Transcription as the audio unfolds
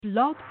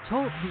Blog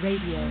Talk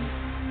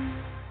Radio.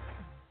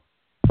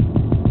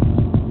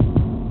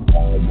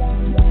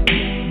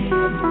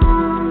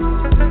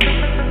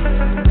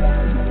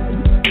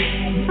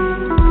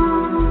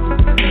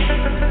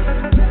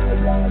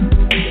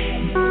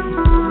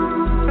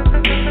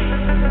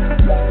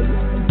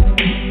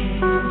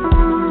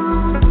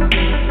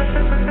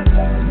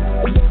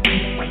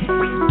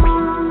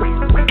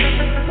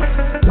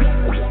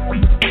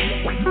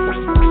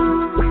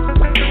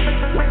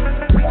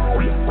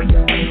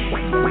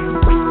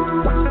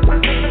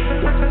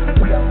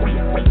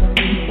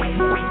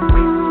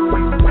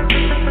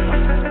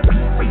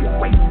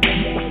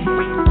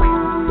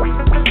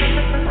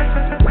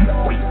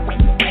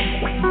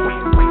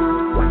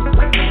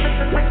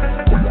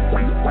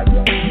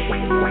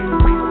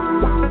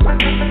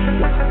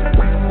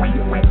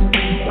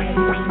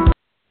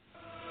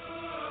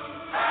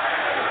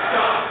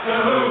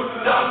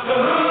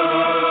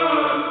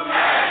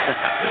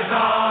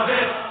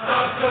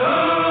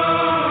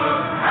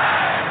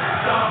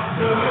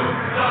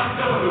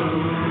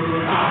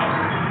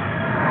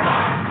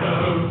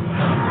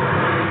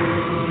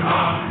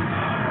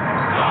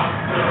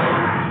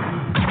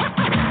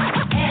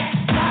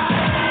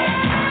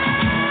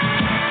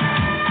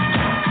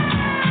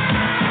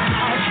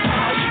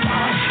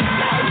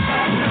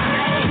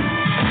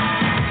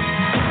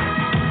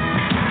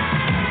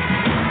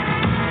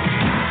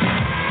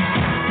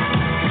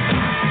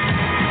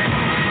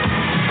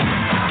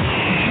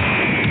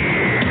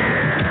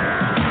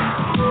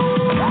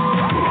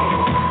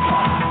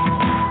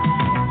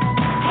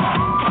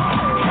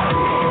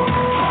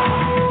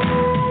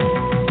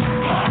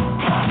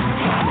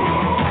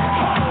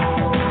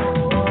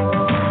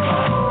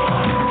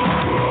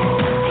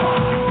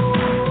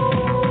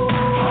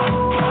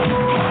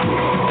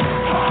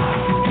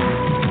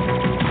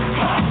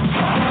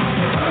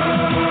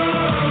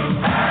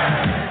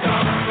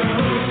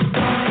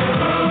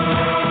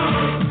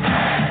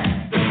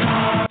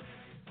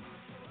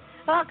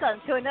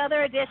 Welcome to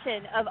another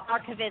edition of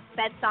Archivist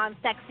Bedsong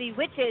Sexy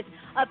Witches,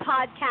 a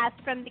podcast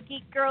from the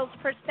Geek Girls'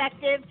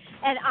 perspective,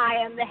 and I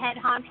am the head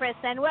huntress.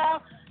 And,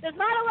 well, there's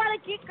not a lot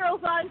of Geek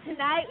Girls on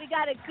tonight. We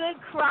got a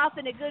good crop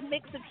and a good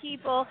mix of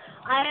people.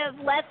 I have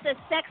let the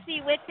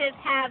Sexy Witches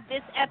have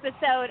this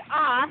episode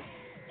off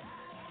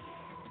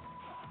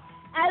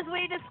as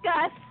we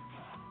discuss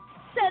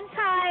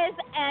Sentais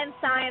and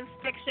science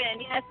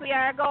fiction. Yes, we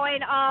are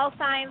going all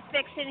science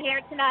fiction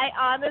here tonight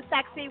on the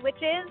Sexy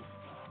Witches.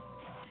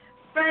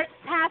 First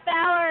half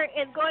hour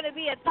is going to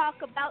be a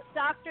talk about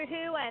Doctor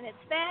Who and its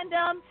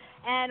fandom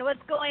and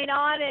what's going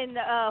on in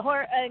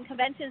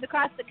conventions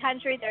across the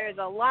country. There's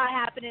a lot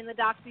happening in the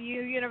Doctor Who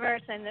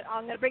universe, and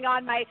I'm going to bring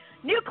on my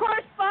new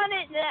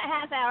correspondent in that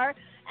half hour.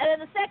 And then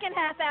the second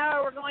half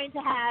hour, we're going to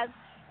have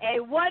a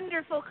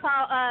wonderful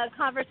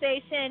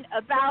conversation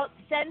about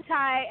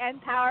Sentai and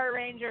Power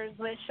Rangers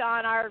with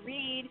SEAN R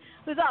REID,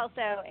 who's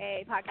also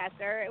a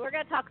podcaster. We're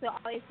going to talk to all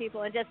these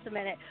people in just a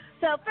minute.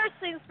 So first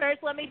things first,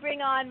 let me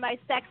bring on my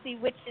sexy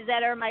witches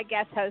that are my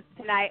guest hosts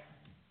tonight.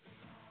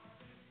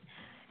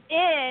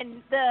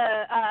 In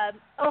the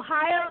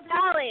Ohio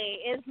Valley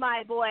is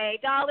my boy,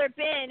 Dollar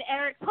Bin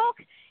Eric Polk.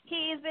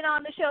 He's been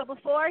on the show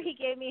before. He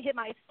gave me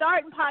my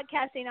start in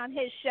podcasting on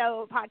his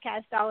show,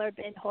 Podcast Dollar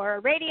Bin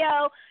Horror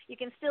Radio. You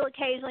can still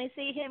occasionally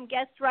see him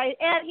guest write,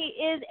 and he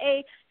is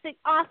a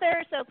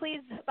author, so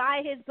please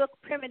buy his book,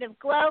 Primitive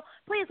Glow.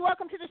 Please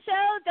welcome to the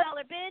show,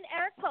 Dollar Bin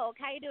Eric Polk.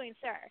 How you doing,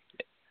 sir?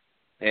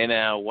 Hey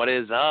now, what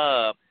is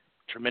up?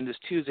 Tremendous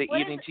Tuesday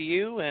evening to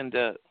you, and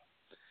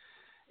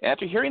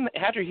after hearing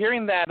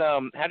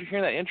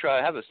that intro,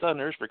 I have a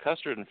sudden urge for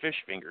custard and fish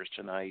fingers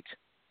tonight.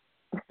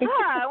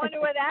 I wonder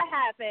where that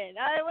happened.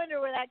 I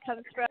wonder where that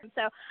comes from.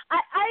 So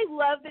I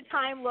love the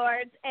Time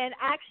Lords and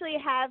actually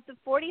have the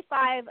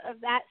 45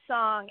 of that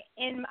song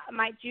in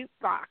my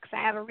jukebox. I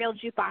have a real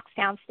jukebox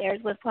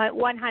downstairs with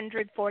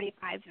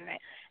 145 of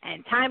it.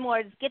 And Time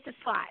Lords get the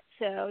slot,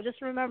 so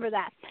just remember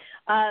that.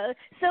 I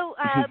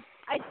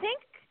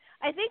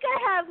think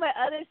I have my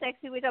other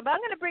sexy witch, but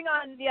I'm going to bring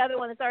on the other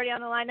one that's already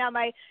on the line now.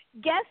 My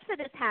guest for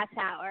this half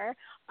hour,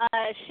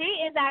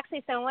 she is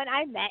actually someone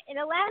I met in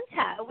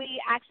Atlanta.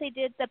 We actually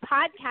did the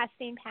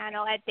podcasting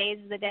panel at Days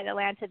of the Dead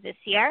Atlanta this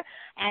year,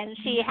 and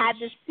she had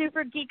this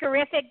super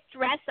geekerific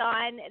dress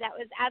on that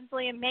was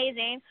absolutely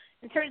amazing.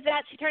 And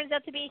she turns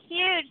out to be a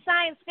huge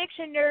science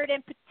fiction nerd,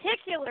 in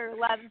particular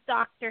loves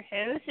Doctor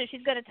Who, so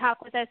she's going to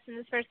talk with us in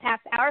this first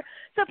half hour.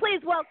 So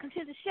please welcome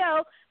to the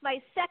show my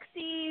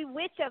sexy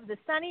witch of the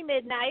sunny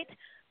midnight,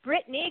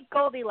 Brittany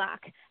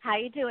Goldilocks. How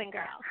you doing,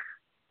 girl?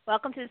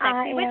 Welcome to the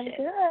Sexy Witches.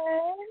 I am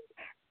good.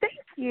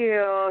 Thank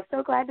you.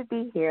 So glad to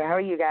be here. How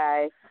are you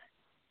guys?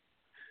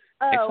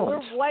 Oh,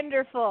 Excellent. We're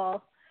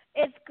wonderful.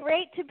 It's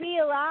great to be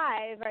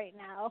alive right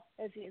now,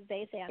 as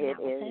they say on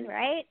Hamilton,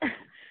 right?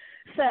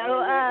 So,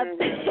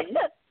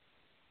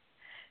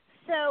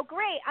 so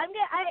great. I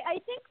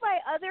think my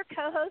other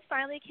co-host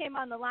finally came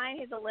on the line.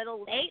 He's a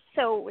little late,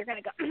 so we're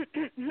going to go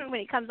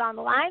when he comes on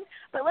the line.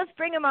 But let's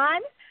bring him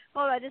on.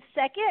 Hold on just a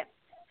second.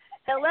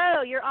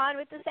 Hello, you're on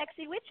with the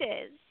Sexy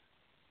Witches.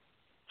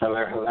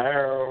 Hello,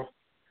 hello.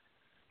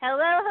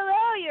 Hello,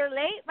 hello. You're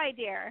late, my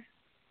dear.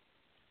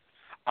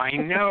 I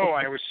know.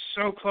 I was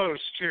so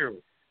close, too.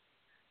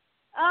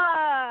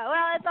 Oh,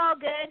 well, it's all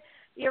good.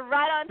 You're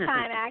right on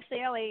time,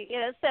 actually.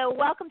 So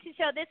welcome to the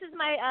show. This is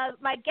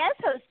my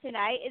guest host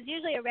tonight. Is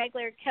usually a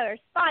regular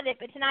correspondent,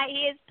 but tonight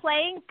he is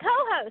playing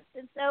co-host.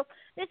 And so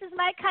this is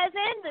my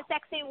cousin, the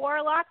sexy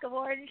warlock of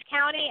Orange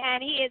County,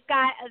 and he has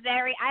got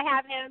I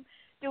have him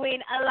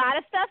doing a lot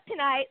of stuff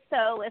tonight,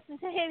 so listen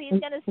to him.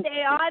 He's going to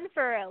stay on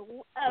for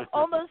an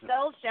almost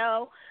full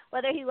show,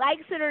 whether he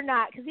likes it or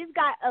not, because he's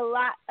got a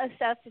lot of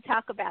stuff to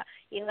talk about.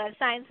 He loves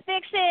science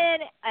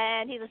fiction,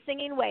 and he's a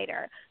singing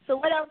waiter. So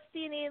what else do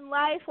you need in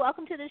life?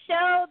 Welcome to the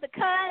show,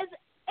 because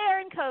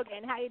Aaron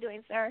COGAN. How are you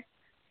doing, sir?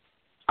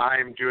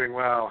 I'm doing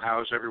well.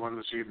 How's everyone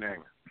this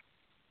evening?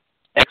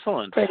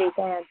 Excellent. Pretty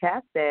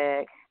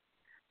fantastic.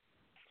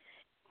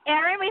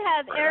 Aaron, we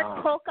have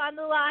Eric Polk on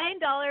the line,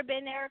 Dollar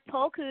Bin Eric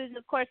Polk, who's,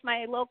 of course,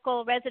 my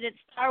local resident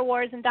Star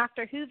Wars and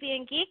Doctor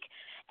Whovian geek.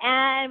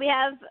 And we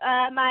have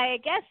my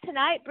guest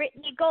tonight,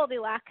 Brittany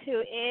Goudeleck, who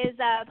is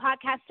a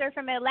podcaster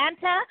from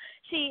Atlanta.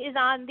 She is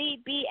on the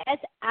BS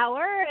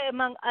Hour,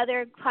 among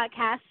other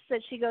podcasts that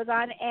she goes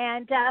on.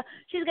 And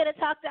she's going to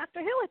talk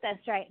Doctor Who with us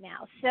right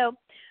now. So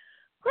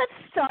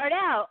let's start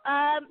out.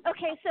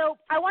 Okay, so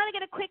I want to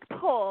get a quick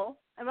poll,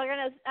 and we're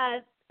going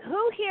to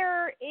who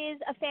here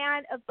is a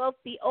fan of both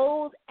the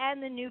old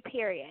and the new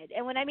period?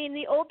 And when I mean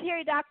the old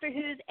period Doctor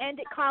Who's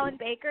ended Colin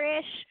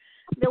Baker-ish,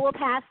 then we'll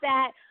pass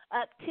that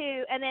up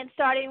to, and then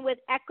starting with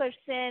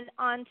Eccleston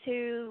on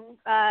to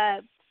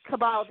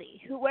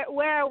Cabaldi.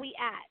 Where are we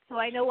at? So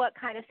I know what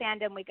kind of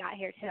fandom we got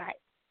here tonight.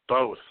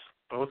 Both.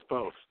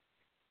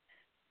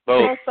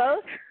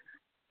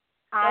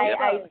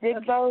 I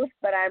did both,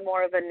 but I'm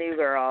more of a new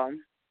girl.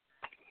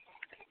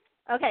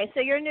 Okay, so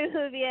you're new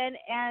Whovian,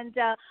 and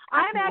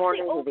I'm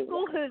actually old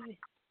school Whovian.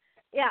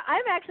 Yeah,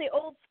 I'm actually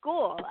old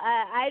school.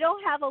 I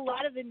don't have a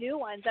lot of the new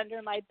ones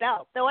under my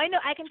belt, though I know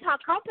I can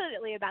talk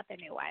confidently about the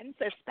new ones,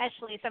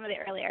 especially some of the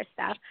earlier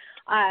stuff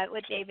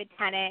with David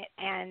Tennant.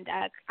 And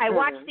I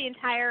watched the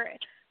entire,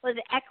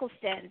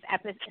 Eccleston's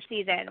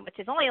season, which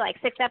is only like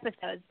 6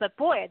 episodes, but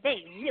boy, are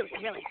they really,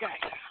 really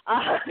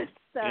good.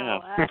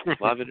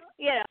 Love it.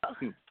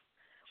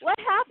 What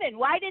happened?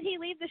 Why did he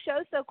leave the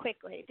show so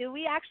quickly? Do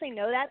we actually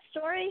know that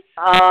story?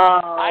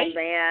 Oh,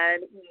 man.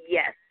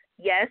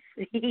 Yes.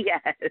 He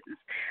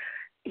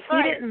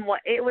didn't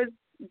want,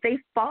 they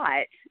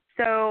fought.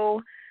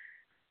 So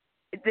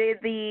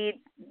the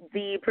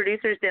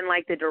producers didn't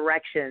like the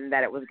direction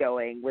that it was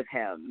going with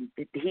him.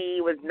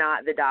 He was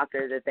not the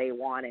doctor that they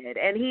wanted.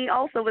 And he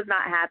also was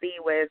not happy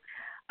with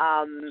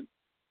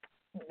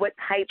what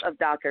type of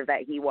doctor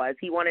that he was.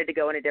 He wanted to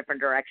go in a different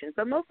direction.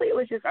 So mostly it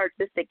was just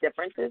artistic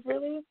differences,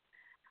 really.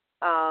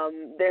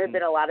 There had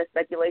been a lot of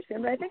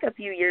speculation, but I think a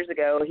few years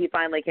ago he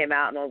finally came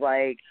out and was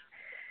like,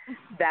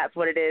 that's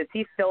what it is.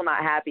 He's still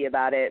not happy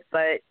about it.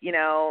 But,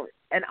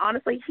 and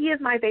honestly, he is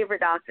my favorite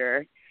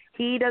doctor.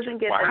 He doesn't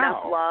get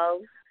enough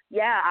love.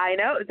 Yeah, I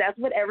know. That's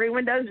what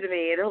everyone does to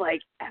me. They're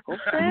like,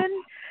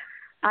 Eccleston?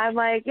 I'm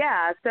like,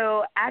 yeah.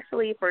 So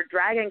actually for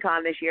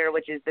DRAGONCON this year,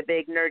 which is the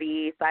big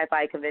nerdy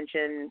sci-fi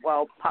convention,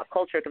 pop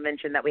culture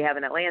convention that we have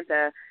in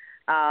Atlanta,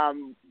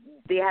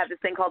 they have this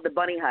thing called the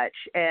Bunny Hutch,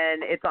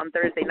 and it's on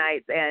Thursday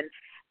nights, and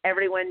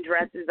everyone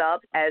dresses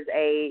up as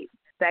a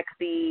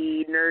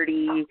sexy,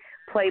 nerdy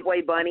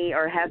Playboy Bunny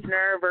or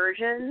Hefner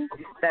version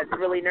that's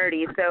really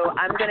nerdy. So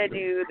I'm going to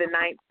do the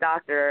Ninth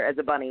Doctor as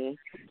a bunny,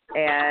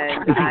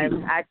 and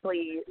I'm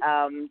actually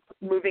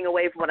moving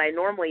away from what I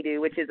normally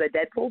do, which is a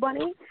Deadpool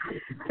bunny.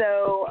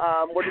 So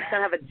we're just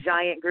going to have a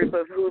giant group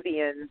of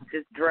Whovians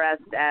just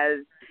dressed as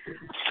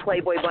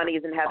Playboy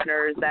bunnies and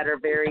Hefners that are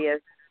various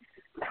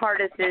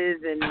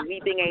TARDISes and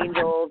weeping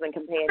angels and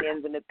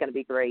companions, and it's going to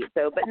be great.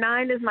 So, but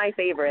 9 is my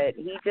favorite.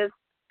 He just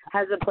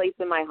has a place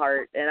in my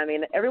heart. And I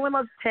mean, everyone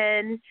loves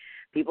 10,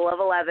 people love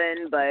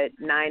 11, but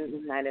 9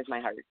 is my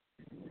heart.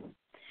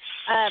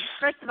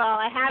 First of all,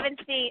 I have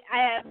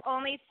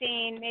only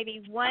seen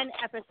maybe one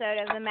episode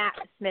of the Matt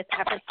Smith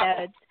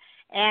episodes,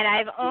 and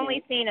I've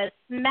only seen a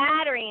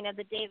smattering of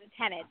the David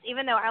Tennant,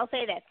 even though I'll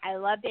say this, I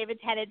love David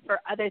Tennant for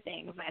other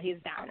things that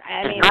he's done.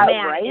 I mean, the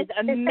man is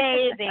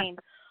amazing.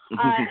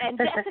 And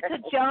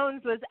Jessica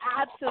Jones was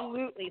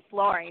absolutely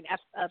flooring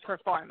a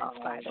performance,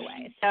 by the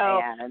way.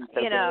 So,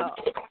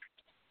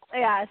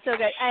 yeah, so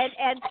good.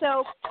 And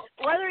so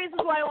one of the reasons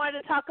why I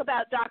wanted to talk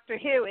about Doctor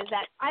Who is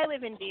that I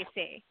live in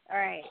D.C., all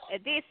right?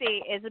 And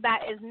D.C. is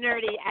about as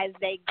nerdy as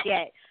they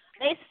get.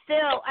 They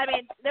still, I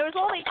mean, there was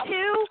only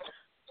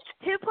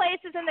two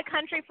places in the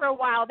country for a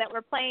while that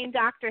were playing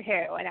Doctor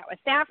Who, and that was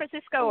San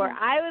Francisco, where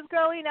I was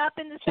growing up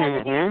in the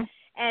 70s,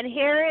 And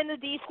here in the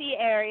D.C.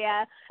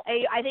 area,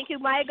 I think you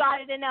might have got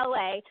it in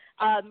L.A.,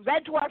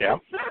 Red Dwarf,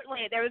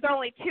 certainly there was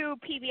only 2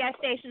 PBS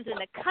stations in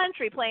the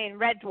country playing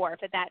Red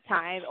Dwarf at that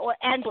time,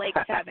 and Blake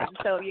 7.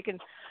 So you can,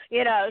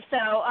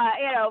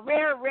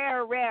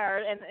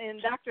 rare.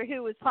 And Doctor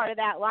Who was part of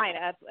that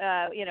lineup,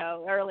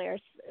 earlier,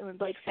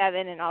 Blake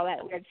 7 and all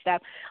that weird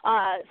stuff.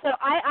 So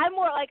I'm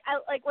more like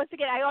once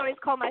again, I always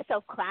call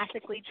myself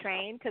classically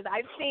trained because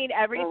I've seen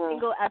every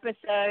single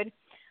episode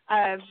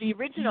of the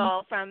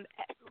original from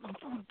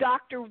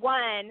Doctor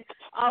 1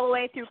 all the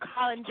way through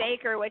Colin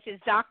Baker, which is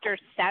Doctor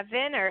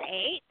 7 or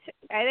 8,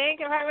 I think,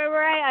 if I remember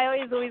right. I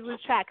always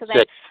lose track because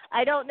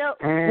I don't know.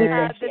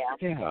 6.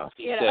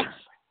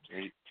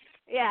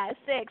 Yeah,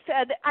 6.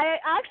 I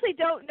actually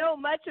don't know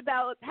much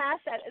about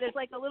past that. There's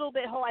like a little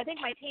bit hole. I think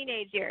my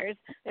teenage years,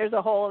 there's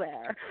a hole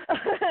there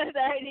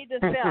that I need to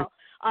fill.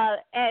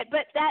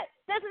 But that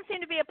doesn't seem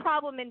to be a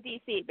problem in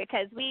D.C.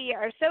 because we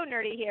are so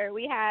nerdy here.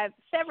 We have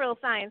several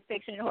science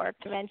fiction and horror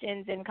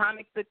conventions and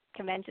comic book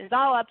conventions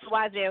all up to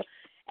wazoo.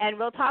 And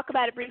we'll talk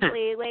about it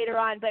briefly later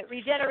on. But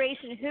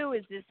Regeneration Who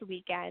is this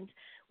weekend,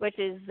 which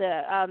is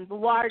the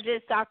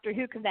largest Doctor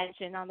Who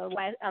convention on the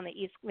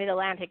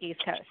Mid-Atlantic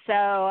East Coast.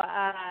 There's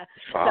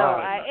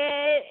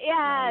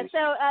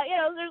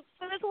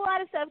a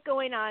lot of stuff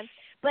going on.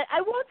 But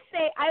I won't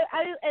say,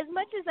 I as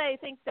much as I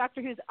think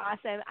Doctor Who's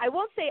awesome, I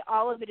won't say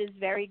all of it is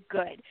very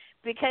good.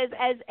 Because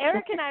as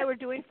Eric and I were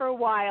doing for a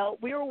while,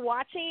 we were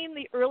watching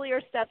the earlier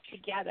stuff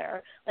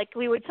together. Like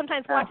we would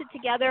sometimes watch it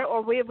together,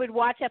 or we would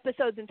watch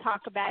episodes and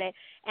talk about it.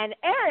 And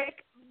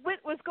Eric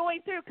was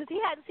going through, because he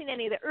hadn't seen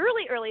any of the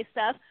early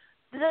stuff,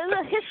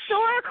 the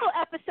historical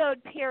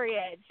episode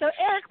period. So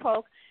Eric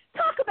Polk,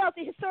 talk about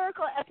the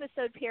historical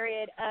episode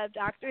period of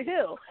Doctor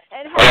Who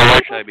and how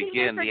where should I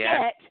begin?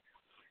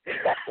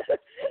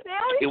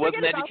 It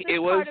wasn't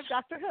part of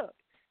Doctor Who.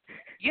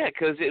 Yeah,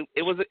 because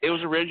it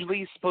was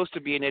originally supposed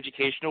to be an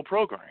educational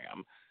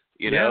program.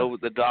 You know,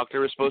 the Doctor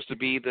was supposed to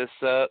be this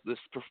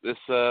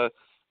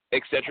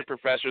eccentric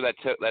professor that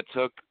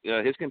took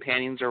his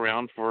companions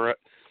around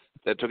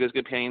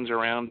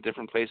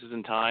different places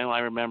in time. I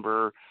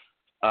remember.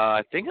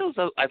 I think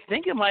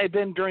it might have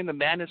been during the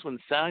madness when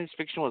science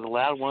fiction was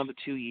allowed 1 of the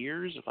 2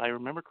 years, if I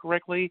remember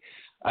correctly.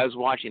 I was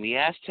watching the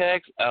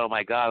Aztecs. Oh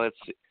my God,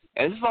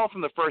 and this is all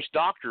from the first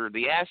Doctor.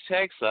 The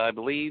Aztecs, I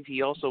believe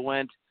he also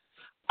went.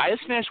 I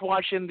just finished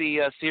watching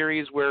the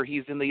series where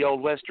he's in the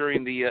Old West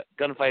during the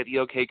gunfight at the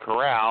OK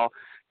Corral,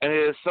 and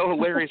it is so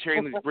hilarious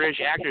hearing these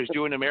British actors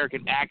doing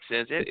American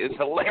accents. It is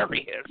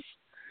hilarious,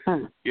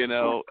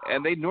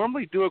 and they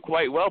normally do it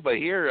quite well, but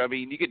here, I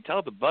mean, you can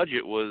tell the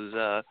budget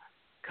was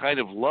kind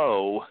of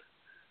low,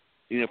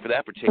 for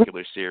that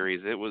particular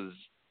series. It was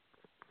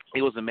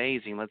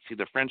amazing. Let's see,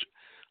 the French.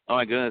 Oh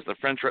my goodness, the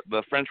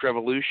French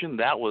Revolution.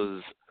 That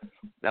was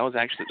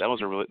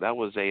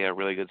a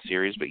really good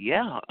series. But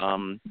yeah,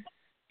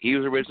 he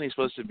was originally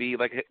supposed to be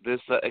like this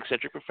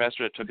eccentric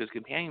professor that took his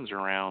companions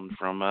around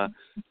from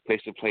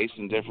place to place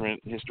in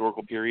different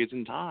historical periods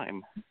in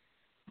time.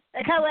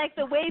 Kind of like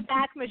the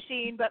Wayback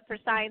Machine, but for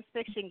science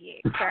fiction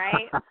geeks,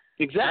 right?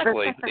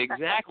 Exactly. It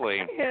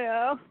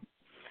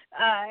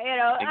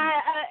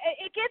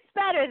gets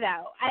better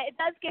though. It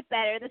does get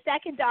better. The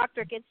second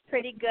Doctor gets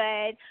pretty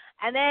good,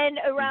 and then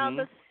around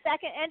the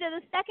end of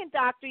the second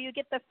Doctor, you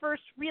get the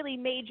first really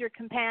major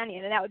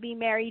companion, and that would be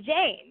Mary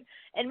Jane.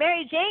 And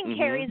Mary Jane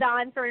carries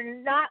on for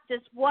not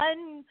just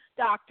 1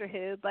 Doctor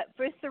Who, but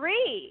for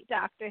 3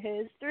 Doctor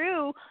Who's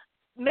through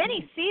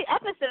many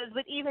episodes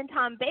with even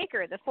Tom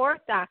Baker, the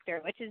 4th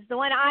Doctor, which is the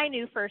one I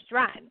knew first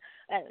run.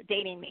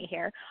 Dating me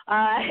here,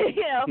 but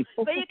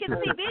you can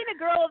see, being a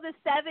girl of the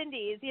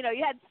 70s, you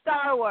had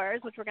Star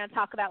Wars, which we're going to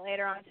talk about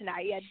later on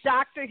tonight. You had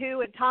Doctor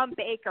Who and Tom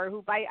Baker,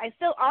 who I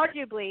still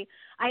arguably,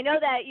 I know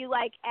that you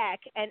like Eck,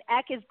 and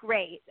Eck is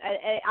great.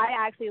 I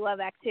actually love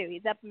Eck too.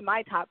 He's up in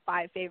my top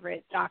 5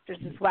 favorite Doctors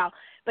as well.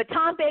 But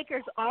Tom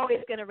Baker's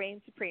always going to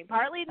reign supreme.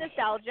 Partly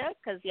nostalgia,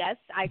 because yes,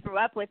 I grew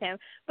up with him.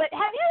 But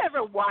have you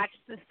ever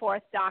watched the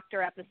 4th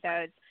Doctor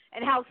episodes?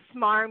 And how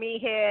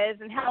smarmy he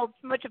is, and how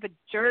much of a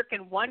jerk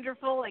and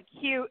wonderful and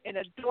cute and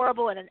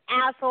adorable and an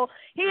asshole.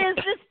 He is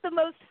just the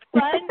most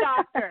fun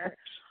Doctor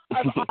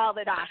of all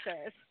the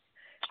Doctors.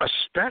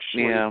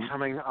 Especially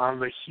coming on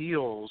the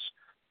heels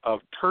of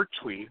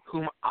Pertwee,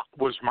 whom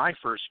was my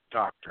first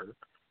Doctor.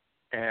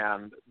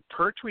 And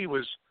Pertwee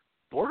was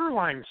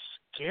borderline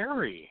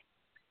scary.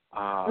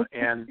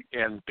 And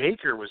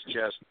Baker was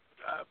just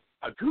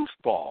a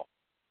goofball.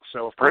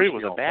 So of course Pertwee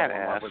was a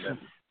badass.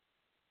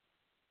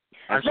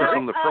 I'm sorry,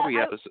 from the Pertwee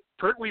episode.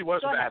 Pertwee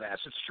was a badass.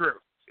 It's true.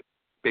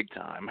 Big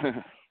time.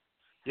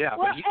 Yeah,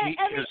 well,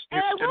 but his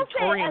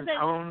stentorian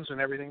tones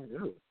and everything.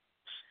 Ooh.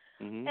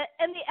 And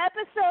the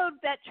episode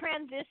that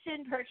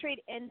transitioned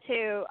Pertwee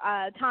into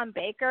Tom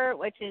Baker,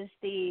 which is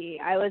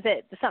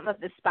something of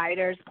the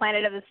Spiders,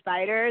 Planet of the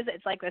Spiders.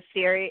 It's like a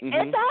series.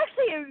 It's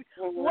actually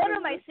one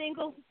of my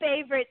single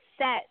favorite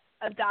sets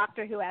of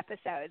Doctor Who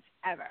episodes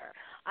ever.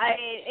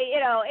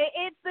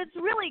 It's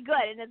really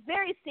good, and it's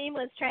very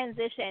seamless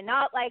transition,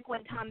 not like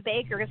when Tom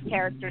Baker's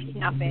character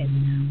snuff it,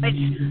 which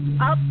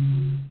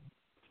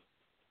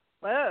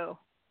Whoa.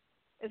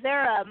 Is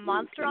there a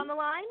monster on the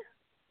line?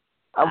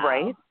 Oh,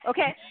 right.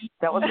 Okay.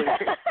 That was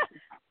weird.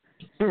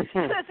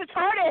 It's a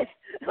TARDIS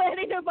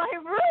landing in my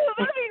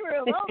living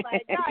room. Oh, my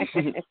gosh.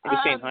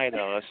 Just saying hi to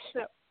us.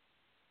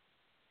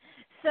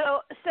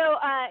 So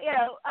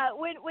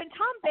when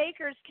Tom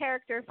Baker's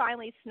character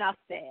finally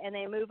snuffs it and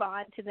they move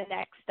on to the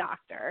next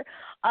Doctor,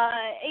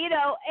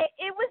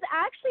 it was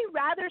actually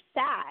rather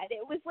sad.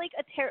 It was like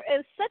it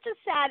was such a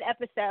sad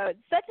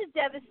episode, such a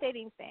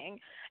devastating thing,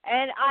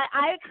 and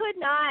I could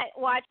not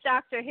watch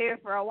Doctor Who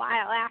for a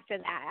while after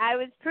that. I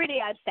was pretty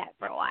upset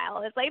for a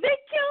while. It's like, they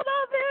killed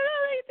off him, how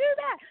did they do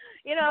that?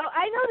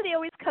 I know that he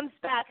always comes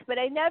back, but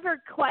I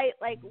never quite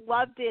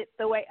loved it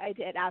the way I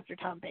did after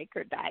Tom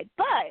Baker died.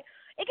 But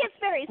it gets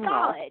very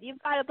solid. You've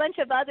got a bunch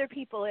of other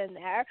people in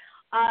there.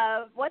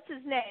 What's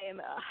his name?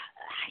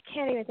 I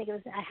can't even think of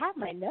his name. I have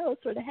my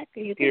notes. Where the heck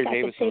are you? Peter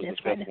Davison was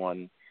the fifth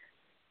one.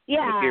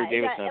 Yeah. Peter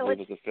Davison, I believe,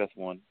 was the fifth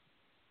one.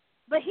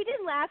 But he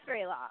didn't last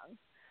very long.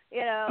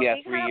 Yeah,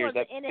 he 3 years.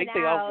 Was in and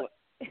out.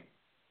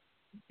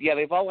 Yeah,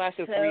 they've all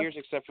lasted 3 years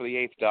except for the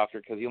eighth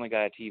Doctor, because he only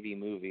got a TV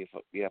movie.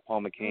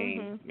 Paul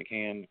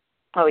McCann.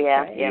 Oh,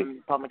 yeah,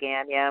 Paul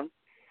McGann, yeah.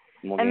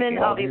 And then,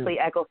 obviously,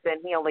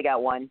 Eccleston, he only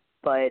got one.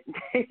 But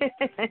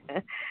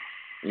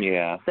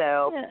yeah.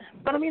 So,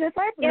 but I mean,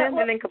 aside from him,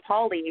 and then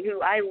Capaldi,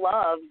 who I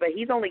love, but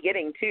he's only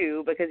getting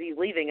 2 because he's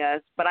leaving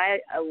us. But I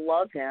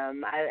love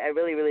him. I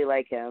really, really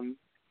like him.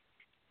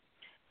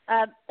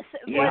 I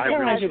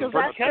really do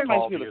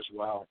Capaldi as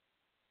well.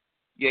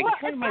 Yeah, he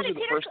kind of reminds me of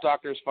the first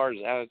Doctor as far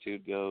as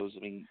attitude goes. I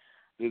mean,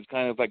 it was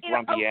kind of like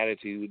grumpy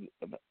attitude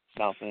about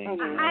things.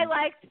 I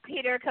liked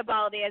Peter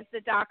Capaldi as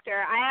the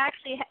Doctor. I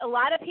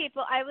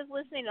was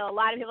listening to a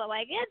lot of people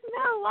like, it's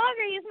no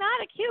longer, he's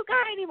not a cute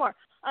guy anymore.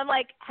 I'm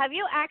like, have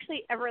you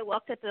actually ever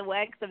looked at the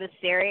length of the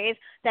series?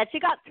 That you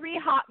got 3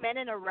 hot men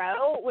in a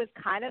row was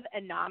kind of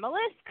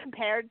anomalous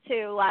compared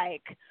to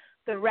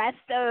the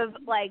rest of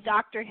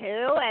Doctor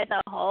Who as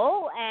a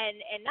whole, and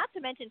not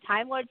to mention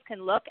Time Lords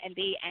can look and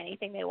be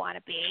anything they want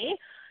to be.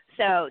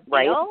 So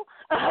right.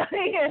 If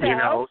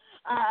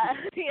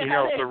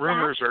the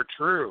rumors are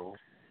true,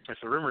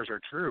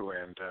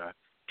 and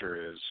there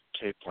is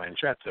Kate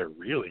Blanchett, they're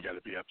really going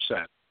to be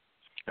upset.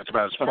 That's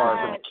about as far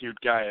from a cute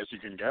guy as you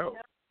can go.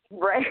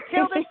 Right.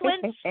 Tilda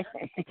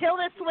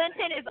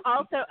Swinton is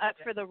also up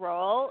for the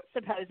role,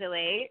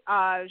 supposedly.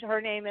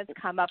 Her name has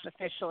come up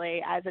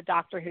officially as a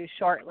Doctor Who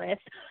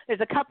shortlist.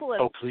 There's a couple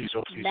of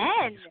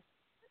men.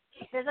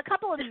 There's a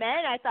couple of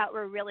men I thought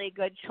were really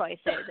good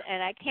choices,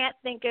 and I can't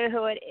think of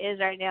who it is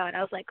right now. And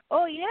I was like,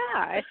 oh yeah,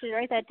 I should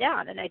write that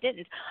down, and I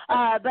didn't.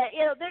 But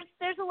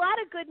there's a lot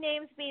of good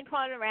names being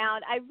thrown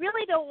around. I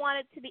really don't want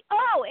it to be.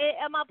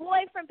 My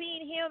boy from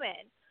Being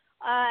Human.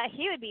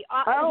 He would be. He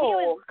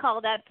was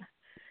called up.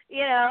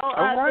 The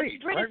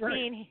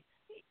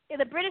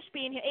British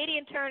Being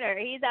Aidan Turner.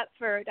 He's up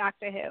for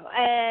Doctor Who.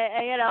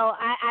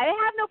 I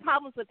have no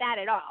problems with that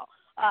at all.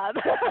 I'll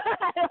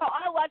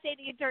watch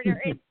Aidan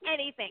Turner in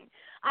anything.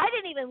 I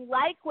didn't even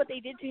like what they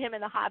did to him in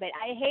The Hobbit.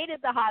 I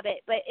hated The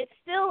Hobbit, but it's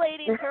still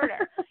Aidan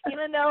Turner.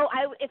 Even though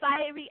if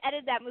I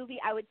re-edited that movie,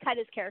 I would cut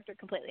his character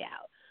completely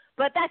out.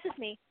 But that's just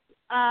me.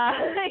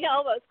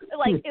 Almost it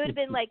would have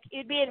been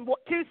it'd be in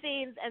 2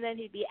 scenes and then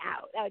he'd be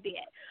out. That would be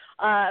it.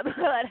 But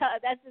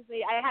that's just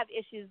me. I have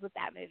issues with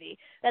that movie.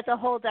 That's a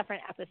whole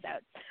different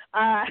episode.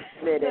 I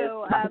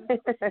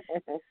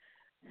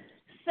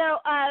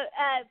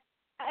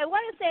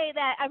want to say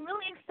that I'm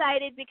really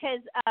excited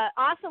because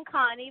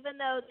AwesomeCon, even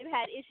though they've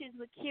had issues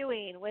with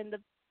queuing when the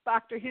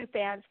Doctor Who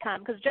fans come,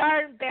 because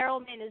John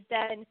Barrowman has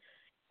done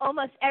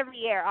almost every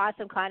year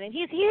AwesomeCon, and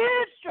he's a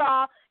huge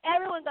draw.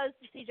 Everyone goes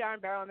to see John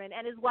Barrowman,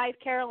 and his wife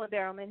Carolyn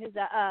Barrowman, who's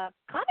a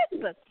comic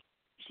book.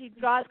 She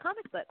draws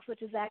comic books,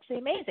 which is actually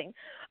amazing.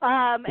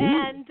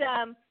 And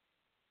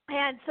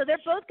so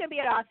they're both going to be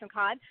at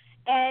AwesomeCon.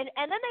 And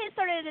then they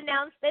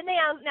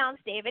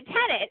announced David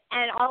Tennant,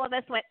 and all of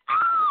us went,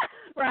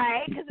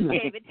 right, because it's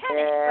David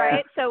Tennant,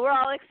 right? So we're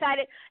all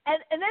excited.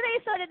 And then they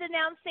started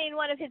announcing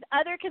one of his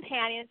other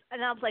companions,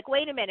 and I was like,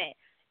 wait a minute.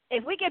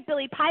 If we get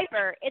Billy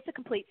Piper, it's a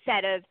complete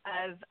set of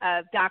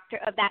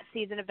that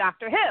season of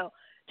Doctor Who.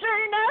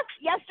 Sure enough,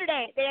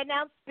 yesterday they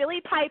announced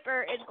Billy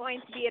Piper is going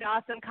to be at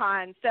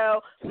AwesomeCon.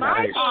 So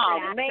my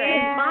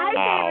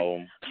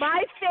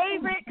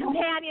favorite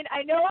companion.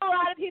 I know a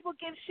lot of people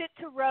give shit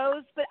to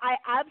Rose, but I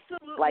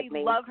absolutely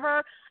love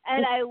her,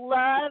 and I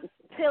love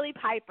Billy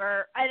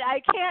Piper, and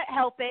I can't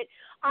help it.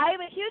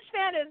 I'm a huge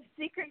fan of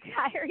Secret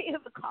Diary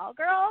of a Call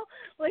Girl,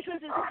 which was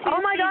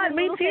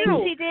me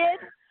too. She did.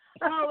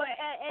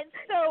 And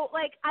so,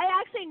 I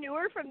actually knew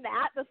her from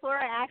that before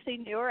I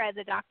actually knew her as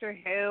a Doctor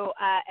Who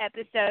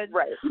episode.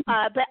 Right.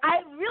 But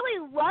I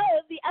really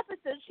love the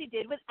episodes she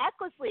did with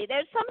Eccleston.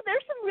 There's some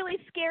really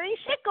scary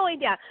shit going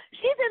down.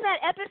 She's in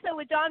that episode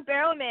with John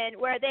Barrowman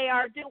where they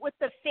are with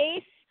the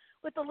face,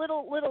 with the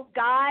little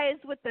guys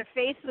with their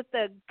face with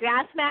the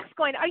gas mask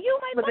going. Are you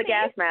my mommy? With the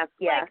gas mask,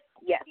 yeah.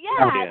 Yeah,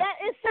 that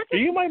is such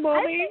Are you my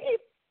mommy?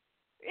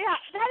 Yeah,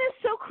 that is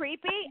so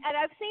creepy, and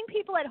I've seen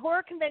people at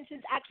horror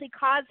conventions actually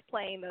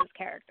cosplaying those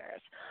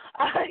characters.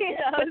 But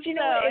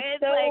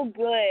it's so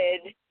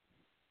good.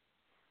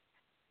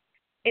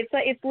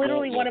 It's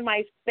literally one of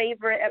my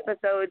favorite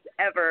episodes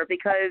ever,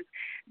 because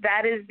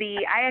that is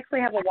I actually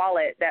have a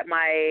wallet that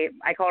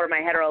I call her my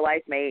hetero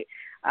life mate.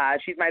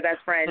 She's my best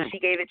friend. She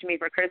gave it to me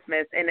for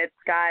Christmas, and it's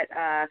got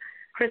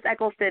Chris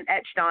Eccleston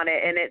etched on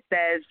it, and it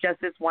says,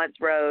 "Justice once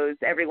rose,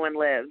 everyone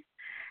lives."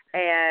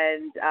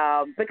 And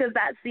because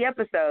that's the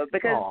episode,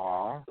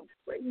 because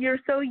you're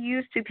so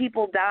used to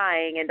people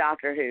dying in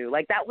Doctor Who.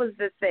 Like, that was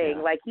the thing.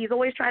 Yeah. Like, he's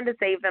always trying to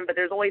save them, but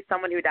there's always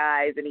someone who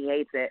dies, and he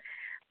hates it.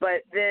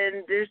 But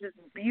then there's this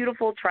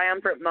beautiful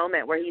triumphant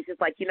moment where he's just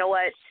like, you know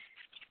what?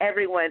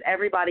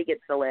 Everybody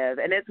gets to live,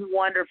 and it's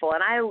wonderful.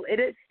 And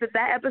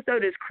that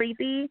episode is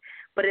creepy,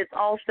 but it's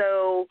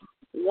also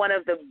one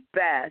of the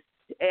best.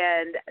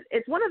 And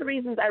it's one of the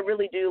reasons I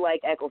really do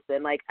like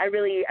Eccleston. Like, I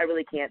really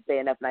can't say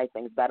enough nice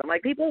things about him.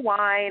 Like, people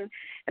whine,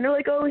 and they're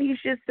like, oh, he's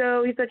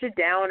such a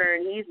downer,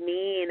 and he's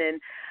mean.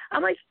 And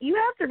I'm like, you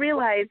have to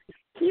realize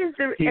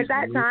at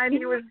that time,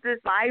 he was the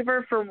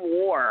survivor from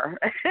war.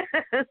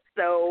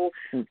 So,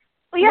 nothing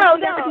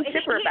to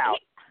chipper about.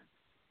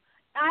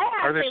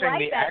 Are they saying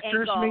the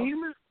actor's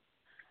mean?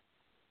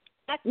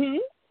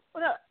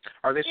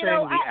 Are they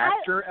saying the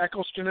actor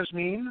Eccleston is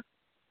mean?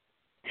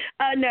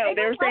 No,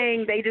 they're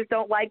saying they just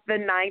don't like the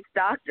Ninth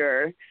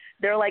Doctor.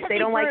 They're like, they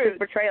don't like his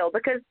portrayal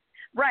because,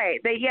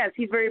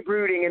 he's very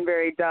brooding and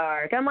very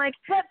dark. I'm like,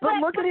 but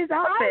look at his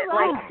outfit. I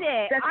liked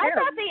it. I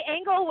thought the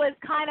angle was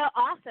kind of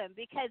awesome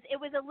because it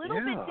was a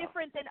little bit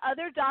different than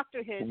other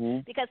Doctor Who's. Mm-hmm.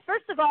 Because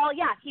first of all,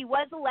 he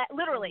was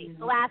literally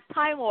the last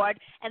Time Lord,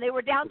 and they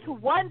were down to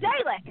one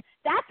Dalek.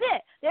 That's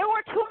it. There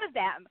were two of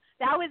them.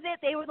 That was it.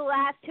 They were the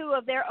last two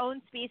of their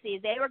own species.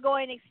 They were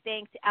going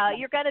extinct.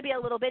 You're going to be a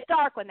little bit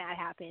dark when that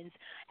happens.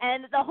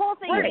 And the whole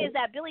thing is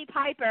that Billie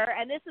Piper,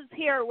 and this is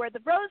here where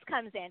the Rose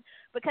comes in,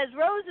 because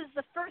Rose is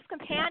the first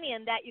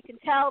companion that you can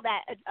tell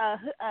that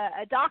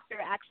a doctor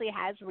actually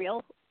has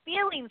real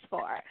feelings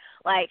for.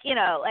 Like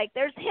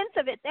there's hints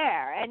of it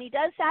there, and he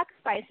does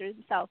sacrifice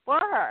himself for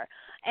her.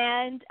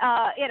 And,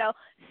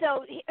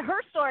 so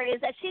her story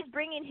is that she's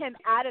bringing him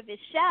out of his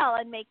shell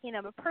and making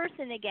him a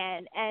person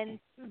again, and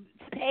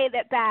to pay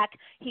that back,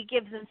 he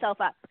gives himself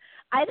up.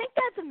 I think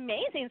that's an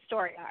amazing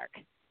story arc.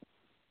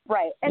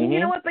 Right. And you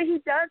know what? But he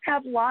does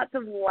have lots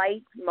of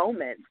light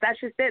moments.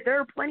 That's just it. There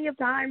are plenty of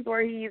times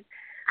where he's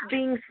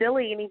being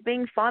silly and he's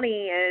being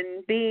funny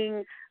and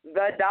being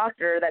the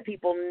doctor that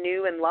people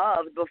knew and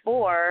loved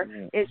before.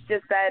 It's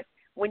just that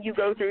when you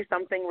go through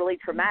something really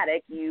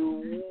traumatic,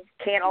 you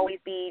can't always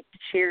be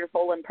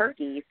cheerful and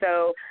perky.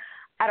 So,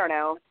 I don't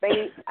know.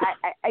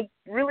 I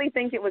really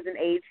think it was an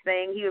age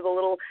thing. He was a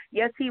little,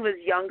 he was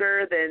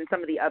younger than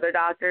some of the other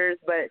doctors,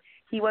 but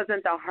he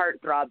wasn't the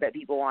heartthrob that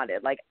people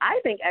wanted. Like, I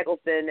think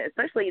Eccleston,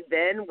 especially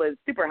then, was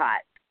super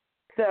hot.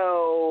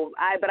 So,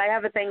 but I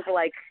have a thing for,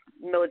 like,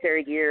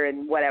 military gear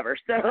and whatever.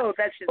 So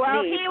that's just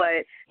me.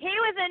 He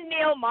was in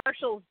Neil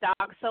Marshall's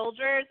Dog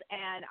Soldiers,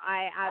 and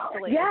I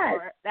absolutely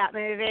adore that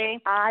movie.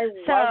 I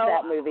love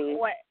that movie.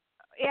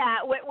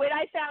 When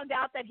I found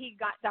out that he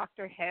got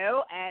Doctor Who,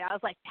 and I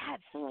was like,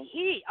 that's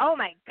he. Oh,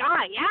 my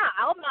God,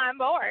 I'm on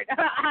board.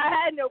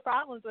 I had no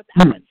problems with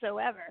that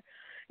whatsoever.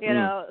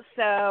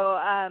 So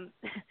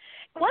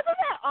wasn't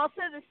that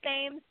also the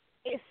same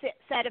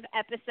set of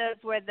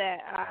episodes where the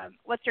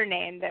what's her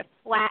name, the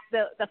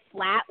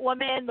flat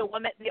woman,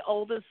 the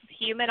oldest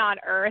human on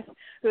Earth,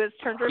 who has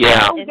turned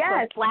herself into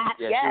a flat?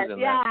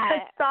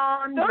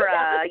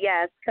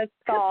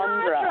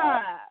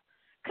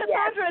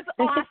 Cassandra is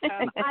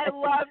awesome. I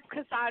love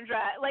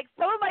Cassandra. Like,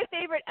 some of my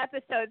favorite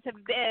episodes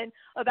have been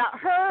about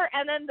her,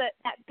 and then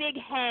that big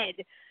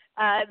head.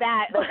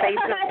 The face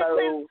of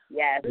Bo.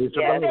 Yes. The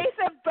face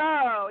of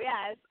Bo.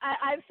 Yes.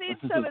 I've seen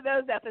some of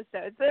those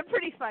episodes. They're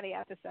pretty funny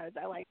episodes.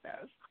 I like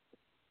those.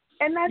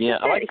 And that's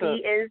it.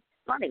 He is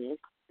funny.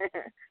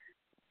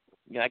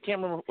 I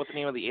can't remember what the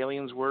name of the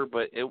aliens were,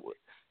 but it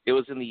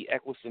was in the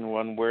Eccleston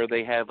one where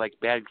they had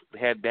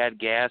bad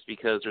gas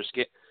because their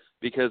skin.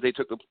 Because they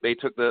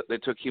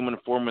took human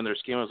form and their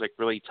skin was like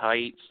really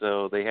tight,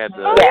 so they had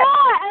to.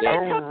 They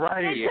took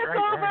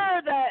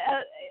over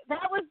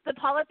that was the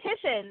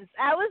politicians.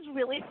 That was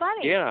really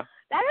funny. Yeah.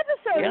 That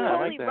episode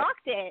totally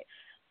rocked it,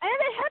 and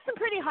it had some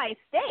pretty high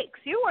stakes.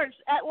 You were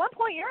at one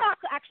point you're not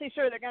actually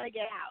sure they're going to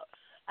get out.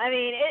 I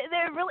mean,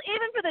 they're really,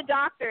 even for the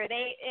doctor,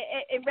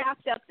 it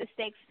wrapped up the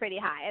stakes pretty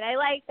high, and I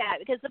like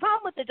that because the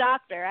problem with the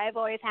doctor I've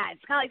always had,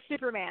 it's kind of like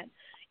Superman.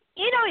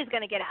 You know he's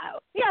going to get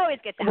out. He always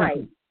gets out.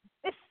 Right.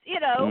 It's,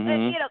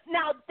 and,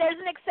 now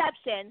there's an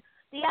exception.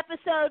 The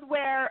episode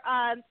where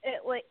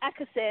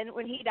Eccleston,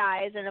 when he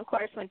dies, and of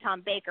course when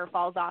Tom Baker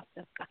falls off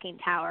the fucking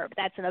tower, but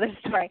that's another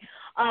story.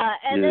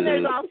 And then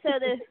there's also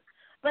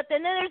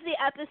then there's the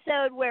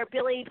episode where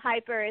Billie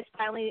Piper is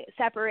finally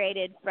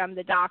separated from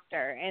the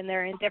doctor, and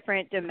they're in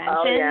different dimensions.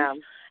 Oh, yeah.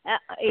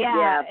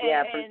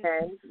 Yeah.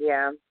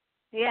 Yeah.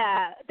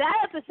 Yeah,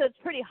 that episode's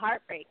pretty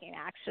heartbreaking,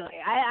 actually.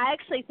 I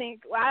actually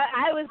think,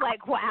 I was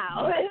like,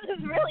 wow, this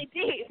is really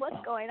deep.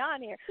 What's going on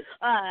here?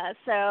 But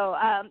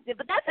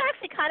that's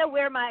actually kind of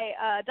where my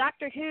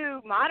Doctor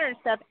Who modern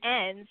stuff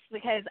ends,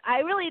 because I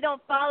really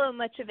don't follow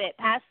much of it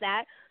past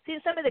that. See,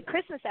 some of the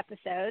Christmas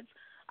episodes,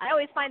 I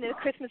always find the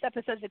Christmas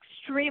episodes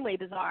extremely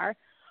bizarre.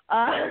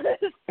 I'm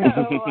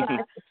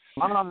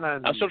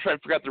still trying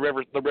to figure out the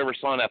River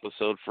Song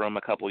episode from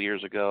a couple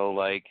years ago,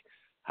 like,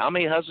 how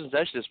many husbands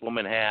does this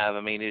woman have? I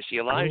mean, is she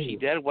alive? Is she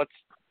dead? What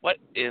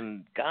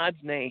in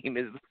God's name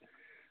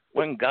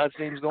what in God's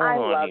name's going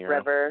on here? I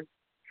love River.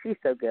 She's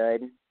so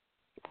good.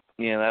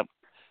 Yeah, that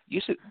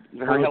used to,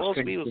 her hello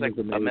speed was like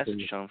a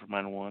message tone for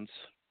mine once.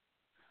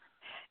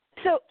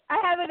 So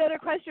I have another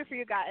question for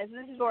you guys.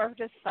 This is more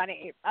just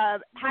funny.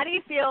 How do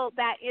you feel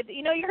that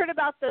you heard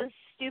about those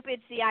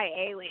stupid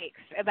CIA leaks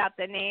about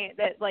the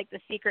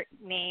secret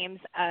names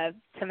of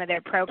some of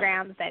their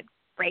programs that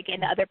break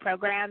into other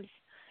programs?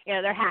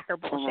 They're hacker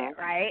bullshit,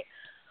 right?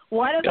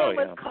 One of them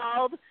was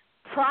called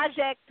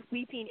Project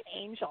Weeping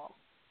Angel.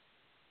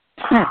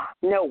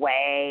 No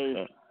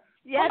way.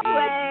 Yes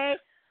way.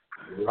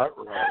 Right.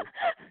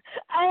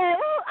 I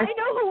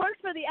know who works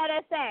for the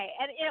NSA,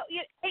 and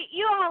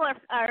you all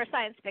are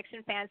science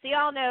fiction fans, so you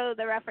all know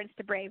the reference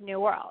to Brave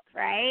New World,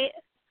 right?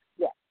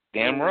 Yeah.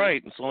 Damn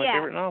right. It's one of my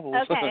favorite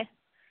novels.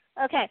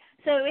 Okay,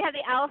 so we have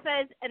the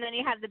alphas, and then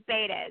you have the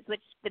betas,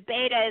 which the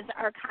betas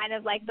are kind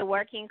of like the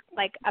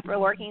upper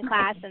working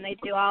class, and they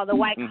do all the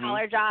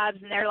white-collar jobs,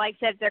 and they're like,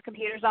 sit at their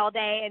computers all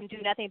day and do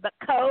nothing but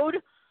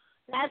code.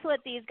 That's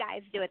what these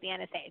guys do at the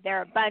NSA.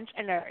 They're a bunch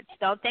of nerds.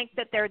 Don't think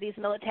that they're these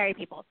military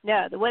people.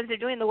 No, the ones that are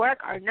doing the work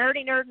are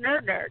nerdy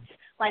nerds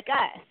like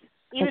us,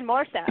 even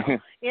more so,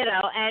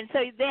 and so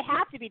they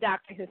have to be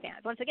Doctor Who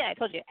fans. Once again, I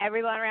told you,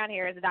 everyone around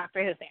here is a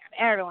Doctor Who fan.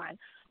 Everyone.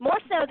 More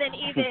so than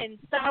even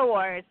Star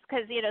Wars,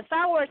 because,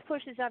 Star Wars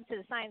pushes up to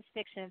the science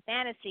fiction and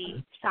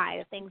fantasy side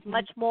of things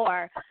much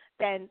more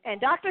and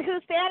Doctor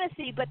Who's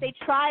fantasy, but they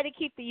try to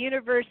keep the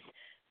universe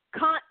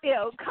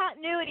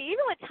continuity,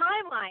 even with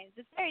timelines.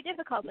 It's very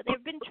difficult, but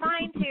they've been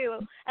trying to,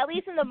 at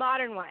least in the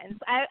modern ones.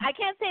 I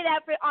can't say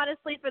that,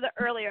 honestly, for the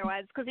earlier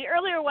ones, because the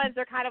earlier ones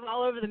are kind of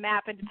all over the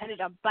map and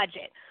dependent on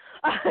budget.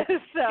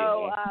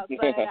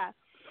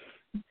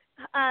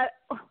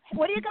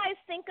 What do you guys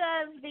think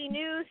of the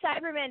new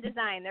Cybermen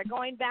design? They're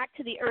going back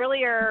to the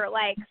earlier,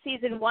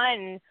 season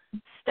 1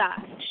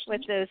 stuff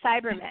with the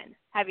Cybermen.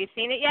 Have you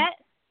seen it yet?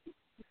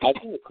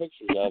 I've seen the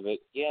pictures of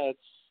it. Yeah, it's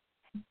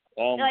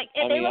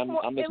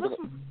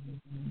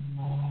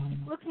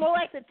looks more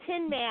like the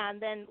Tin Man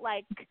than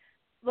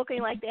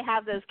looking like they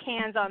have those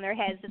cans on their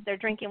heads that they're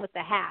drinking with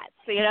the hats.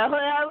 So,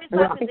 I always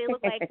thought that they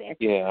look like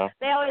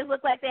they always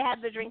look like they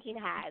have the drinking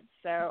hats.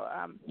 So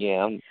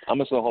yeah, I'm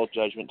just gonna hold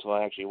judgment until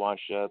I actually watch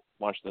the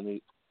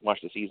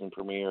season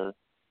premiere.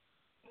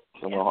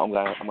 So I'm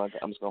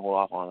just gonna hold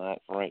off on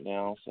that for right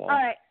now. So. All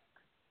right,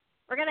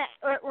 we're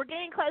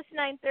getting close to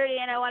 9:30,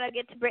 and I want to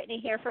get to Brittany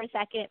here for a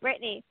second.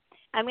 Brittany,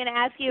 I'm going to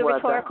ask you a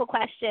rhetorical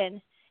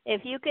question.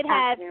 If you could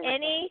have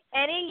any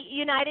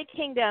United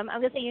Kingdom,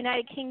 I'm going to say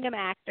United Kingdom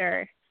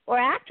actor or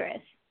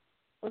actress,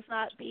 let's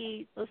not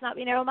be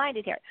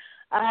narrow-minded here,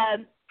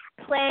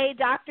 play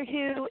Doctor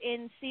Who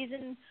in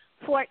season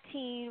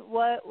 14,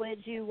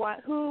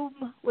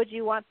 whom would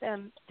you want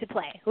them to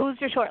play? Who's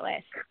your short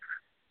list?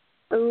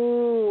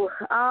 Ooh,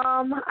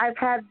 I've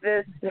had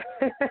this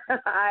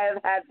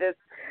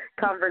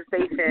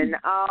conversation.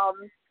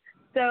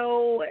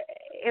 So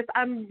if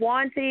I'm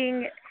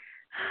wanting,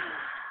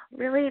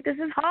 really, this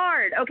is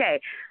hard. Okay,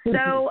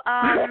 so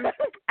I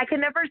can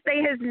never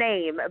say his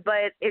name,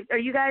 but are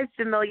you guys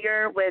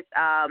familiar with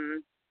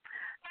the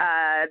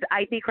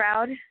IT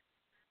Crowd?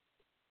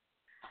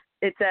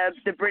 It's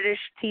the British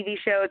TV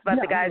show. It's about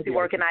the guys who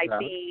work in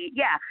IT.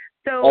 Yeah.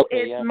 So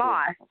it's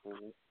Moss.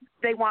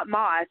 They want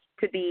Moss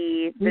to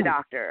be the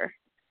Doctor.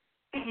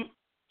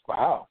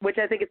 Wow. Which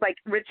I think it's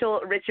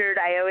Richard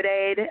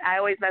Iodade. I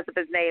always mess up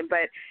his name,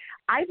 but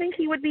I think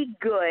he would be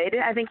good.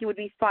 I think he would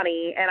be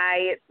funny, and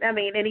I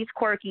mean, and he's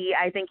quirky.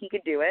 I think he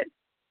could do it.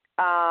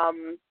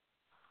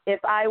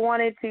 If I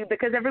wanted to,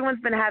 because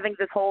everyone's been having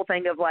this whole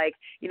thing of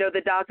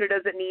the Doctor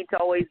doesn't need to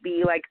always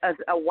be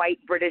a white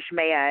British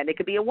man. It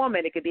could be a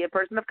woman. It could be a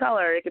person of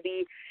color. It could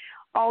be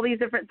all these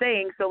different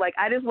things. So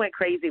I just went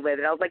crazy with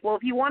it. I was like, well,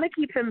 if you want to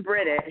keep him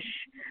British,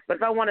 but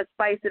if I want to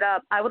spice it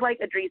up, I would like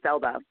Idris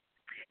Elba.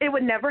 It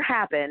would never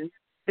happen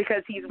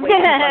because he's way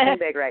too fucking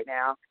big right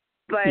now.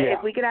 But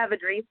if we could have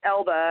Idris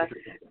Elba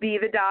be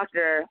the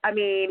Doctor, I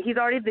mean, he's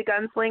already the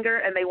gunslinger,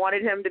 and they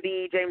wanted him to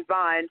be James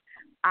Bond.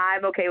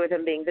 I'm okay with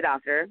him being the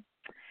Doctor.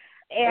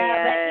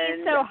 Yeah, but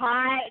he's so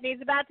hot, and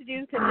he's about to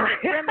do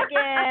Pacific Rim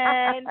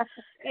again.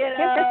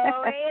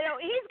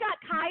 He's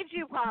got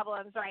kaiju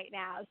problems right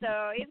now,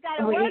 so he's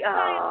got one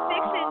science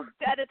fiction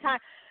at a time.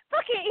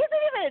 Fuck it, he's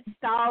not even in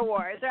Star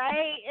Wars,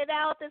 right?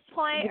 Now at this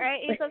point, right?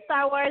 He's in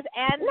Star Wars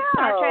and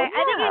Star Trek.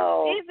 I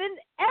think he's in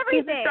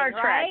everything. He's in Star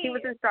Trek. Right? He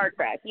was in Star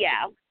Trek.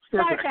 Yeah.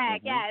 Star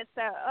Trek, yes.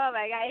 So, oh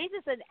my God, he's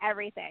just in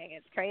everything.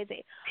 It's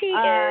crazy. He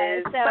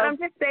is. So, but I'm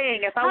just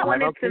saying, if I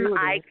wanted some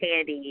eye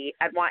candy,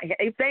 I'd want.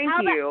 Thank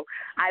you.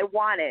 I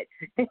want it.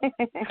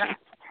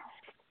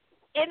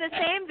 In the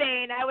same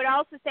vein, I would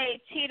also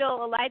say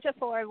Cheadle Elijah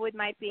Ford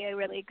might be a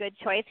really good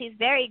choice. He's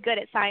very good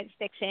at science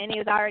fiction. He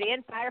was already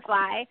in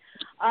Firefly.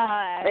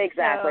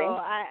 Exactly. So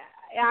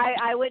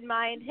I wouldn't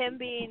mind him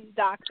being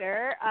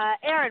Doctor.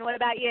 Aaron, what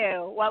about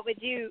you?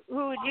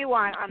 Who would you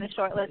want on the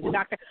short list of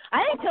Doctor?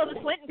 I think Tilda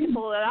Swinton can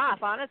pull it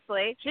off,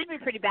 honestly. She'd be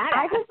pretty badass.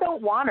 I just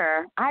don't want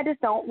her.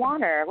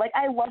 Like,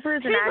 I love her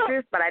as an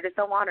actress, but I just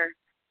don't want her.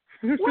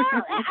 Well, it's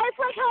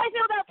like how I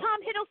feel about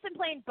Tom Hiddleston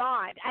playing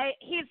Bond.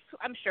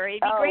 I'm sure he'd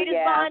be great as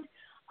Bond.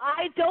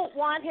 I don't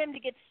want him to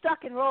get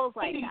stuck in roles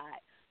like that.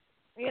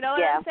 You know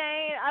what I'm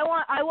saying?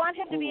 I want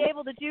him to be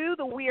able to do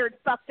the weird,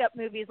 fucked up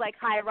movies like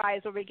High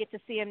Rise where we get to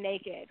see him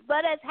naked.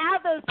 Let us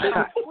have those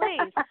things,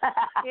 please.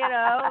 You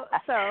know,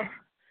 so.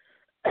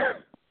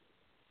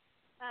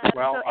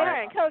 So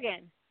Aaron,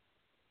 Kogan.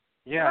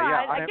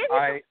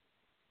 I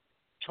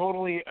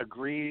totally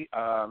agree.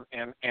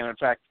 And in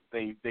fact,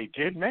 they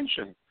did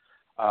mention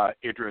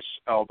Idris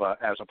Elba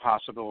as a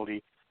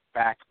possibility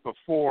back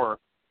before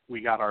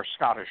we got our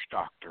Scottish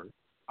Doctor.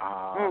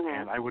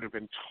 And I would have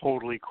been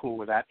totally cool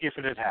with that if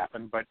it had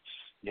happened. But,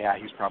 yeah,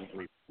 he's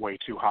probably way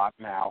too hot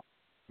now,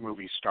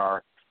 movie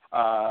star.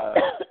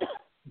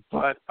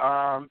 But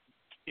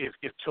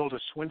if Tilda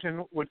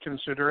Swinton would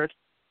consider it,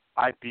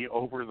 I'd be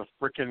over the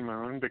frickin'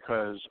 moon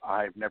because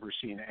I've never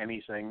seen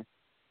anything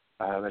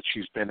that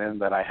she's been in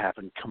that I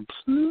haven't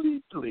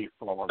completely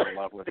fallen in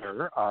love with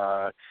her.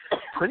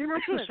 Pretty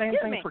much the same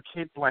thing for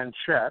Kate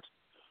Blanchett.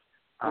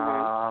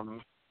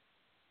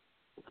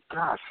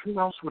 Gosh, who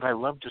else would I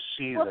love to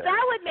see there? Well,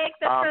 that would make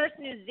the first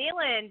New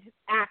Zealand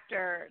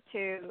actor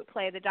to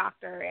play the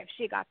Doctor if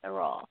she got the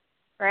role,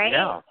 right?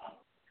 Yeah.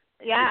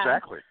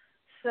 Exactly.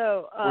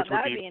 So which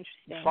that would be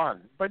interesting.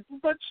 Fun, but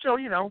still,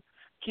 you know,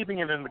 keeping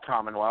it in the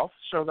Commonwealth,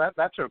 so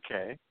that's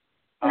okay.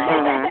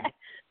 I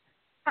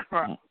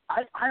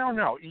don't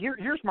know.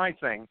 Here's my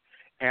thing,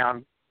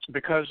 and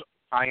because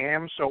I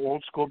am so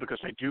old school, because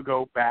I do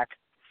go back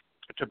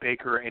to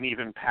Baker and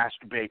even past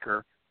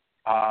Baker.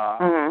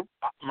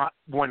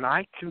 When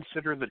I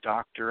consider the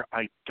Doctor,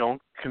 I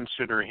don't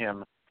consider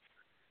him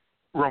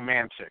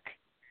romantic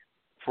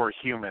for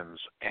humans,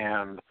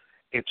 and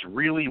it's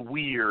really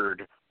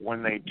weird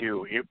when they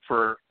do.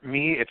 For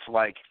me, it's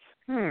like,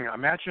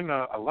 imagine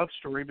a love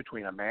story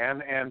between a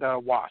man and a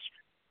wasp.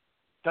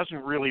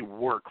 Doesn't really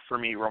work for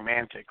me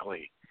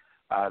romantically.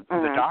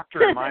 The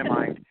Doctor, in my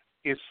mind,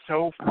 is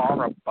so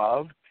far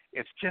above,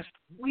 it's just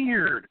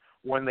weird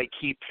when they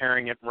keep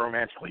pairing it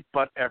romantically.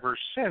 But ever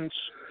since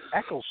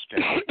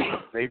Eccleston,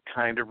 they've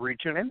kind of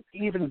retuned, and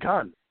even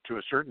Gunn, to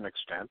a certain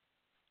extent,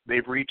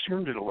 they've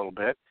retuned it a little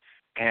bit,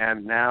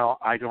 and now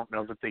I don't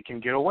know that they can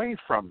get away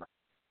from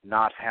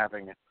not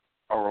having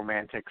a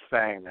romantic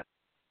thing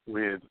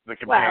with the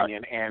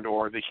companion and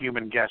or the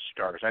human guest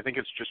stars. I think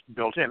it's just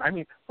built in. I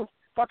mean, for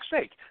fuck's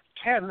sake,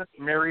 10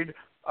 married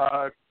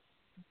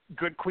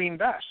good Queen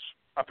Bess,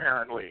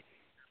 apparently,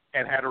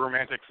 and had a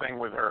romantic thing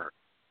with her.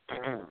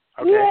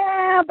 Okay.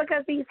 Yeah,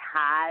 because he's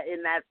hot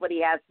and that's what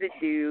he has to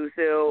do.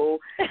 So,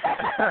 and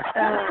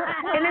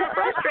it's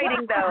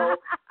frustrating though,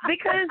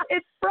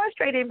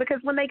 because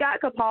when they got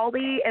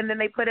Capaldi and then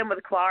they put him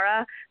with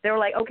Clara, they were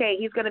like, okay,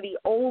 he's going to be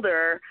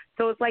older.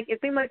 So it's like, it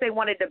seemed like they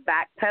wanted to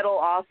backpedal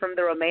off from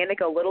the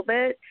romantic a little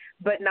bit,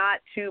 but not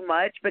too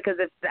much, because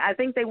I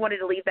think they wanted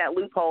to leave that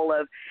loophole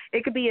of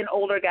it could be an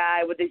older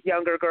guy with this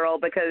younger girl,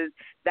 because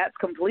that's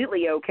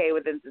completely okay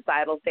within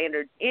societal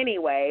standards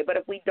anyway. But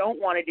if we don't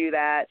want to do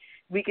that,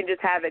 we can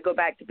just have it go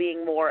back to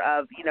being more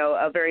of, you know,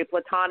 a very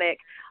platonic,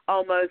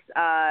 almost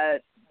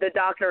the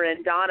Doctor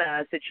and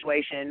Donna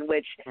situation,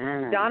 which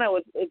Donna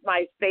is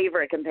my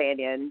favorite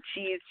companion.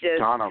 She's just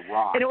Donna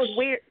rocks. And it was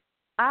weird.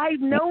 I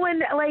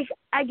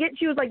get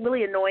she was like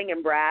really annoying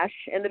and brash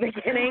in the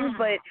beginning,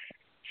 but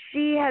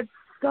she had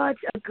such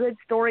a good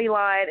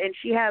storyline, and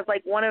she has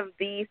like one of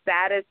the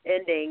saddest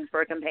endings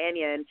for a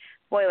companion.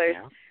 Spoilers,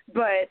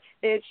 but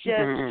it's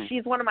just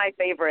she's one of my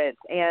favorites,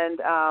 and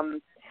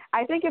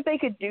I think if they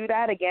could do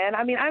that again,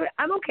 I mean,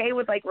 I'm okay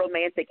with like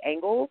romantic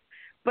angles,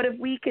 but if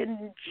we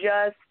can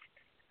just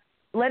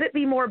let it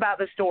be more about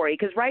the story,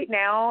 because right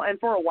now and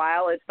for a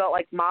while it felt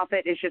like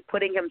Moffat is just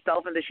putting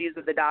himself in the shoes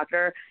of the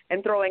Doctor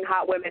and throwing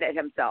hot women at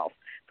himself.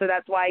 So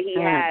that's why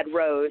he had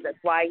Rose. That's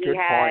why he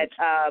had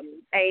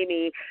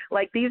Amy.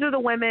 Like, these are the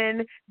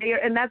women.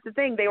 And that's the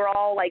thing. They were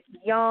all like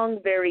young,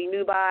 very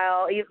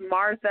nubile. Even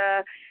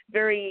Martha,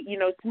 very, you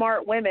know,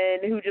 smart women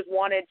who just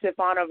wanted to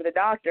fawn over the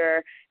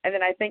Doctor. And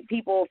then I think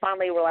people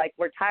finally were like,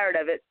 we're tired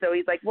of it. So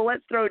he's like, well,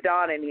 let's throw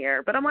Dawn in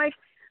here. But I'm like,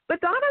 but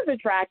Donna's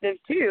attractive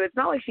too. It's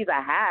not like she's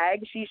a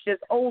hag. She's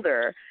just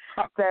older.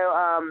 So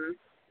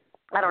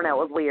I don't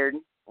know. It was weird.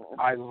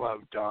 I love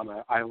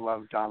Donna. I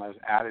love Donna's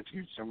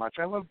attitude so much.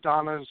 I love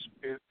Donna's.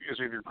 Is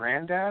it your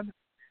granddad?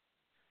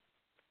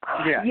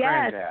 Yeah,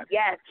 yes, granddad.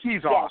 Yes.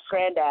 He's awesome.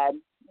 Granddad.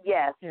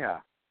 Yes. Yeah.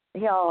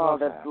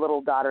 The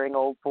little doddering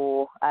old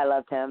fool. I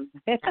loved him.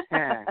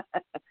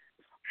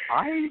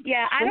 I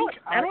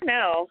don't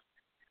know.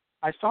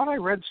 I thought I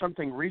read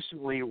something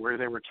recently where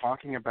they were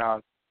talking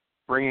about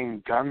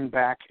bringing Gunn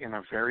back in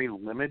a very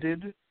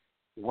limited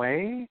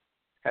way.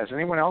 Has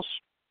anyone else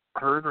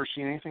heard or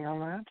seen anything on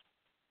that?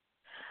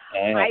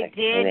 I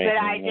did, but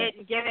I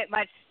didn't give it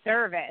much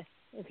service,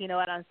 if you know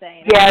what I'm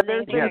saying. Not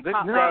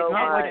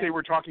like they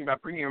were talking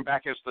about bringing him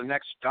back as the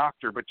next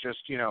Doctor, but just,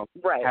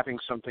 having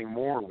something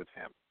more with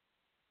him.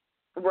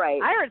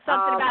 Right. I heard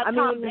something about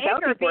Tom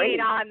Baker being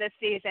on this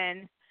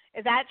season.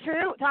 Is that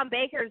true? Tom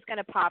Baker is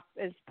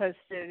supposed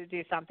to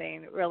do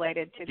something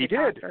related to the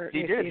Doctor.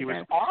 He did. He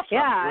was awesome.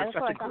 Yeah, it was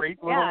such a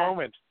great little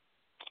moment.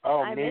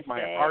 Oh, it made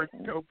my heart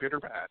go bitter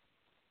bad.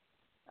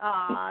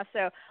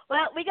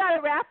 We got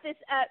to wrap this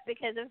up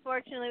because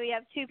unfortunately we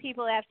have two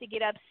people that have to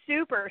get up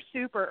super,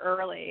 super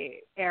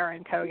early,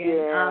 Aaron Cogan.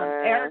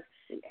 Yeah.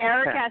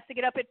 Eric has to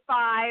get up at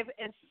 5,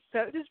 and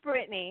so does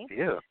Brittany.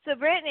 Yeah. So,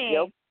 Brittany,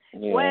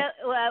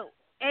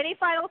 any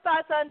final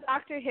thoughts on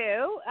Doctor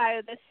Who?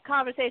 This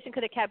conversation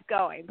could have kept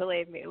going,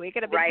 believe me. We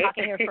could have been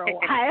talking here for a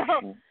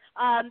while.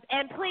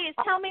 And please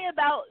tell me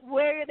about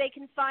where they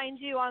can find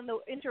you on the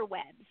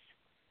interwebs.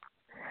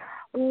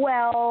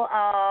 Well,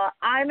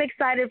 I'm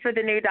excited for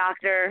the new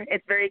Doctor.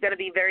 It's going to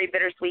be very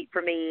bittersweet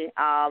for me.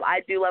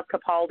 I do love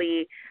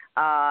Capaldi.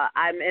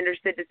 I'm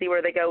interested to see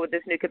where they go with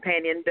this new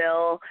companion,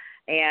 Bill,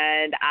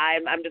 and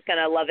I'm just going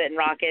to love it and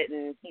rock it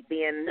and keep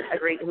being a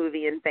great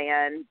Whovian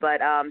fan.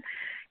 But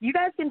you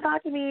guys can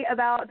talk to me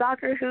about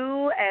Doctor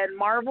Who and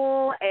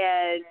Marvel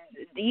and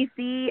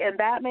DC and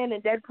Batman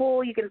and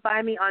Deadpool. You can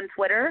find me on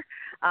Twitter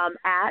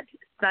at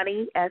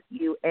Sunny,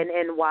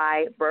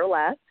 SUNNY,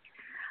 Burlesque.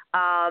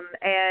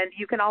 And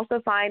you can also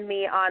find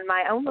me on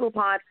my own little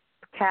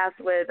podcast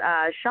with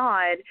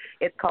Sean.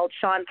 It's called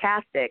Sean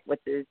Castic,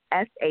 which is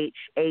ShaunCastic,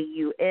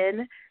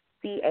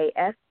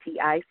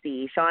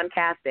 Sean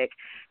Castic.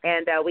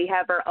 And we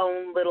have our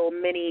own little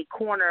mini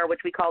corner,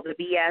 which we call the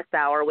BS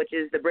Hour, which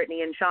is the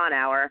Brittany and Sean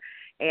Hour.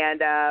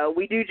 And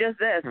we do just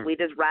this. We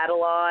just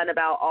rattle on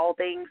about all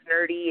things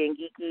nerdy and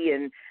geeky.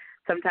 And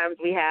sometimes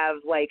we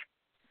have,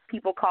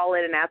 people call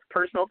in and ask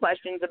personal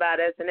questions about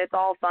us, and it's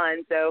all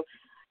fun. So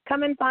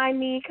come and find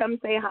me, come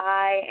say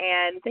hi,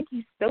 and thank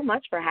you so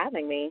much for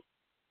having me.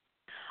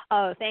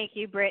 Oh, thank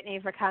you, Brittany,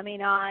 for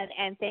coming on,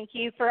 and thank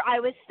you I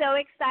was so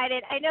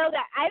excited. I know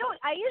that I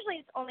usually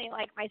it's only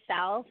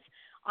myself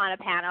on a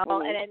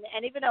panel,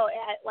 and even though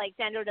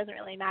gender doesn't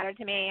really matter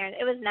to me, and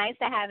it was nice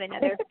to have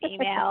another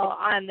female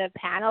on the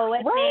panel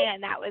with me,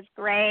 and that was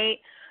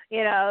great.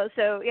 Know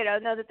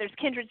that there's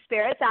kindred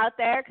spirits out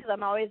there because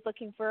I'm always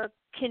looking for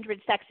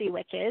kindred sexy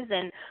witches.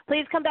 And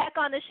please come back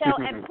on the show.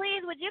 And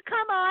please, would you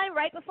come on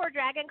right before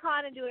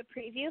DRAGONCON and do a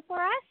preview for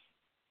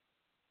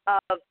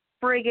us?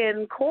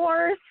 Friggin'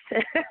 course.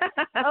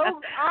 Oh,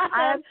 awesome.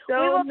 I have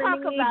so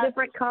many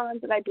different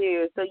cons that I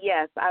do. So,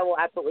 yes, I will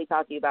absolutely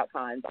talk to you about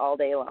cons all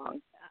day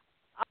long.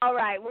 All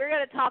right, we're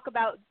going to talk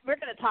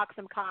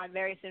some con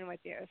very soon with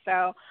you.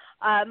 So,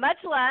 much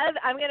love.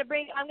 I'm going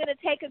to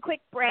take a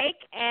quick break,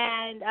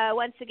 and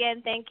once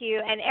again, thank you.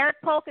 And Eric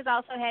Polk is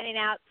also heading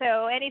out.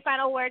 So, any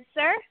final words,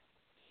 sir?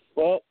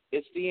 Well,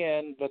 it's the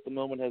end, but the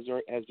moment has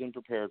been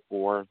prepared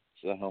for.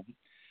 So,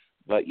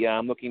 but yeah,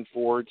 I'm looking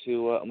forward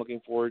to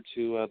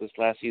this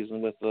last season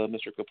with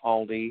Mr.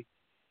 Capaldi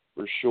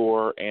for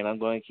sure, and I'm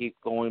going to keep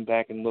going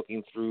back and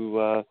looking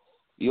through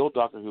the old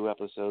Doctor Who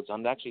episodes.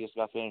 I'm actually just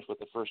about finished with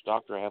the first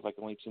Doctor. I have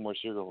only 2 more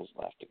serials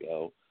left to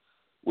go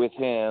with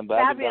him. But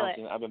I've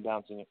been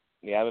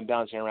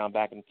bouncing around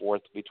back and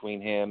forth between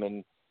him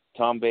and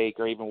Tom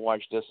Baker. I even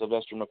watched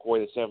Sylvester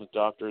McCoy, the 7th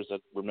Doctor,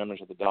 that were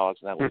members of the Dogs,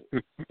 and that was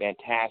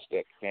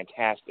fantastic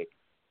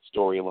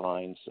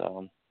storyline.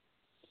 So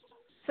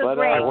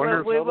great. I wonder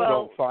if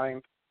they'll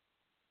find.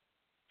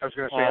 I was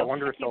going to say, I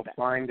wonder if they'll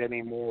find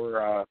any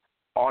more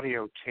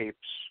audio tapes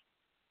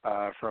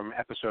from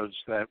episodes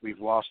that we've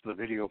lost the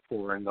video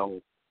for, and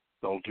they'll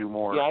do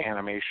more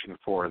animation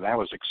for. That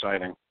was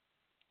exciting.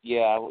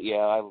 Yeah,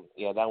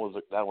 that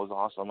was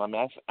awesome. I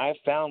mean, I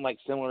found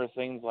similar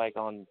things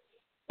on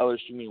other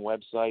streaming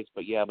websites,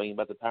 but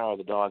the Power of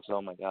the Dogs.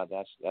 Oh my God,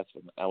 that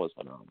was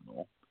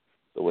phenomenal.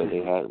 The way they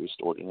had it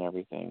restored and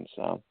everything.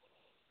 So,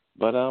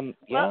 but I'm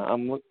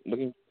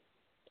looking.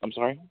 I'm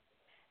sorry.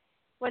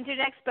 When's your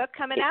next book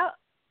coming out?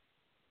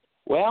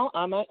 Well,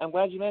 I'm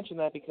glad you mentioned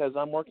that because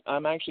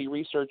I'm actually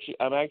researching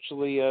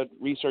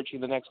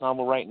the next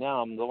novel right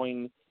now.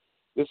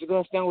 This is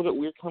going to sound a little bit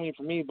weird coming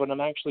from me, but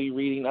I'm actually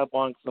reading up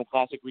on some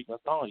classic Greek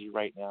mythology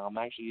right now. I'm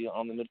actually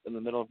in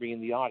the middle of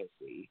reading the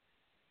Odyssey,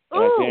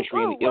 and I finished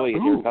reading the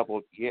Iliad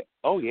here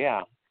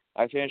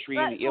I finished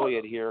reading the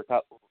Iliad here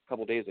a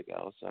couple days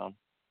ago. So.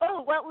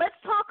 Oh, well, let's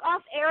talk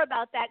off air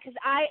about that because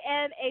I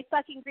am a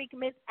fucking Greek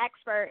myth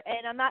expert,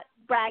 and I'm not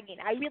bragging.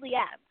 I really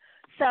am.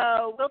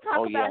 So we'll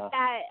talk about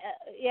that.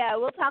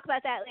 We'll talk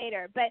about that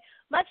later. But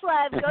much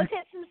love. Go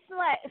get some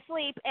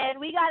sleep, and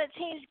we got to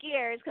change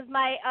gears because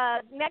my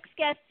next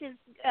guest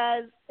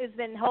has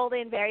been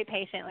holding very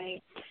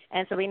patiently.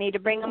 And so we need to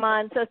bring him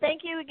on. So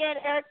thank you again,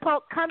 Eric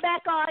Polk. Come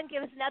back on,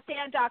 give us an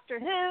update on Doctor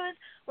Who's.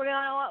 We're going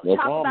to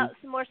talk about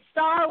some more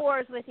Star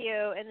Wars with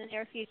you in the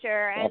near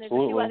future, and there's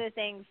a few other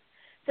things.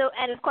 So,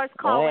 and of course,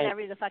 call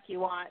whenever the fuck you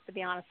want, to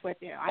be honest with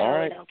you. I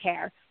really don't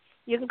care.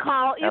 You can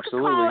call. You can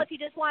call if you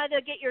just wanted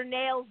to get your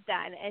nails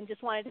done and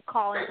just wanted to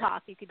call and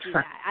talk. You could do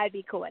that. I'd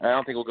be cool with that. I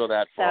don't think we'll go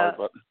that far,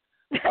 but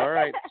all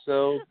right.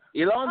 So,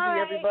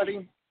 Ilonzi,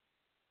 everybody.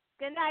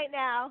 Good night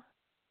now.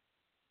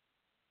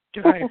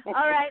 Good night.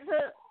 All right.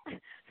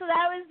 So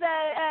that was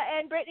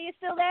and Brittany is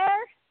still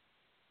there?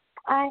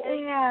 I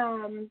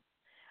am.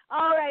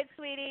 All right,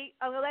 sweetie.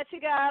 I'm gonna let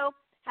you go.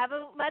 Have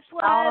a much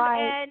love,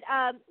 and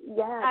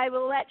I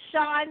will let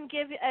Sean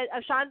give.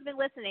 Sean's been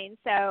listening,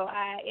 so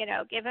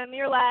give him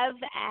your love,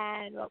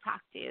 and we'll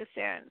talk to you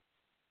soon.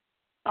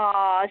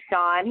 Aw,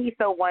 Sean, he's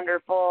so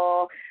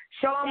wonderful.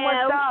 Sean,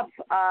 what's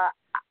up?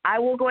 I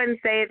will go ahead and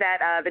say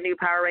that the new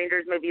Power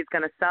Rangers movie is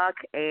going to suck,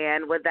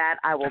 and with that,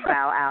 I will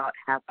bow out.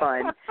 Have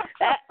fun.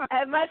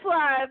 Much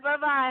love.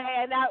 Bye-bye.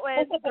 And that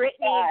was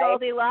Brittany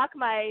Goldilocks,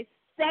 my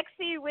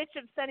sexy witch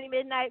of sunny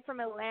midnight from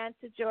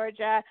Atlanta,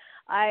 Georgia.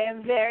 I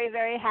am very,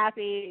 very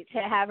happy to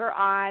have her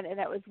on, and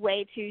that was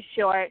way too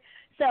short.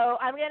 So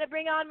I'm going to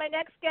bring on my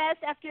next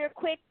guest after a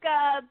quick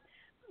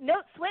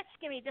note switch.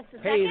 Give me just a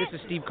second. Hey, this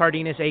is Steve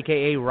Cardenas,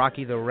 a.k.a.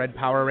 Rocky the Red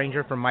Power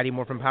Ranger from Mighty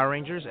Morphin Power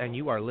Rangers, and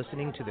you are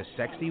listening to the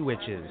Sexy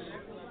Witches.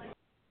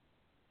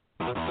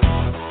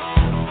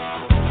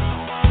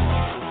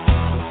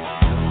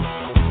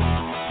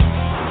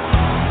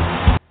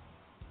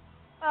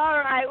 All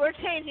right, we're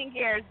changing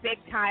gears big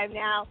time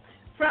now.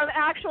 From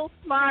actual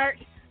smart,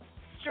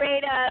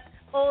 straight up,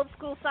 old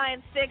school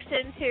science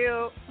fiction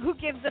to who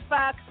gives a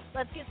fuck,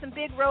 let's get some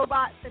big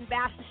robots and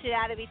bash the shit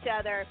out of each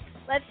other.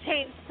 Let's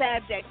change the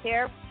subject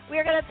here.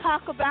 We're going to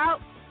talk about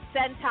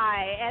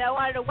Sentai, and I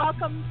wanted to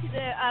welcome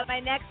to my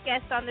next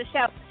guest on the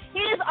show. He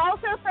is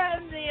also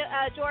from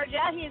Georgia.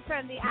 He is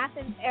from the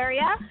Athens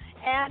area,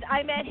 and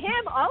I met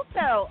him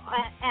also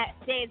at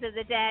Days of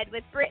the Dead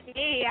with Brittany.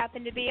 He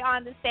happened to be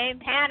on the same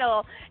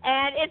panel,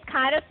 and it's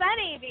kind of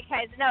funny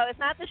because, no, it's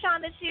not the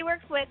Sean that she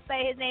works with, but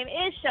his name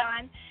is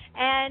Sean,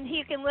 and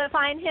you can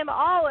find him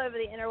all over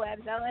the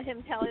interwebs. I'll let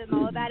him tell him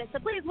all about it. So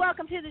please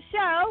welcome to the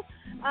show,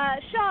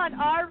 SEAN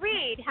R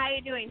REID. How are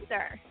you doing,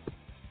 sir?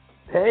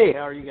 Hey,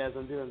 how are you guys?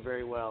 I'm doing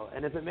very well.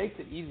 And if it makes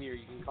it easier,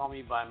 you can call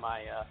me by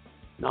my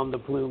nom de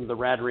plume, the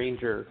Rad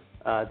Ranger.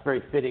 It's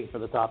very fitting for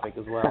the topic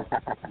as well.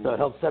 So it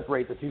helps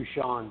separate the two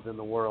Seans in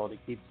the world. It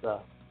keeps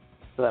so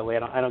that way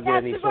I don't get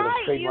any sort of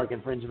trademark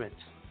infringement.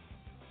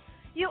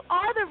 You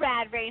are the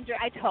Rad Ranger.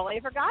 I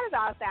totally forgot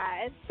about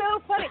that. It's so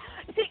funny.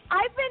 See,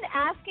 I've been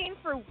asking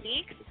for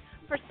weeks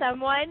for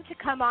someone to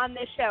come on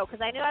this show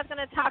because I knew I was going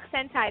to talk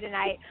Sentai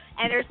tonight.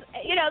 And there's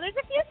a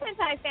few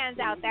Sentai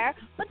fans out there,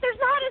 but there's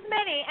not as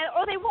many,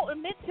 or they won't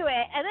admit to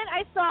it. And then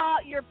I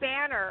saw your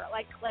banner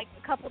like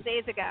a couple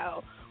days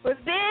ago with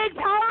big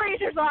Power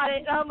Rangers on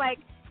it. And I'm like,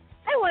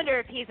 I wonder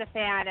if he's a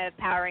fan of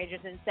Power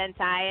Rangers and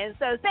Sentai. And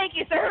so thank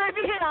you, sir, for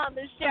being on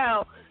the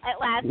show at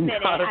last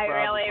minute. I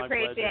really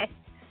appreciate it.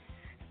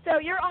 So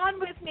you're on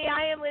with me.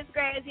 I am Liz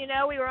Gray. As you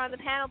know, we were on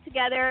the panel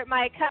together.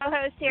 My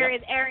co-host here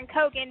is Aaron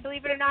Cogan.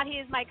 Believe it or not, he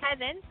is my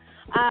cousin.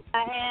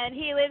 And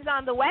he lives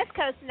on the West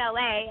Coast in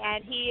L.A.,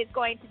 and he is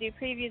going to do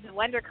previews of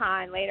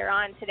WonderCon later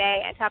on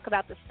today and talk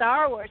about the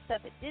Star Wars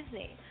stuff at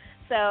Disney.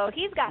 So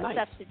he's got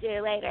stuff to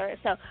do later.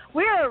 So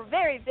we're a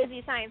very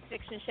busy science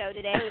fiction show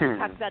today. We can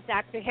talk about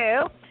Doctor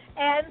Who.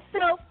 And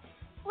so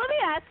let me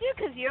ask you,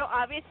 because you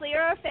obviously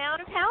are a fan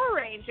of Power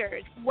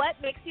Rangers,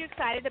 what makes you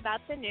excited about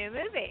the new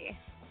movie?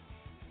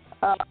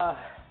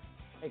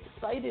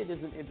 Excited is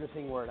an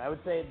interesting word. I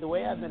would say the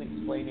way I've been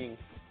explaining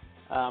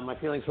my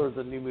feelings towards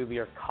the new movie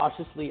are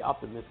cautiously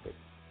optimistic.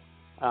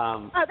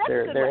 That's a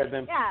good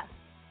way.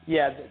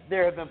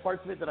 There have been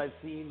parts of it that I've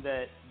seen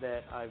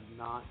that I've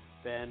not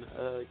been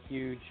a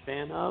huge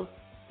fan of.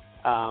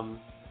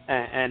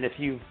 And if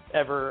you've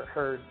ever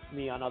heard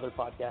me on other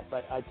podcasts,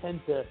 I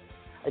tend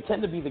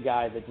to be the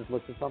guy that just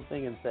looks at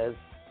something and says,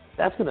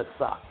 that's going to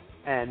suck,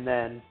 and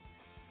then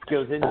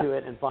goes into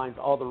it and finds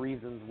all the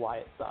reasons why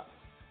it sucks.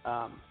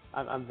 I'm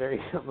a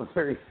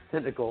very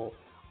cynical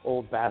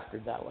old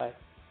bastard that way.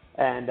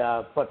 And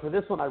but for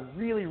this one, I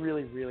really,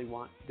 really, really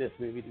want this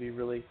movie to be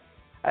really.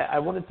 I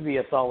want it to be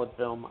a solid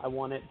film. I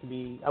want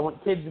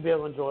kids to be able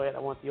to enjoy it. I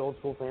want the old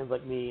school fans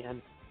like me.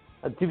 And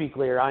to be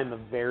clear, I'm a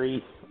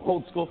very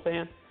old school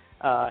fan.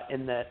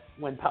 In that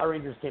when Power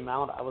Rangers came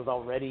out, I was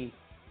already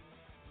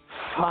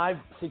 5-6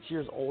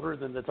 years older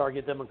than the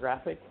target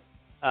demographic.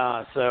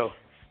 So.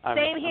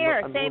 Same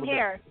here.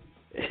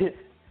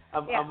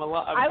 I'm a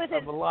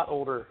lot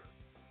older.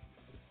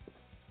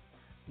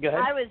 Go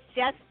ahead. I was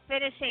just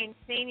finishing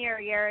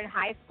senior year in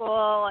high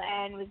school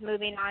and was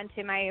moving on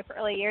to my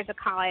early years of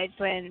college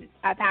when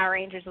Power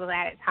Rangers was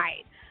at its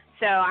height.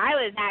 So I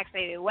was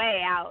actually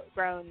way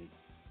outgrown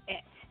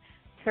it,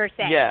 per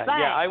se.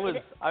 I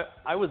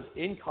was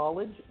in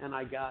college and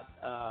I got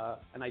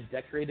and I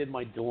decorated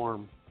my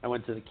dorm. I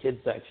went to the kids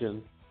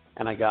section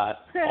and I got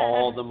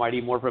all the Mighty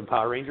Morphin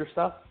Power Ranger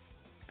stuff.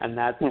 and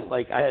that's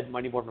like I had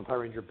Mighty Morphin Power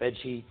Ranger bed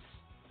sheets,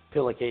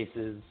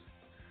 pillowcases.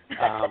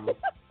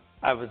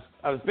 I was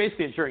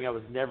basically ensuring I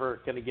was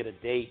never going to get a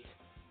date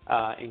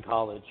in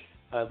college,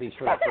 at least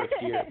for that first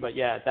year. But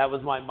yeah, that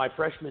was my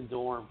freshman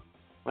dorm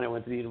when I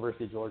went to the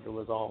University of Georgia,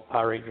 was all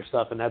Power Ranger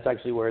stuff, and that's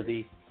actually where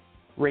the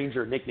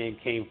Ranger nickname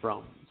came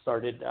from.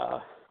 Started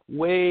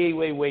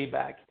way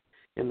back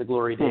in the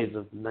glory days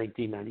of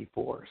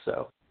 1994.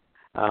 So,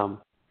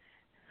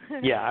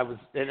 yeah, I was,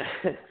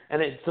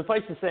 and it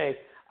suffice to say,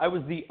 I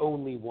was the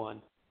only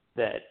one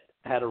that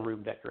had a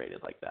room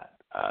decorated like that.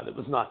 That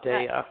was not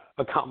a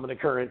common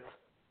occurrence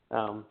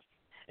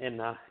in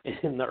the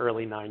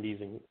early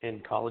 90s in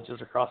colleges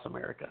across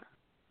America.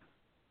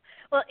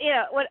 Well,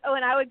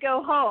 when I would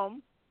go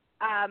home,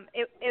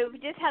 it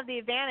would just have the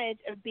advantage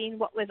of being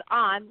what was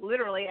on,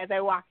 literally, as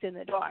I walked in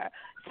the door.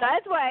 So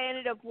that's why I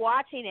ended up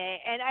watching it,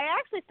 and I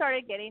actually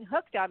started getting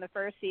hooked on the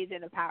first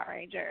season of Power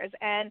Rangers.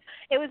 And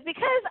it was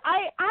because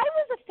I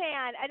was a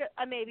fan.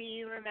 Maybe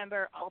you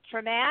remember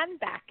Ultraman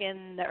back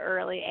in the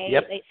early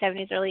late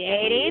 70s, early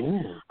 80s.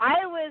 Ooh.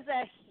 I was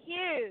a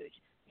huge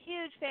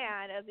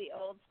fan of the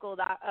old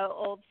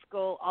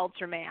school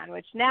Ultraman,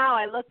 which now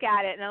I look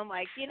at it and I'm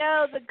like,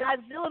 the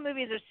Godzilla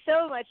movies are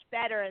so much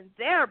better and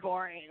they're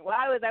boring.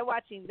 Why was I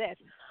watching this?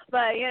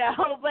 But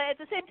but at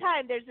the same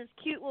time, there's this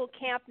cute little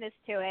campness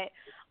to it,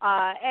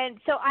 and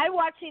so I'm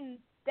watching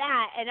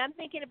that, and I'm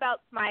thinking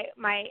about my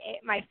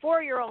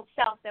 4-year-old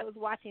self that was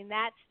watching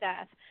that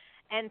stuff.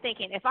 And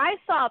thinking, if I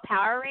saw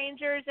Power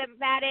Rangers at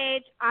that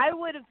age, I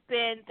would have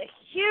been the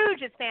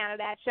hugest fan of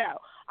that show.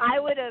 I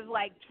would have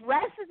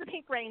dressed as the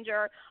Pink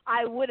Ranger.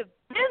 I would have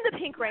been the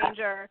Pink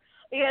Ranger.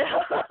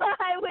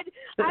 I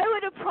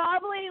would have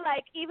probably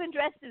even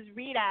dressed as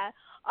Rita.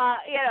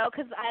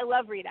 Because I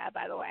love Rita,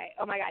 by the way.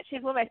 Oh my God,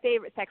 she's one of my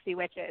favorite sexy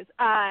witches.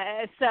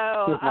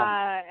 So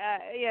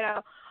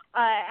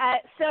I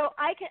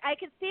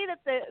could see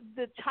that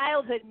the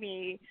childhood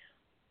me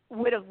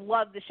would have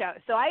loved the show.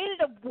 So I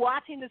ended up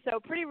watching the show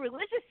pretty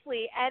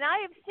religiously, and I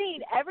have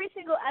seen every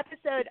single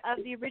episode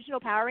of the original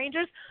Power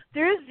Rangers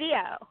through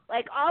Zeo,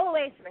 all the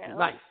way through.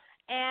 Nice.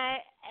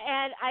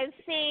 And I've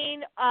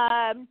seen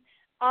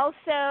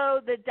also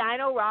the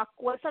Dino Rock,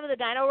 some of the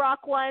Dino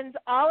Rock ones,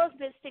 all of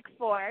Mystic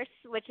Force,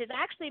 which is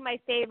actually my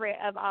favorite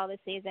of all the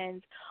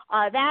seasons.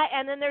 That,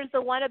 and then there's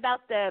the one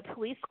about the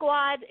police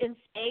squad in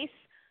space.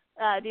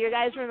 Do you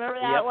guys remember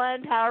that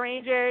one? Power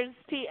Rangers,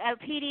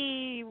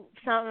 PD,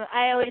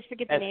 I always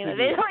forget the name of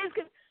it.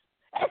 SCD.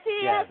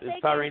 Yeah,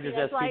 it's Power Rangers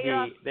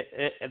SPD.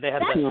 They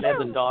had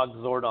the dog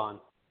Zordon.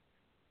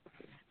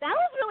 That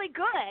was really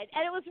good,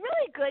 and it was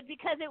really good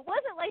because it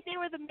wasn't like they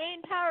were the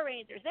main Power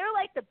Rangers. They were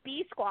like the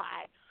B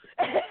Squad.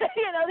 They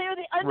were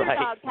the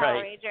underdog Power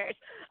Rangers,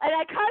 and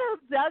I kind of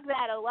dug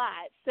that a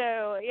lot.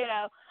 So,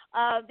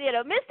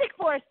 Mystic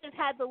Force just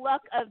had the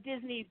luck of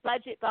Disney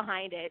budget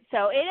behind it,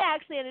 so it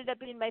actually ended up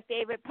being my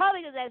favorite,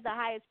 probably because it has the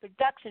highest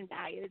production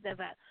values of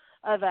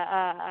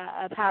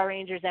a Power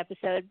Rangers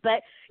episode.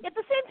 But at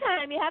the same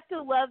time, you have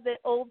to love the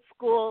old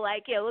school,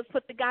 let's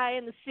put the guy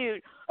in the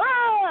suit.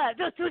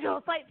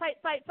 Fight,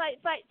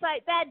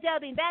 bad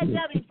dubbing,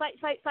 fight.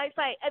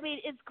 I mean,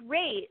 it's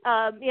great.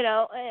 Even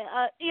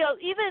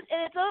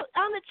and it's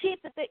on the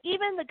cheap that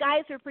even the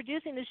guys who are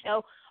producing the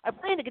show are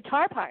playing the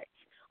guitar parts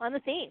on the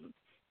theme.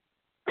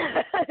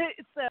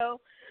 So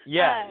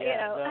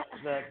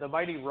the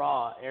Mighty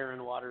Raw,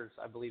 Aaron Waters,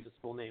 I believe his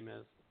full name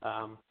is.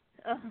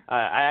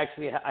 I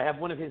have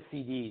one of his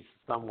CDs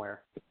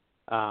somewhere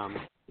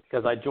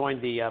because I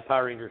joined the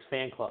Power Rangers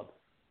fan club,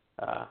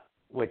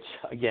 which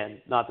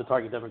again, not the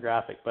target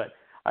demographic, but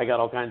I got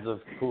all kinds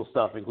of cool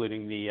stuff,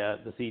 including the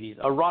CDs.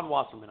 Ron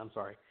Wasserman, I'm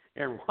sorry,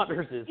 Aaron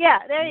Waters is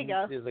there you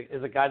go.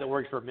 Is a guy that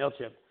works for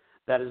MailChimp.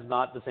 That is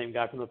not the same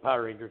guy from the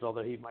Power Rangers,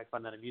 although he might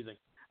find that amusing.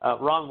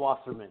 Ron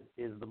Wasserman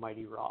is the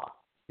Mighty Raw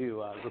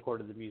who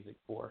recorded the music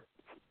for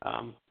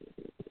Power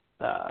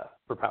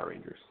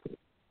Rangers.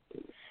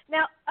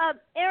 Now,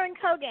 Aaron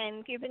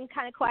Cogan, you've been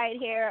kind of quiet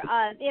here.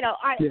 Are you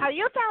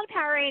a fan of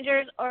Power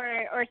Rangers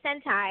or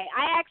Sentai?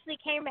 I actually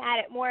came at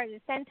it more as a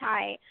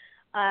Sentai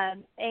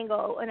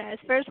angle when I was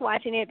first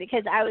watching it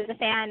because I was a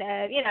fan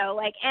of,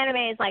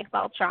 animes like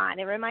Voltron.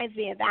 It reminds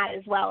me of that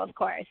as well, of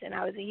course, and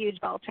I was a huge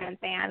Voltron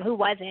fan. Who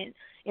wasn't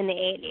in the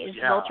 80s?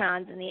 Yeah.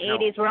 Voltrons in the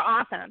 80s were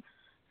awesome.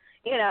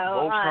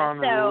 Voltron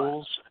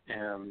rules,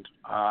 and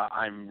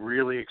I'm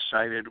really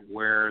excited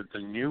where the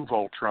new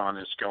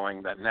Voltron is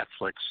going that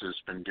Netflix has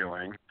been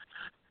doing.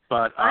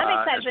 But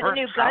I'm excited for the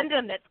new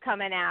Gundam that's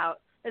coming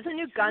out. There's a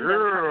new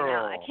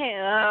Gundam coming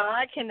out.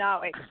 I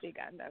cannot wait to see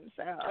Gundam.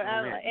 So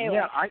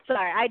anyway,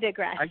 sorry, I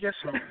digress. I guess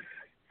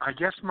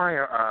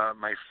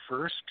my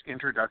first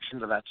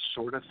introduction to that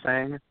sort of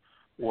thing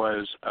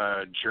was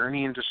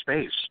Journey into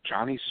Space,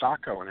 Johnny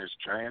Sacco and his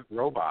giant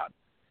robot,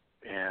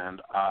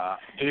 and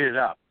ate it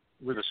up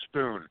with a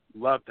spoon.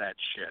 Love that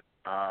shit.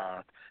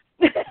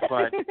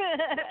 But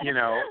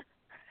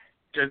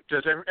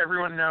does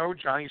everyone know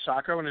Johnny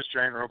Sacco and his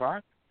giant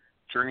robot,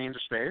 Journey into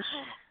Space?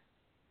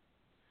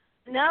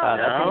 No,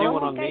 that's a new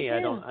one on me. I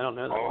don't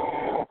know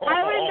that. I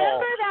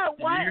remember that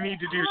one. you need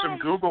to do some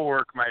Google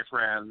work, my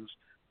friends.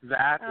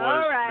 That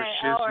was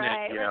the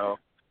shiznit, yo.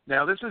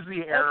 Now, this is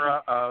the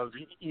era of,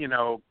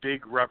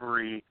 big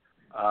rubbery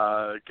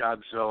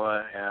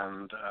Godzilla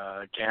and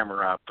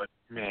Gamera, but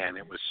man,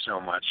 it was so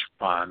much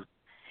fun.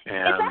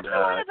 And, is that the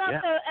one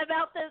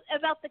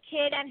about the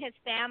kid and his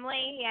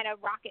family? He had a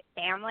rocket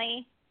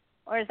family,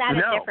 or is that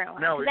a different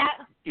one? No,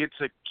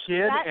 it's a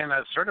kid and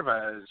a sort of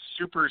a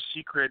super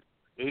secret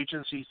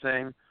agency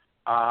thing,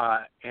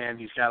 and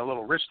he's got a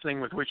little wrist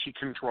thing with which he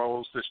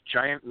controls this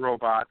giant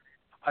robot.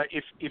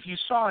 If you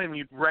saw him,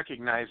 you'd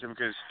recognize him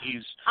because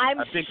he's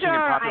a big thing in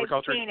popular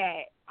culture. Seen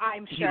it.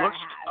 I'm sure he looks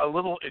a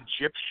little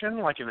Egyptian,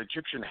 like an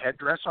Egyptian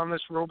headdress on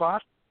this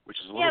robot, which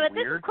is a little weird. Yeah, but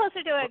this is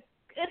closer to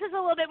this is a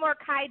little bit more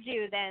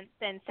kaiju than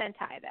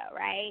Sentai, though,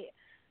 right?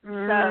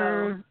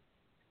 So,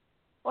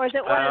 or is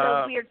it one of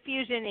those weird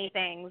fusion-y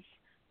things?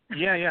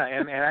 Yeah,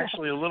 and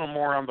actually a little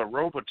more on the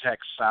Robotech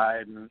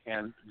side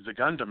and the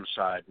Gundam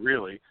side,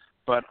 really.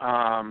 But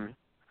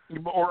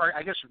or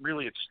I guess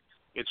really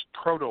it's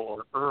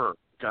Proto or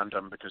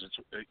Gundam because it's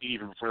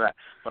even before that.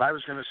 But I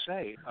was going to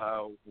say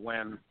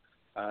when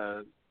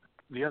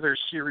the other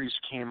series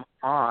came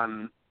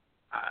on,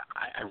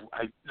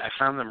 I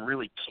found them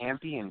really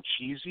campy and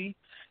cheesy,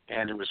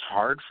 and it was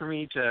hard for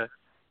me to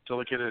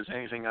look at it as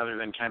anything other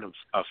than kind of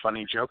a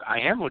funny joke. I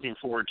am looking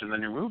forward to the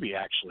new movie,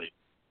 actually,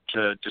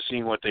 to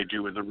seeing what they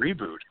do with the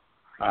reboot.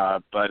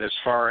 But as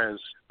far as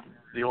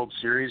the old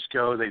series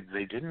go,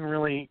 they didn't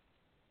really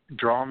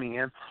draw me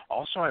in.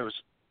 Also, I was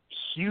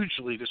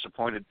hugely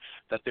disappointed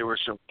that they were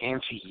so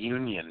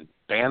anti-union.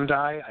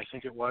 Bandai, I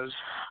think it was.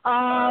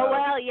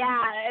 Well,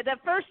 yeah. The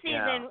first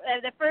season,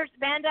 the first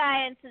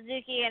Bandai and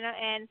Suzuki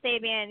and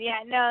Sabian,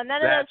 none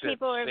of those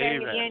people were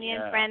very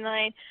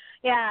union-friendly.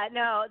 Yeah,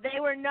 no, they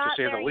were not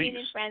very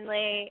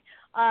union-friendly.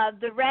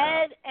 The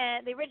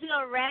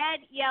original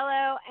red,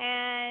 yellow,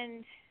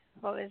 and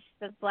what was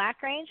the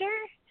Black Ranger?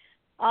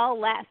 All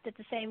left at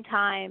the same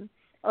time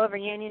over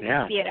union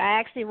dispute. I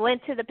actually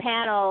went to the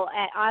panel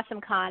at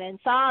AwesomeCon and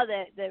saw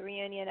the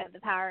reunion of the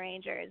Power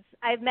Rangers.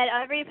 I've met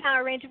every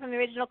Power Ranger from the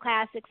original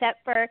class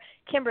except for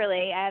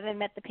Kimberly. I haven't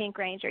met the Pink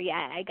Ranger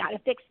yet. I got to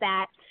fix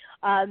that.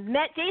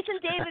 Met Jason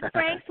David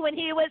Franks when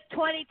he was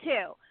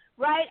 22,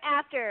 right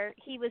after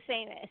he was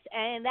famous,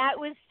 and that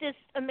was just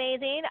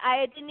amazing.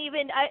 I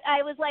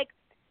was like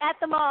at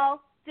the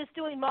mall just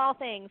doing mall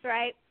things,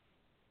 right?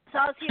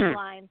 Saw this huge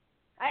line.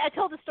 I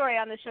told the story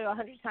on the show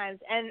 100 times,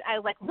 and I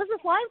was like, what's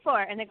this line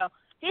for? And they go,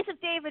 Jason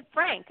David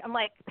Frank. I'm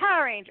like,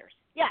 Power Rangers.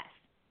 Yes.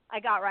 I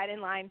got right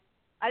in line.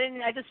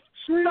 I just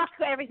struck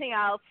everything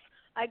else.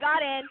 I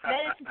got in,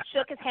 then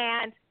shook his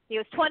hand. He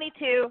was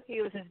 22.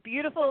 He was as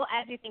beautiful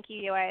as you think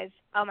he was.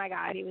 Oh, my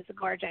God, he was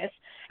gorgeous.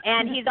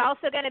 And he's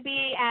also going to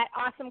be at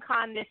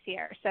AwesomeCon this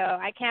year, so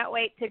I can't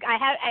wait to –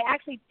 I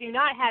actually do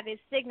not have his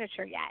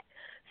signature yet.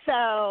 So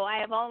I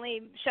have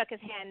only shook his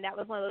hand. That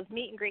was one of those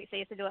meet and greets they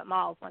used to do at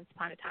malls once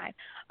upon a time.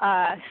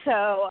 I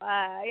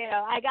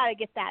got to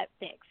get that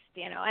fixed,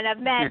 And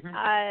I've met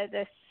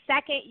the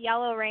second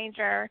Yellow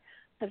Ranger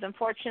because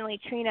unfortunately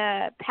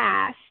Trina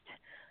passed.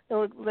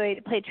 The lady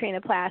that played Trina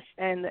passed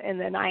in the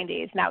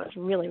 90s, and that was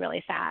really,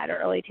 really sad, or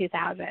early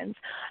 2000s.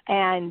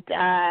 And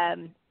that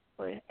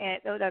was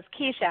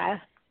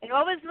Keisha. And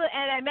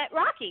I met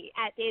Rocky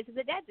at Days of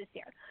the Dead this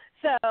year.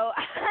 So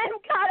I'm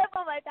caught up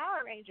on my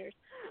Power Rangers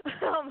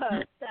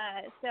almost.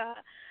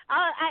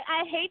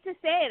 I hate to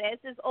say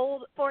this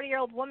old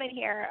 40-year-old woman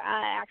here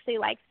actually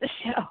likes the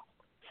show.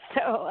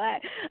 So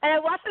and I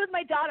watched it with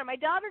my daughter. My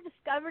daughter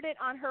discovered it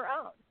on her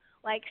own.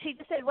 Like she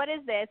just said, "What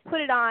is this?"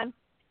 Put it on,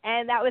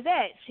 and that was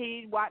it.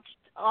 She watched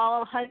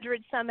all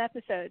 100-some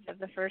episodes of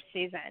the first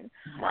season.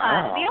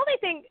 Wow. The only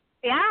thing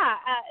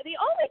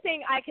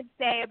I could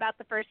say about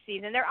the first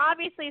season, there are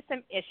obviously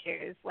some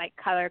issues like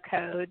color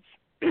codes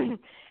and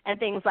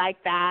things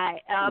like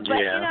that.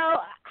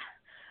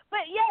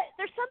 But yet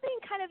there's something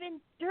kind of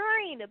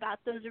enduring about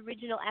those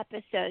original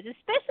episodes,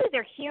 especially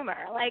their humor.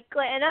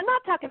 And I'm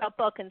not talking about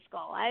Bulk and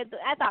Skull. I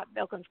thought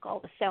Bulk and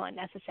Skull was so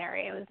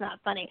unnecessary. It was not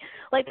funny.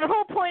 Like the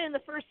whole point in the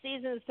first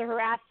season is to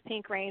harass the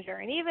Pink Ranger,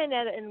 and even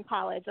in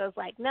college, I was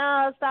like,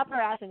 no, stop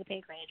harassing the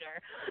Pink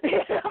Ranger.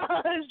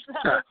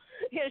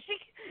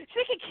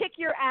 She could kick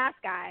your ass,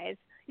 guys.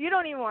 You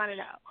don't even want to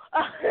know.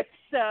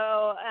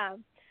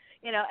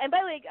 And by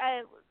the way,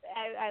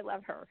 I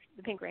love her.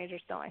 The Pink Ranger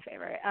is still my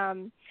favorite. I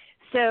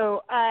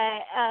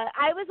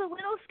was a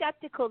little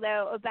skeptical,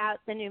 though, about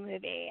the new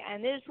movie.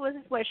 And this was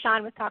what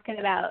Sean was talking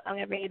about. I'm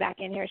going to bring you back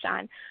in here,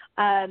 Sean.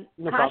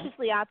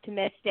 Cautiously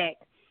optimistic.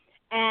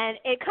 And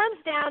it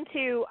comes down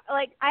to,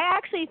 I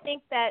actually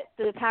think that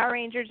the Power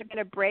Rangers are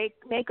going to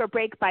make or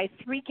break by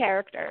three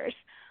characters.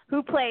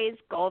 Who plays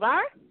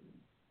Goldar?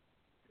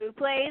 Who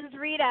plays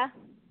Rita?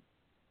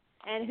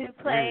 And who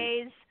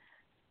plays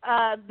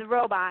the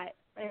robot?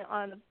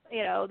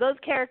 Those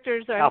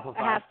characters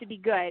have to be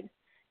good.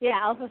 Yeah,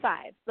 Alpha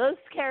 5. Those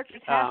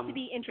characters have to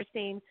be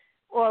interesting,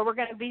 or we're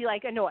going to be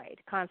annoyed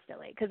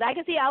constantly. Because I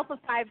can see Alpha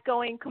 5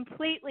 going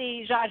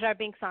completely Jar Jar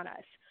Binks on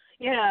us.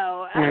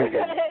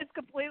 It's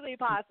completely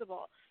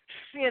possible.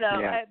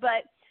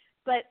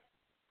 But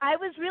I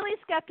was really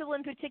skeptical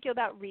in particular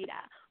about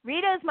Rita.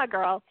 Rita is my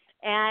girl,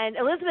 and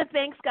Elizabeth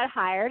Banks got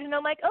hired, and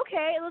I'm like,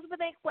 okay, Elizabeth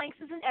Banks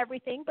isn't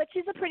everything, but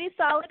she's a pretty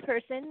solid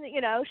person.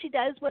 You know, she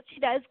does what she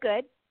does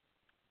good.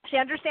 She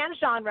understands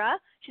genre.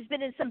 She's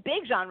been in some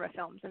big genre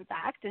films, in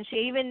fact, and she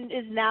even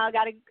is now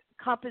got a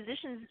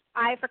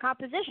eye for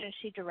composition.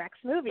 She directs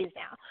movies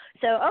now.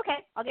 So,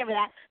 okay, I'll give her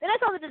that. Then I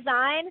saw the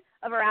design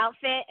of her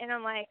outfit, and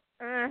I'm like,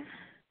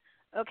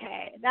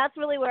 okay. That's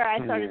really where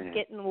I started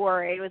getting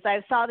worried, was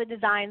I saw the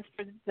designs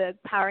for the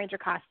Power Ranger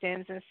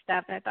costumes and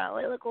stuff, and I thought,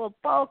 well, they look a little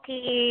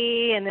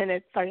bulky, and then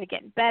it started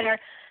getting better.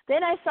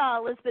 Then I saw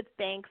Elizabeth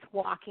Banks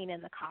walking in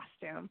the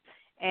costume,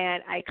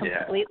 and I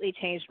completely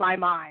changed my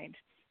mind.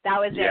 That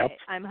was it.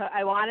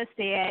 I want to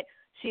see it.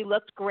 She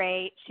looked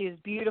great. She's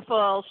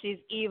beautiful. She's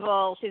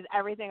evil. She's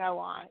everything I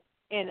want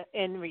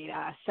in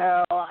Rita.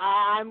 So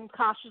I'm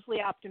cautiously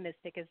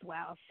optimistic as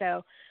well.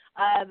 So,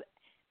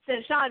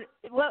 Sean,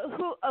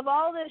 who of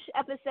all the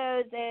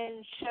episodes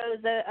and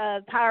shows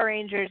of Power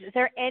Rangers, is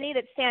there any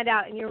that stand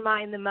out in your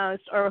mind the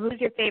most, or who's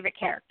your favorite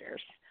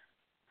characters?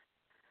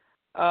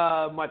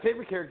 My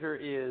favorite character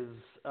is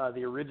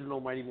the original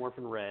Mighty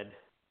Morphin Red.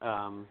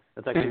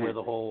 That's actually where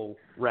the whole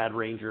Rad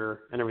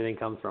Ranger and everything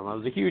comes from. I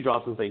was a huge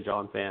Austin St.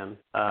 John fan,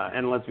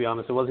 and let's be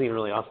honest, it wasn't even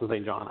really Austin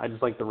St. John. I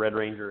just liked the Red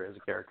Ranger as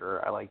a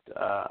character. I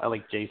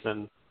liked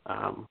Jason.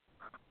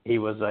 He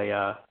was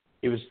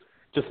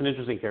just an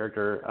interesting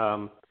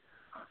character.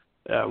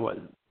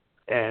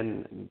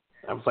 And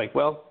I was like,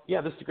 well,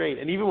 yeah, this is great.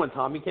 And even when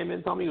Tommy came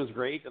in, Tommy was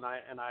great, and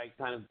I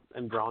kind of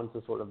am drawn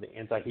to sort of the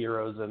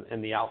anti-heroes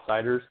and the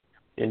outsiders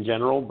in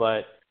general,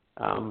 but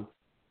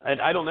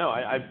I don't know.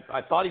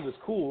 I thought he was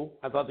cool.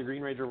 I thought the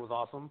Green Ranger was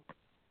awesome.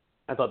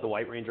 I thought the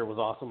White Ranger was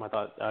awesome. I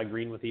thought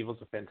Green with Evil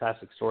is a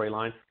fantastic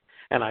storyline.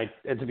 And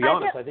to be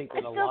honest, I think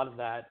that a lot of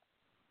that.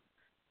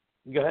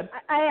 Go ahead.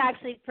 I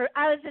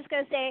was just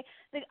going to say,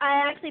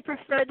 I actually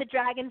prefer the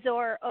Dragon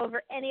Zor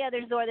over any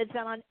other Zor that's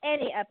been on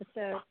any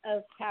episode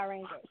of Power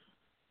Rangers.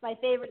 My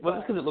favorite. Well,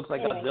 that's because it looks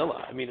like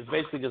Godzilla. I mean, it's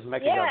basically just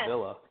Mecha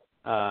Godzilla,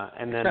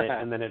 and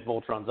then it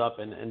Voltrons up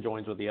and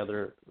joins with the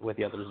other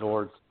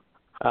Zords.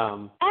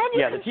 And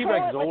the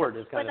T-Rex Zord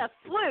is kind of with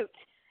a flute.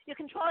 You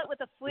control it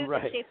with a flute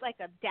that's shaped like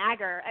a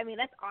dagger. I mean,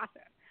 that's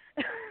awesome.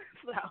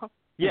 So.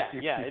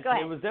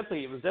 It was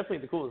definitely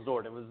the coolest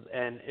Zord.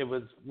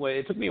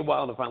 It took me a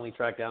while to finally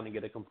track down and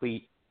get a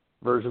complete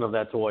version of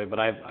that toy, but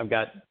I've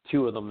got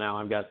two of them now.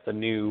 I've got the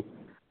new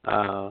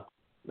a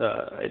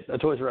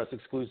Toys R Us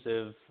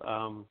exclusive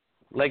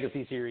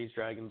Legacy Series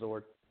Dragon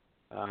Zord,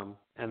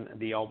 and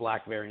the all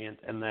black variant,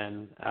 and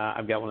then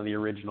I've got one of the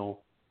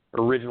original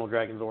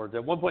Dragon Zords.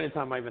 At one point in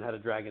time, I even had a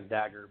Dragon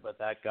Dagger, but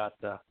that got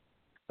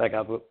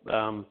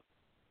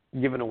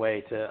given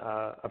away to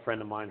a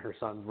friend of mine. Her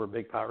sons were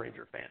big Power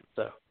Ranger fans,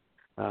 so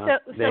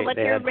what's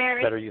they your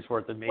had better use for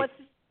it than me.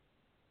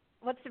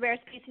 What's the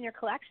rarest piece in your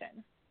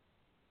collection?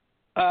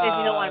 If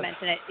you don't want to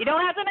mention it, you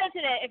don't have to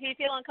mention it if you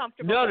feel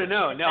uncomfortable. No.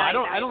 I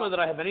don't know that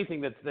I have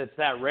anything that's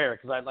that rare,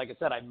 because like I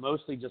said, I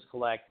mostly just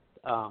collect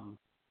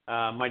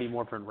Mighty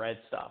Morphin Red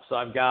stuff. So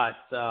I've got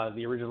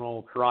the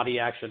original Karate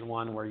Action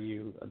one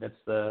that's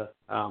the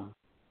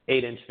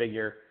 8-inch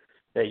figure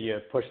that you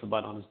push the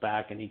button on his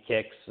back and he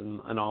kicks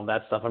and all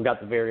that stuff. I've got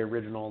the very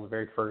original, the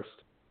very first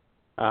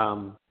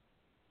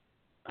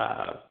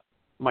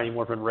Mighty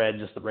Morphin Red,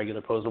 just the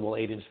regular posable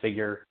 8-inch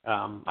figure.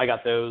 I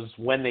got those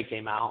when they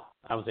came out.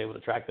 I was able to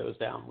track those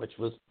down, which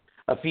was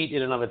a feat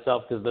in and of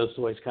itself, because those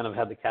toys kind of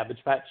had the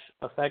Cabbage Patch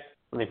effect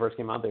when they first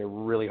came out. They were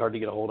really hard to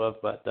get a hold of,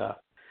 but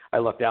I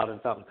lucked out and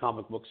found a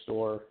comic book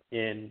store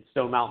in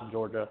Stone Mountain,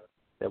 Georgia,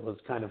 that was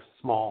kind of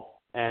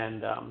small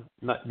and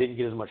didn't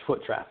get as much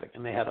foot traffic,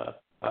 and they had a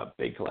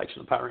big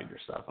collection of Power Ranger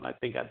stuff, and I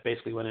think I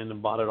basically went in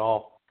and bought it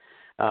all.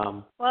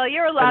 Well,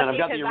 you're lucky,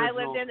 because I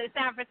lived in the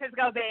San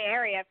Francisco Bay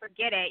Area.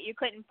 Forget it. You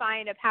couldn't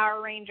find a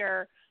Power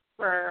Ranger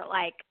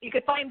you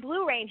could find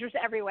Blue Rangers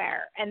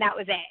everywhere, and that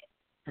was it.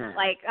 That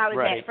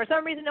was it. For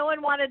some reason, no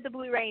one wanted the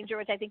Blue Ranger,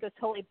 which I think was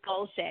totally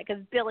bullshit,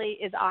 because Billy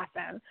is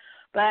awesome.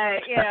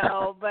 But,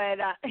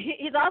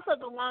 he's also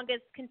the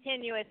longest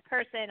continuous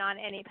person on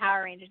any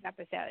Power Rangers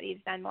episode.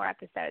 He's done more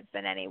episodes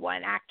than any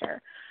one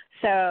actor.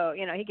 So,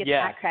 he gets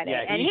that credit.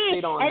 Yeah, and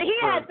he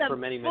had some for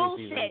many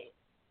bullshit. seasons.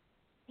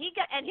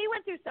 He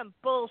went through some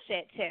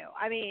bullshit too.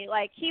 I mean,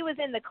 he was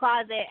in the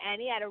closet and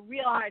he had a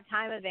real hard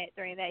time of it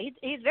during that.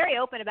 He's very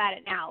open about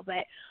it now,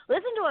 but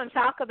listen to him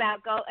talk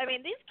about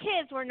these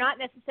kids were not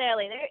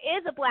necessarily, there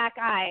is a black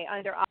eye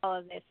under all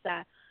of this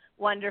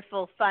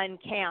wonderful fun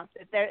camp.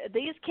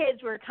 These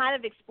kids were kind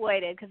of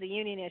exploited because of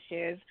union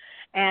issues,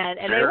 and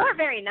they weren't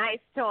very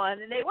nice to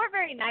him, and they weren't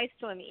very nice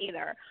to him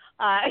either.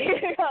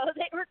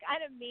 They were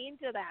kind of mean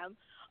to them.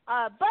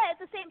 But at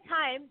the same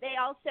time, they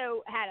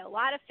also had a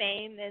lot of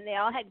fame, and they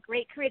all had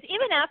great careers.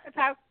 Even after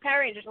Power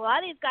Rangers, a lot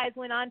of these guys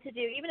went on to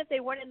do, even if they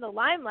weren't in the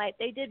limelight,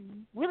 they did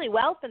really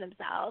well for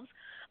themselves.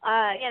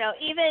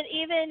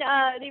 Even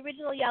the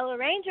original Yellow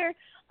Ranger,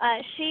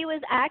 she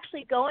was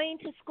actually going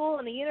to school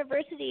in the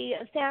University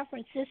of San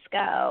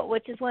Francisco,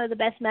 which is one of the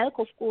best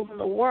medical schools in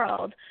the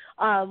world,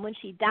 when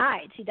she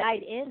died. She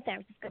died in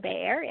San Francisco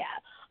Bay Area.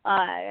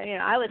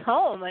 I was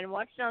home and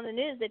watched it on the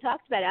news. They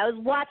talked about it. I was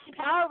watching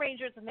Power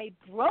Rangers, and they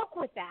broke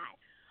with that.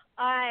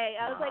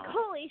 I was like,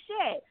 holy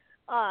shit.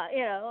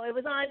 It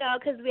was on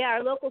because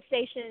our local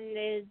station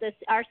is the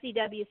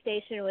RCW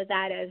station was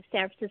out of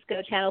San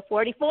Francisco, Channel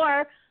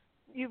 44.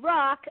 You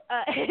rock.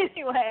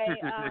 Anyway.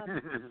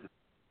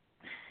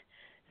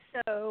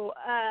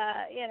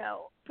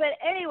 But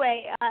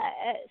anyway,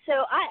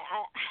 so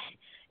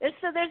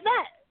there's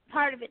that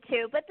part of it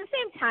too. But at the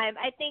same time,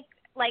 I think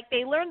like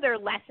they learned their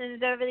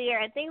lessons over the year,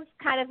 and things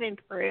kind of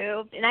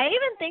improved. And I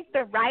even think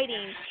the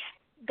writing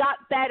got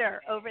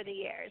better over the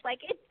years. Like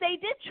they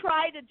did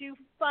try to do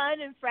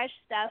fun and fresh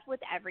stuff with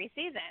every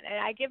season, and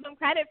I give them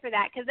credit for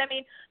that because I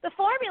mean the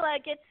formula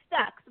gets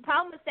stuck. The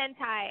problem with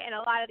Sentai and a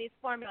lot of these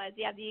formulas,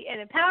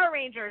 and in Power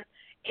Rangers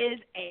is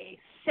a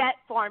set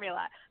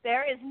formula.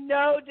 There is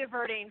no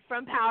diverting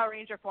from Power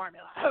Ranger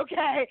formula.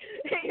 Okay,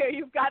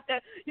 you've got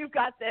the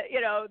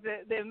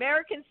the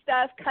American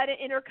stuff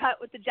intercut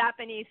with the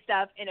Japanese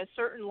stuff in a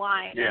certain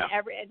line,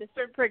 and a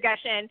certain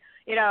progression.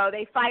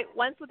 They fight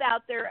once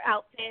without their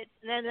outfits,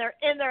 and then they're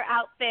in their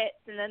outfits,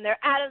 and then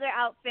they're out of their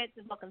outfits,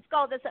 and Vulcan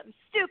Skull does something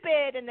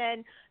stupid, and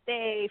then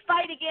they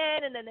fight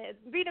again, and then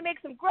Rita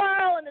makes them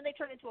grow, and then they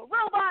turn into a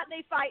robot, and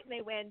they fight, and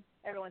they win.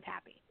 Everyone's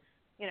happy.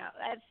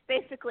 That's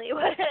basically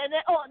what. And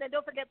then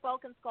don't forget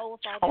Vulcan Skull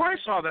with all. Oh, I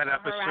saw that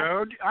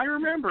episode. I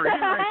remember. Yeah,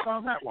 I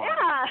saw that one.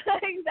 Yeah,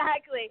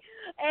 exactly.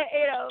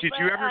 Did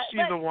you ever see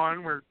the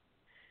one where?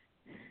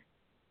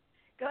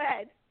 Go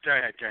ahead. Go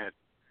ahead.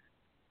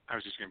 I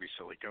was just gonna be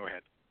silly. Go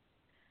ahead.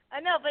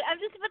 I know, but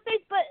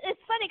but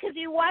it's funny because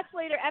you watch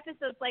later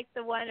episodes like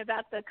the one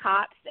about the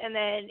cops, and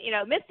then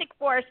Mystic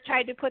Force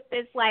tried to put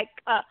this like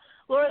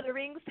Lord of the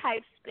Rings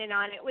type spin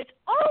on it, which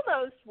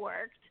almost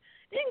worked.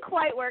 Didn't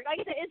quite work. Like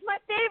I said, it's my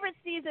favorite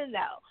season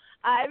though.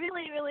 I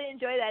really, really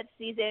enjoy that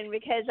season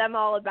because I'm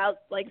all about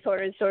like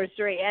sword and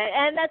sorcery,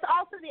 and that's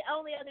also the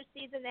only other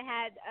season that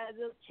had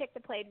the chick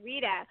that played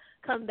Rita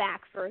come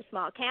back for a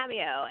small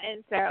cameo,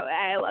 and so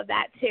I love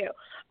that too.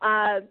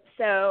 I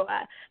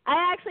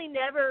actually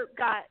never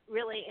got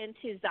really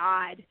into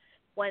Zod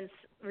once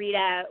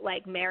Rita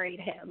like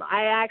married him.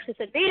 I actually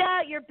said,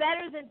 Rita, you're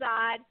better than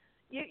Zod.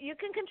 You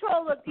can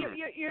control the just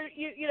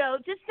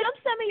dump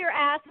some of your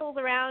assholes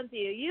around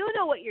you. You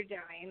know what you're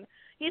doing.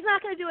 He's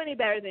not going to do any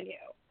better than you,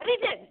 and he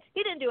didn't.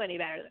 He didn't do any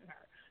better than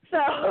her.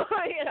 So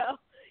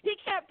he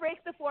can't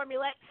break the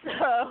formula.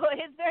 So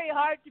it's very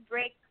hard to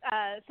break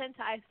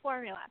Sentai's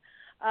formula.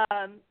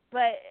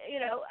 But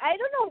I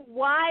don't know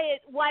why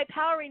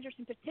Power Rangers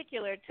in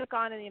particular took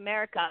on in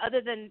America,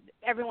 other than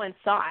everyone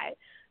saw it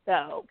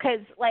though, because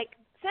like.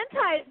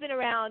 Sentai has been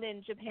around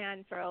in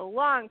Japan for a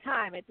long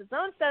time. It's its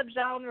own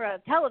subgenre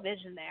of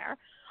television there,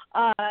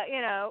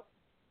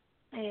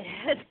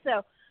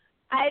 So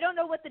I don't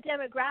know what the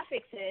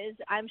demographics is.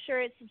 I'm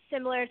sure it's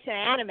similar to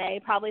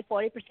anime, probably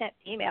 40%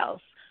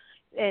 females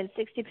and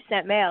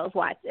 60% males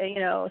watch,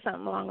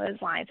 something along those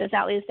lines. That's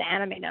at least the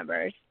anime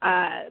numbers.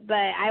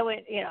 But I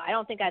would, I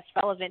don't think that's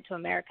relevant to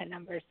American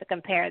numbers to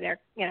compare their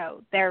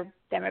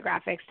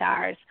demographics to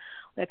ours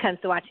when it comes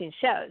to watching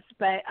shows.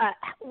 But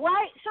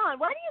Sean,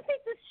 why do you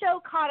think this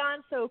show caught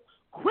on so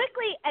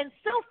quickly and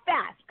so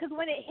fast? Because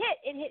when it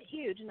hit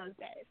huge in those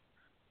days.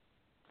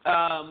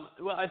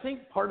 Well, I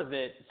think part of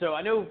it, so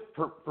I know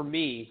for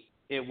me,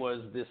 it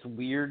was this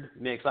weird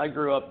mix. I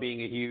grew up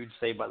being a huge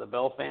Saved by the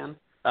Bell fan,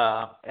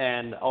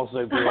 and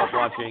also grew up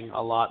watching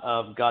a lot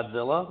of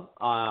Godzilla,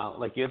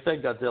 like you had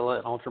said, Godzilla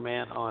and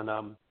Ultraman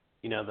on,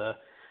 the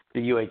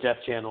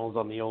UHF channels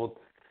on the old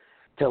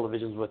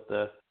televisions with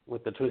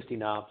the twisty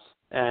knobs.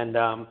 And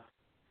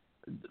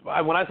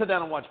when I sat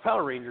down and watched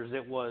Power Rangers,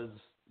 it was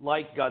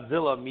like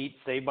Godzilla meets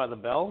Saved by the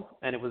Bell,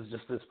 and it was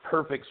just this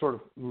perfect sort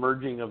of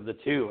merging of the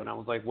two. And I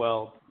was like,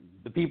 well,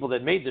 the people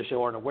that made the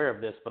show aren't aware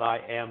of this, but I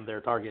am their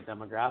target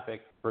demographic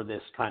for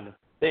this kind of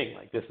thing.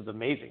 Like, this is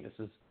amazing. This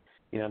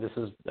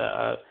is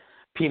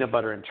peanut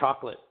butter and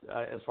chocolate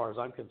as far as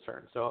I'm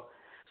concerned. So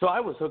I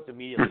was hooked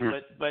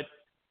immediately. But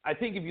I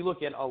think if you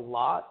look at a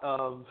lot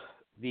of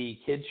the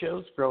kid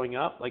shows growing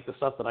up, like the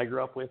stuff that I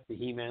grew up with, the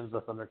He-Mans,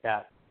 the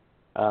Thundercats,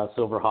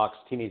 Silverhawks,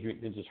 Teenage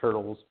Mutant Ninja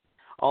Turtles,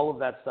 all of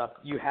that stuff,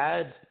 you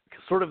had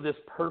sort of this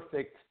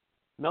perfect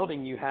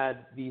melding. You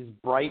had these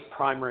bright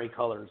primary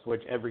colors,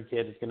 which every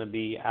kid is going to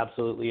be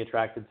absolutely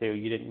attracted to.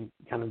 You didn't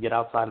kind of get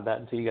outside of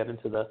that until you got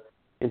into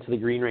the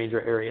Green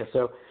Ranger area.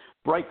 So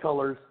bright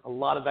colors, a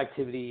lot of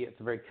activity. It's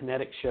a very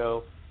kinetic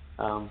show.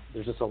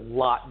 There's just a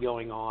lot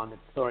going on.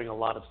 It's throwing a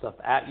lot of stuff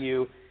at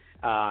you.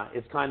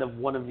 It's kind of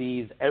one of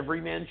these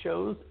everyman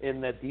shows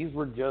in that these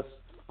were just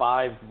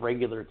 5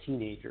 regular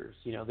teenagers.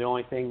 The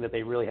only thing that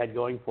they really had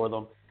going for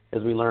them,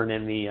 as we learn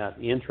in the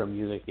intro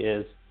music,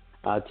 is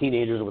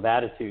teenagers with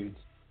attitudes.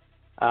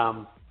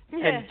 And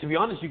to be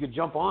honest, you could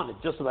jump on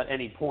at just about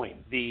any point.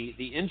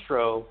 The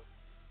intro,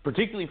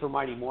 particularly for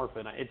Mighty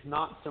Morphin, it's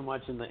not so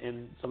much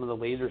in some of the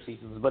later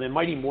seasons, but in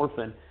Mighty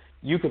Morphin,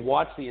 you could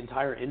watch the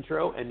entire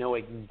intro and know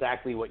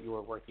exactly what you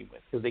were working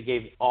with because they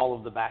gave all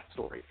of the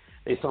backstory.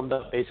 They summed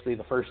up basically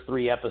the first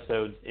 3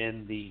 episodes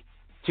in the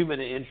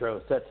 2-minute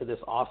intro set to this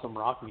awesome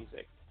rock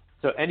music.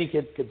 So any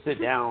kid could sit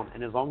down,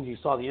 and as long as you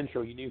saw the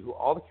intro, you knew who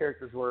all the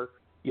characters were.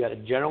 You had a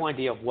general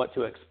idea of what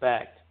to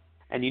expect,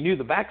 and you knew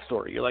the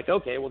backstory. You're like,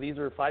 okay, well, these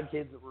are 5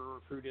 kids that were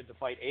recruited to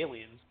fight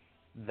aliens.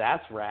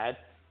 That's rad.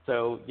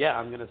 So, yeah,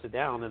 I'm going to sit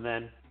down, and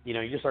then, you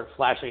just start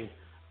flashing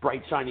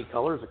bright, shiny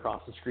colors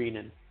across the screen,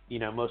 and,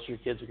 most of your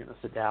kids are going to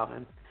sit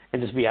down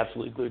and just be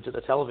absolutely glued to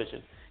the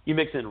television. You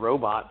mix in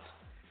robots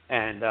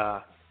and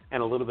a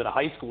little bit of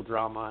high school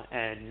drama,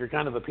 and you're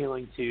kind of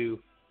appealing to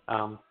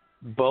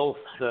both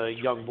the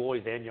young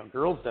boys and young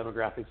girls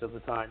demographics of the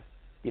time.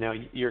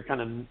 You're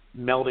kind of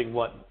melding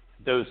what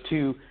those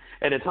two,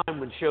 at a time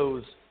when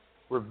shows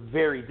were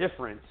very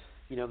different.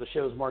 The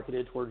shows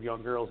marketed toward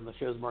young girls and the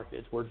shows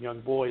marketed toward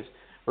young boys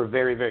were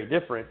very, very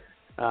different.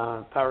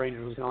 Power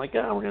Rangers was kind of like,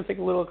 we're going to take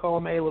a little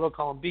column A, a little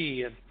column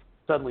B, and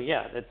suddenly,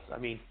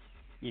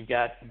 you've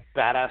got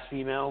badass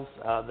females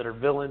that are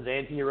villains,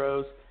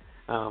 anti-heroes.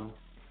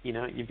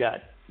 You've got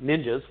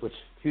ninjas, which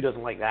who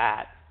doesn't like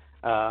that?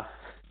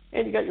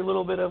 And you got your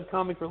little bit of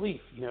comic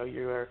relief.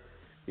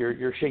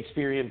 Your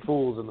Shakespearean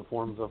fools in the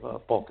forms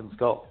of Bulk and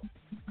Skull.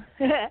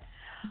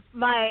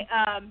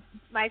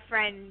 My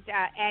friend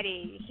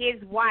Eddie,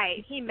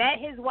 he met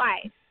his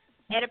wife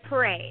at a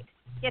parade.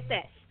 Get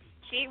this,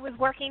 she was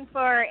working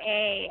for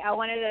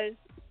one of those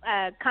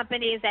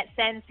companies that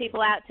sends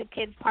people out to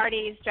kids'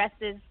 parties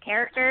dressed as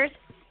characters.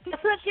 Guess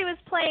what she was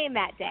playing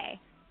that day?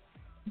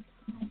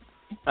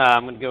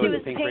 I'm going to go with the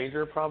Pink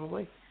Ranger,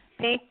 probably.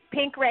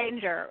 Pink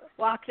Ranger,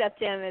 walked up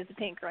to him as a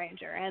Pink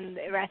Ranger, and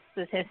the rest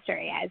is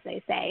history, as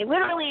they say.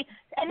 Literally,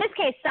 in this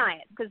case,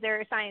 science, because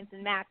they're science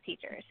and math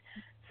teachers.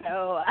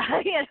 So,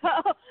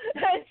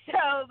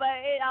 but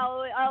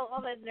all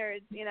the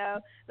nerds,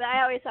 but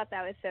I always thought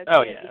that was so cute.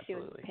 Oh, yeah, she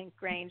was absolutely. a Pink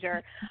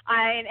Ranger.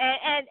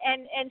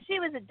 And she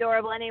was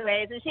adorable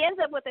anyways, and she ends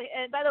up with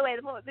and by the way,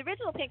 the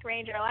original Pink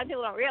Ranger, a lot of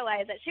people don't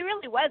realize that she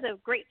really was a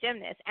great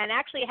gymnast and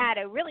actually had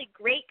a really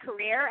great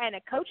career and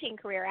a coaching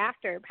career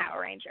after Power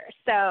Rangers.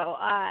 So,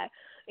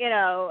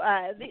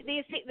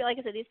 these, like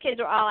I said, these kids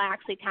are all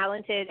actually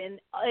talented in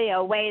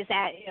ways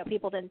that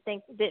people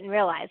didn't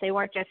realize. They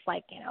weren't just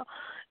like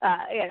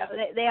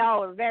they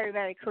all were very,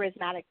 very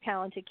charismatic,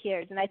 talented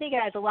kids, and I think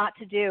it has a lot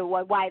to do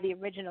with why the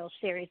original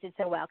series did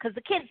so well, because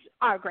the kids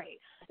are great.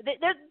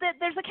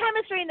 There's a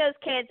chemistry in those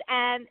kids,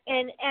 and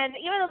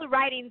even though the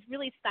writing's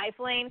really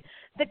stifling,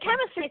 the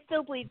chemistry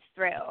still bleeds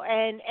through,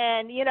 and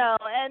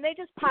they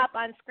just pop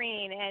on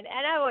screen, and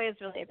I always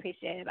really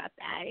appreciate about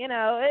that.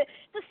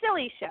 It's a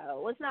silly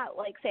show. It's not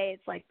like say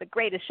it's like the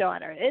greatest show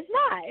on earth. It's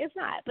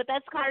not. But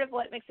that's part of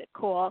what makes it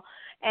cool.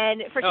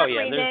 And for some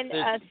reason,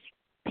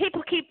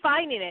 people keep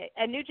finding it,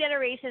 and new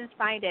generations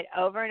find it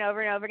over and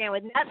over and over again.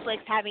 With Netflix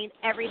having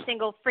every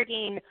single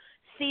freaking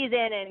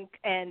season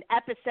and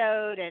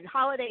episode and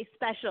holiday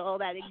special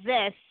that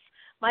exists,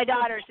 my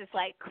daughter's just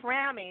like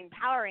cramming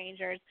Power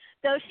Rangers.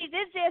 Though she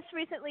did just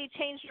recently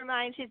change her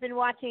mind. She's been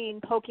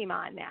watching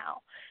Pokemon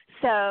now.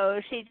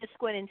 So she just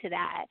went into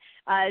that.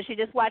 She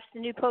just watched the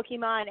new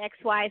Pokemon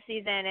XY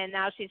season, and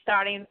now she's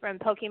starting from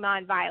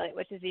Pokemon Violet,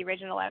 which is the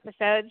original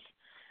episodes.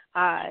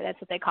 That's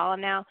what they call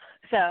them now.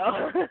 So,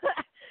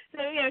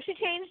 she's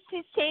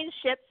changed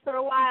ships for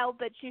a while,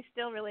 but she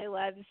still really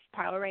loves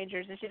Power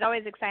Rangers, and she's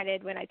always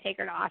excited when I take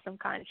her to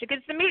AwesomeCon. She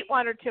gets to meet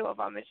one or two of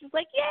them, and she's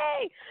like,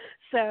 yay!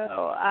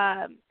 So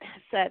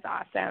that's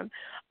awesome.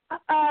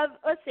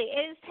 Let's see,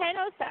 it is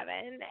 10:07,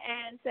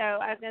 and so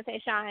I was going to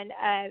say, Sean,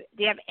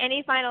 do you have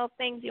any final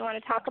things you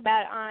want to talk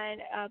about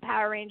on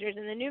Power Rangers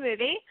in the new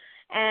movie?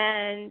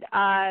 And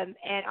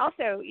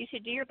also, you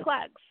should do your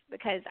plugs,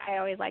 because I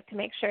always like to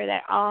make sure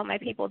that all my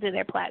people do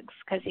their plugs,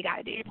 because you got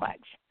to do your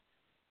plugs.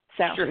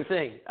 So. Sure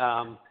thing.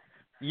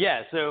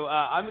 So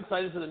I'm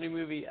excited for the new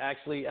movie.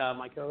 Actually,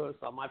 my co-host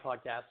on my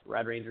podcast,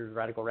 Rad Rangers,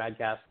 Radical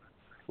Radcast,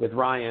 with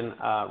Ryan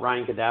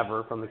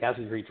Cadaver from the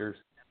Casting Creatures,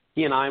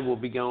 he and I will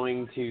be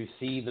going to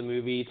see the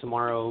movie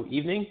tomorrow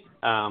evening.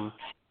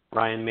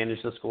 Ryan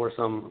managed to score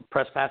some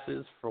press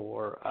passes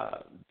for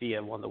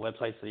via one of the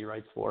websites that he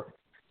writes for.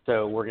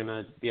 So we're going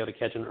to be able to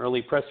catch an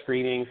early press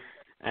screening.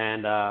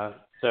 And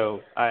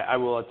so I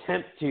will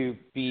attempt to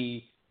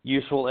be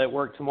useful at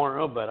work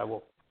tomorrow, but I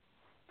will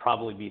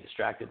probably be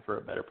distracted for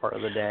a better part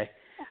of the day.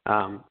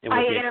 And with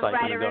Are you the going to write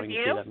excitement a of going to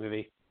see that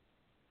movie.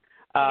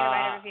 Are you going to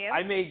write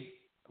a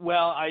review?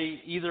 I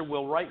either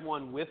will write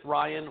one with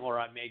Ryan, or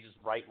I may just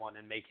write one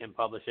and make him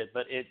publish it.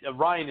 But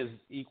Ryan is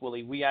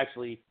equally. We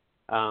actually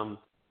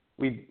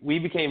we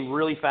became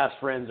really fast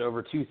friends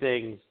over two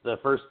things. The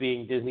first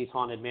being Disney's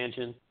Haunted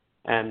Mansion,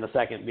 and the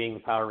second being the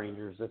Power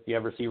Rangers. If you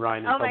ever see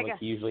Ryan in public,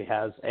 he usually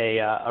has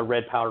a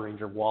red Power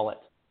Ranger wallet.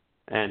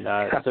 And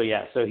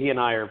so he and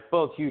I are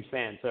both huge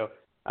fans. So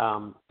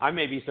I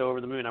may be so over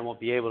the moon I won't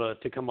be able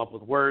to come up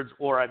with words,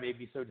 or I may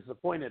be so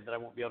disappointed that I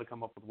won't be able to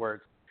come up with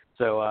words.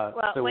 So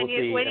when we'll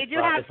see. When you do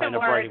have some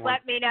words,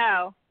 let me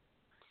know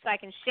so I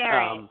can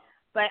share it.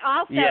 But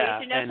also, you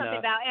should know something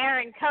about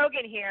Aaron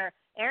Cogan here.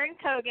 Aaron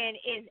Cogan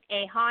is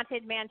a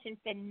Haunted Mansion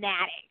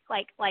fanatic,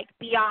 like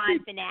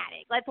beyond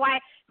fanatic. That's why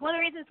one of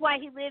the reasons why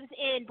he lives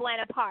in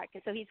Buena Park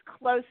is so he's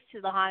close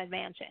to the Haunted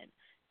Mansion.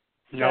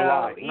 No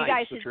lie. You nice,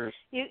 guys the should, truth.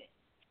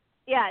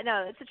 Yeah,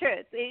 no, it's the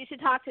truth. You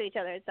should talk to each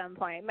other at some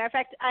point. Matter of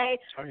fact,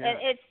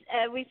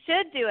 we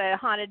should do a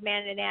Haunted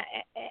Mansion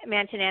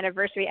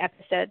anniversary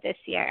episode this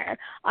year.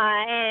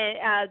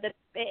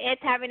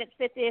 It's having its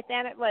 45th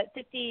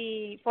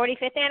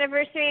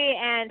anniversary,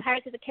 and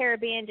Pirates of the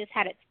Caribbean just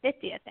had its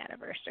 50th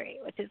anniversary,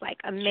 which is like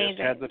amazing.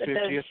 Just had the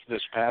 50th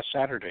this past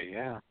Saturday,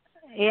 yeah.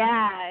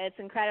 Yeah, it's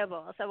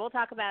incredible. So we'll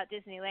talk about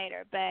Disney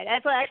later. But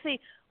that's why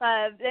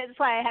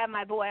I have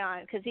my boy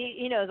on, because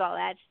he knows all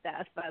that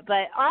stuff.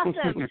 But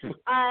awesome.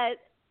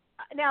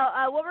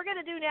 Now, what we're going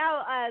to do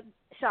now,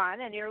 Sean,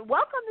 and you're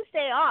welcome to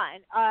stay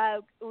on.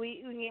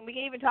 We can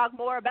even talk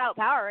more about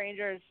Power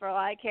Rangers for all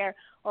I care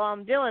while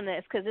I'm doing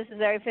this, because this is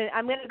very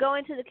I'm going to go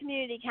into the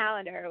community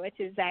calendar, which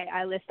is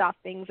I list off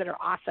things that are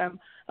awesome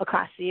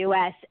across the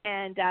U.S.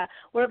 And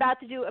we're about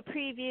to do a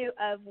preview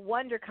of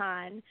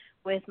WonderCon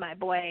with my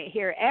boy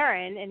here,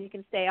 Aaron, and you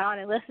can stay on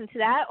and listen to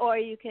that, or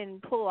you can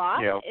pull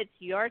off. Yep. It's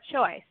your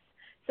choice.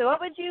 So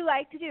what would you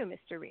like to do,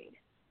 Mr. Reed?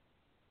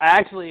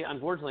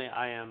 Unfortunately,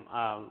 I am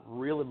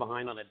really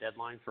behind on a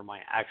deadline for my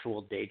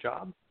actual day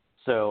job.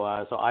 So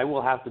I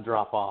will have to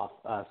drop off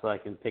so I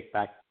can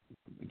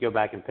go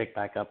back and pick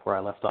back up where I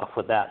left off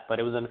with that. But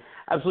it was an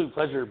absolute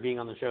pleasure being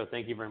on the show.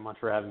 Thank you very much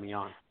for having me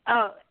on.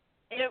 Oh,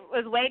 it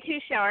was way too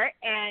short,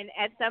 and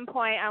at some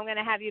point I'm going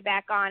to have you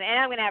back on, and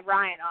I'm going to have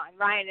Ryan on.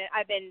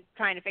 I've been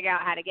trying to figure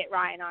out how to get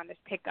Ryan on to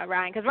pick up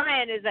Ryan, because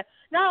Ryan is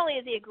not only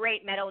is he a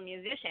great metal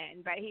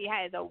musician, but he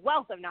has a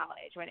wealth of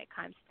knowledge when it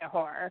comes to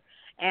horror.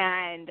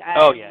 And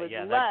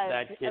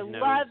that kid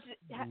knows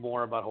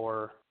more about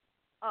horror.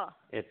 Oh,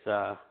 it's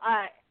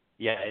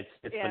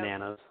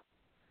bananas.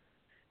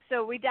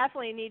 So we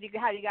definitely need to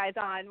have you guys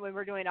on when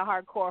we're doing a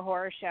hardcore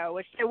horror show,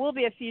 which there will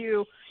be a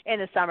few in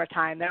the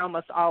summertime. There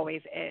almost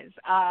always is.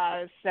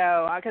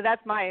 Because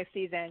that's my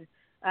season.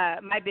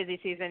 My busy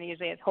season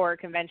usually is horror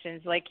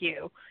conventions like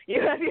you.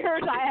 You have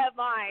yours, I have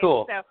mine.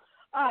 Cool. So,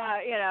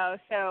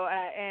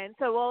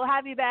 so we'll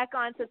have you back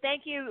on. So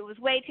thank you. It was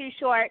way too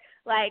short.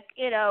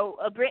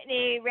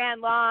 Brittany ran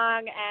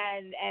long,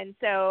 and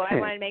so I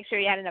wanted to make sure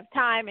you had enough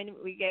time, and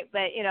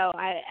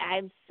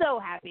I'm so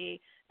happy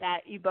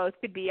that you both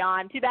could be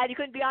on. Too bad you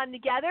couldn't be on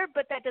together,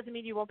 but that doesn't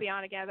mean you won't be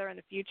on together in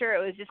the future.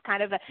 It was just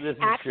kind of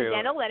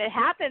accidental that it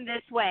happened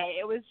this way.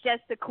 It was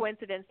just a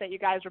coincidence that you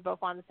guys were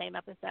both on the same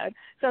episode.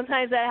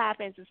 Sometimes that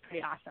happens. It's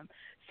pretty awesome.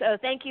 So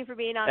thank you for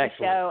being on the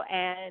show.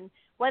 And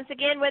once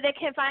again, where they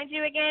can find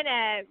you again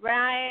at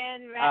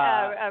Ryan,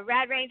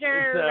 Rad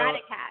Ranger,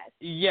 Radicast.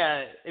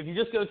 Yeah, if you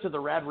just go to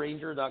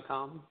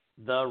theradranger.com,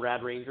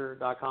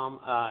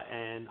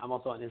 and I'm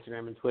also on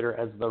Instagram and Twitter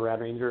as The Rad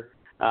Ranger.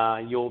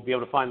 You'll be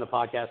able to find the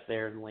podcast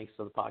there and links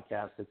to the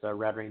podcast. It's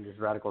Rad Ranger's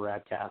Radical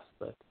Radcast,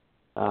 but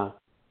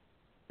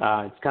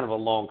it's kind of a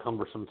long,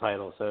 cumbersome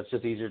title, so it's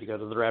just easier to go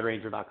to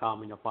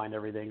theradranger.com and you'll find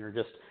everything, or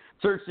just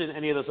search in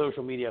any of the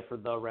social media for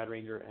The Rad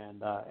Ranger,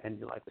 and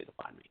you're likely to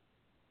find me.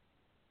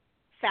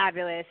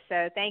 Fabulous.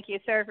 So thank you,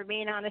 sir, for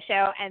being on the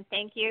show, and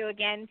thank you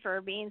again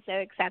for being so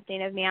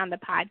accepting of me on the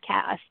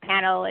podcast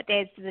panel at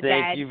Days of the Dead.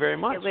 Thank you very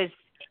much.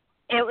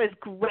 It was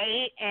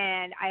great,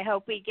 and I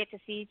hope we get to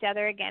see each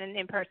other again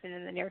in person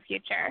in the near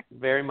future.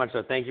 Very much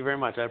so. Thank you very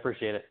much. I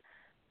appreciate it.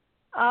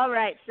 All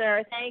right,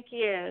 sir. Thank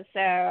you. So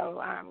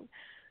I'm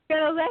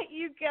going to let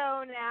you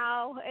go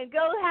now and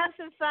go have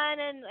some fun,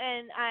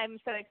 and I'm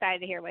so excited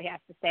to hear what he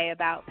has to say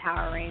about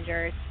Power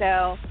Rangers.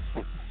 So,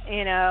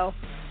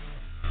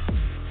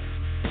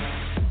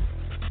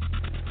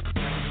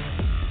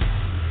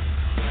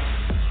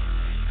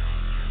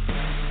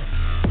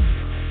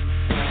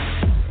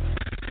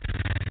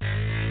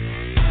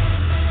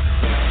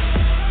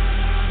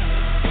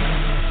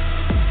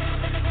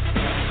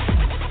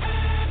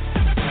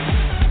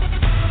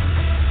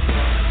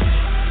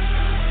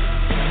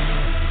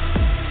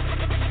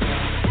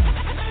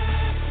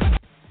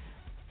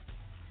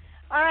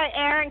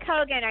 Aaron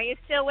COGAN, are you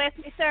still with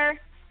me, sir?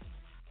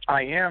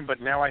 I am,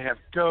 but now I have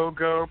Go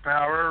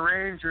Power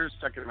Rangers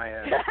stuck in my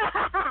head.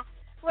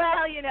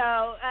 Well,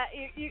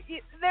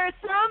 there's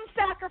some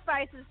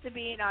sacrifices to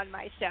being on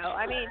my show.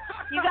 I mean,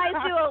 you guys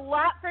do a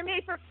lot for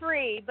me for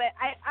free, but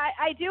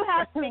I do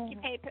have to make you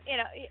pay.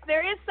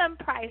 There is some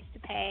price to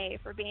pay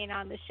for being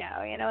on the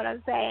show. You know what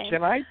I'm saying?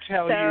 Can I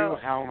tell you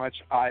how much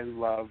I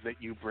love that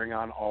you bring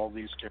on all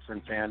these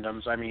different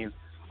fandoms? I mean,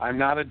 I'm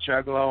not a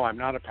Juggalo, I'm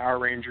not a Power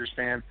Rangers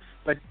fan,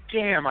 but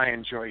damn, I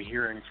enjoy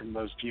hearing from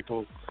those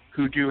people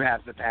who do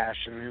have the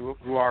passion,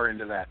 who are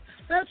into that.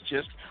 That's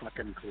just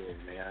fucking cool,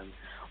 man.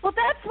 Well,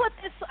 that's what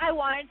I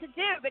wanted to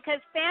do,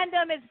 because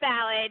fandom is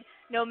valid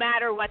no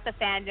matter what the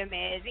fandom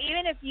is.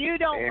 Even if you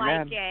don't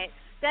like it,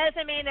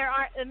 doesn't mean there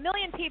aren't the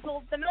millions of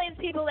people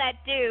that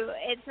do.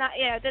 It's not,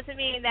 doesn't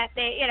mean that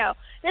they,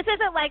 this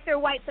isn't like they're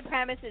white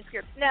supremacist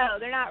groups. No,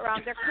 they're not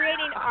wrong. They're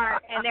creating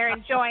art and they're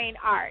enjoying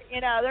art.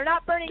 They're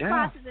not burning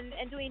crosses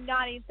and doing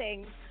naughty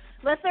things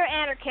unless they're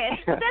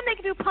anarchists. But then they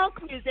can do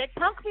punk music.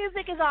 Punk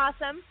music is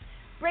awesome.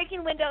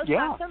 Breaking windows,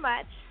 not so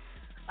much.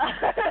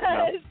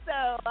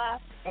 No. But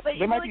they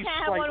you might really be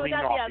can't have one slightly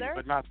without naughty, the other.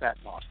 but not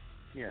that naughty.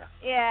 Yeah.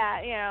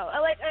 Yeah, you know,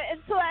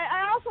 so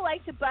I also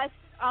like to bust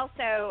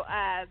also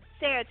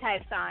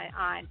stereotypes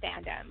on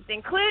fandoms,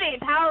 including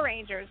Power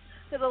Rangers.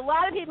 Because a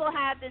lot of people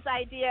have this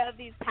idea of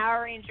these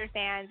Power Ranger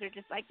fans are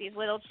just like these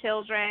little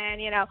children,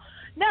 you know.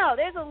 No,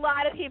 there's a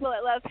lot of people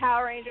that love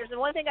Power Rangers. And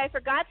one thing I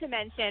forgot to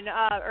mention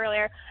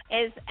earlier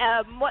is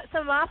what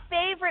some of my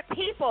favorite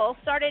people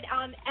started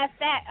on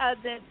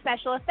the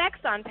special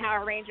effects on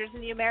Power Rangers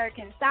in the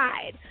American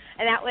side.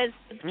 And that was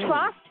the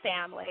Trost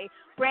family.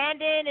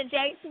 Brandon and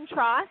Jason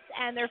Trost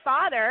and their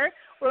father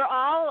were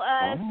all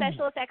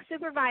special effects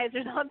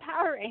supervisors on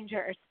Power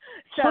Rangers.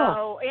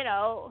 So, you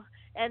know...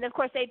 And of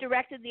course, they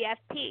directed the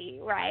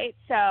FP, right?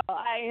 So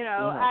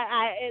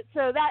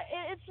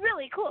it's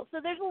really cool.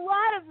 So there's a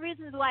lot of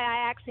reasons why I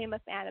actually am a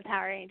fan of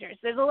Power Rangers.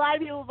 There's a lot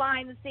of people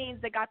behind the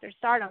scenes that got their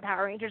start on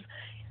Power Rangers.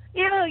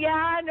 You know,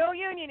 no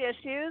union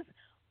issues,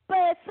 but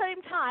at the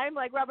same time,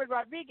 like Robert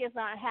Rodriguez,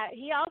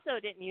 he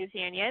also didn't use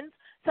unions.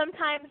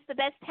 Sometimes the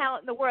best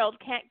talent in the world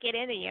can't get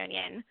in a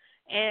union,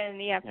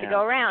 and you have to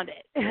go around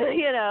it.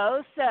 You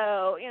know,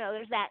 so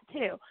there's that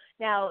too.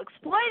 Now,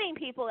 exploiting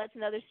people, that's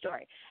another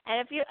story.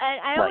 And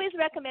I always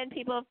recommend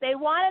people, if they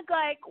want to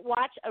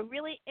watch a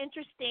really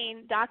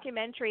interesting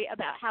documentary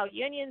about how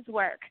unions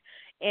work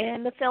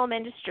in the film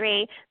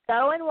industry,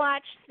 go and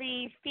watch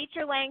the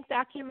feature-length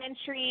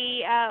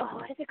documentary.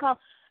 What is it called?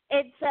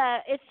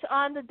 It's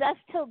on the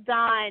Dusk Till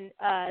Dawn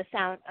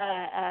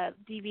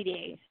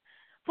DVD.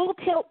 Full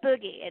Tilt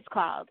Boogie, it's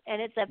called, and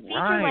it's a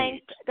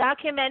feature-length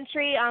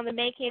documentary on the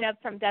making of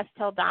From Dusk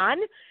Till Dawn,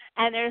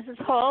 and there's this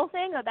whole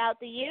thing about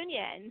the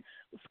union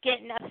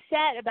getting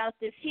upset about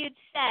this huge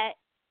set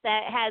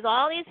that has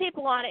all these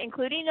people on it,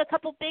 including a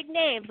couple big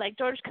names like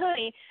George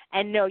Clooney,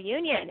 and no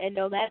union and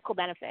no medical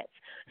benefits.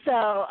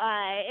 So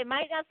it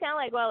might not sound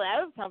like, well,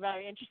 that would sound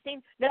very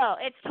interesting. No,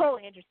 it's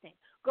totally interesting.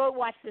 Go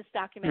watch this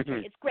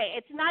documentary. It's great.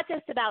 It's not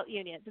just about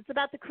unions. It's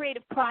about the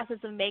creative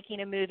process of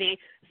making a movie,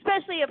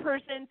 especially a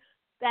person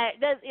that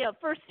does,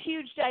 first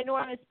huge,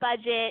 ginormous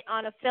budget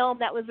on a film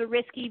that was a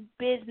risky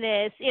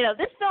business.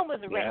 This film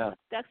was a risk.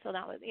 That's still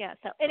not what,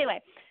 so anyway,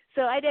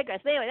 so I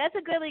digress. But anyway, that's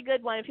a really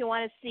good one if you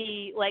want to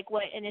see, like,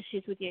 what in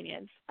issues with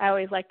unions. I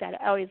always like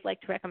that. I always like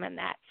to recommend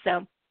that.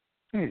 So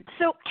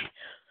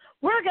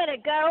we're going to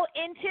go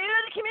into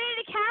the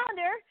community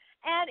calendar,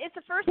 and it's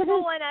the first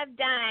full one I've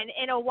done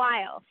in a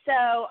while.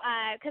 So,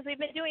 because we've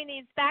been doing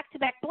these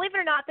back-to-back. Believe it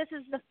or not, this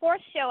is the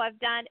fourth show I've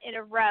done in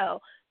a row.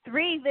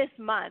 3 this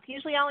month.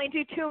 Usually I only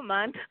do 2 a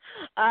month.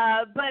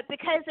 But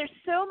because there's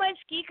so much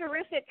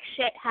geekerific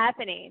shit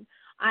happening,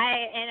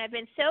 I've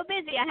been so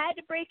busy, I had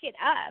to break it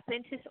up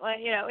into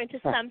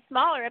some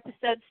smaller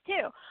episodes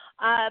too.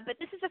 But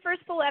this is the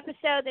first full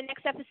episode. The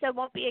next episode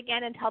won't be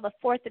again until the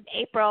 4th of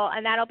April,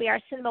 and that'll be our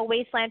Cinema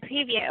Wasteland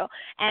preview.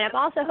 And I'm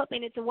also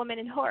hoping it's a Woman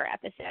in Horror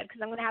episode,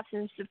 because I'm going to have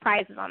some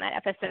surprises on that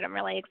episode I'm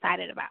really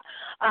excited about.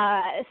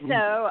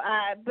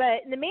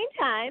 But in the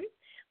meantime,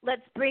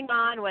 let's bring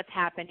on what's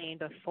happening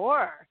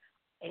before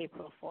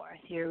April 4th.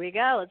 Here we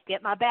go. Let's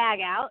get my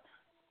bag out.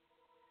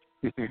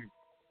 It's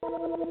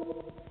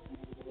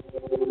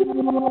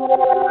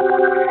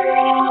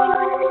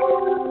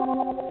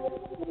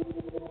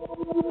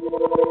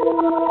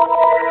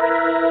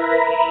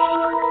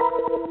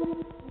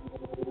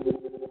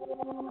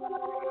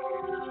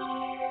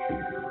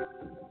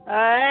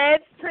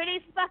pretty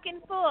fucking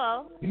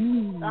full.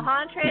 The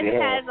Hauntress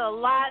has a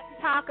lot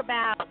to talk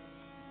about.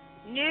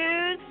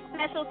 News,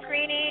 special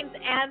screenings,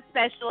 and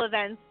special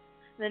events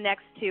in the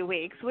next 2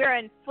 weeks. We're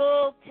in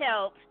full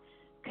tilt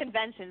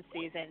convention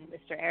season,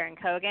 Mr. Aaron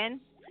Cogan.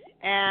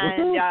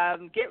 And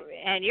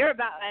you're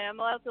about, and I'm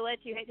about to let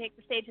you take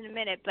the stage in a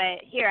minute,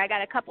 but here, I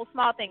got a couple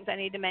small things I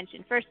need to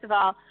mention. First of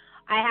all,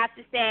 I have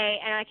to say,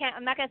 and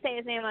I'm not going to say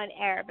his name on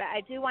air, but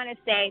I do want to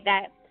say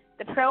that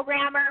the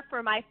programmer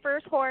for my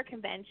first horror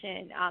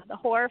convention, the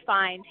Horror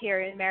Find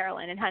here in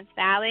Maryland in Hunts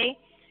Valley,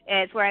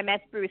 it's where I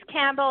met Bruce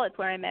Campbell. It's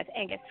where I met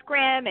Angus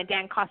Scrimm and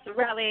Dan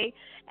Coscarelli.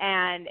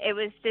 And it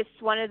was just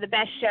one of the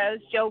best shows.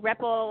 Joe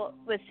Ripple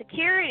was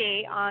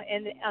security on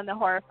the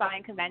Horror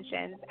Find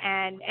conventions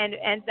and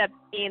ends up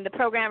being the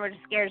programmer to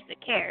Scares That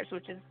Cares,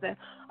 which is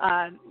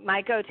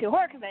my go-to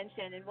horror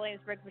convention in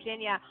Williamsburg,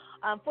 Virginia.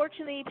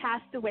 Unfortunately, he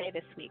passed away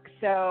this week.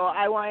 So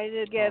I wanted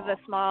to give a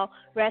small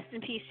rest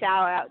in peace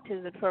shout-out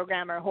to the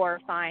programmer,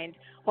 Horror Find.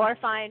 Horror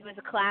Find was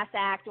a class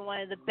act and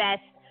one of the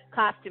best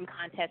costume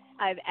contests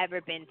I've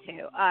ever been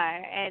to,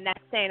 and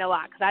that's saying a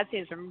lot because I've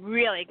seen some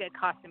really good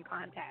costume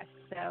contests.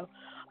 So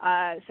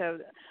I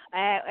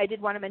did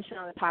want to mention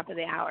on the top of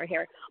the hour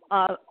here.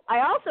 I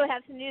also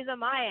have some news on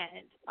my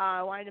end.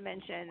 I wanted to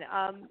mention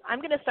I'm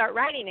going to start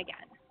writing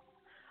again.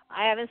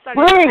 I haven't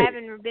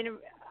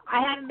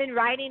been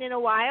writing in a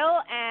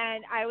while,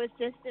 and I was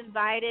just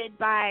invited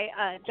by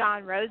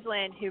John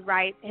Roseland, who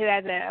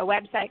has a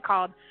website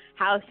called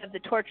House of the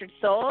Tortured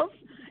Souls.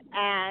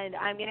 And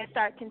I'm going to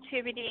start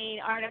contributing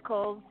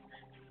articles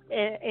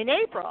in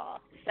April.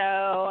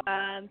 So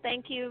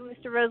thank you,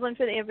 Mr. Roseland,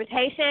 for the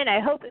invitation. I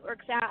hope it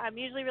works out. I'm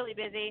usually really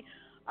busy,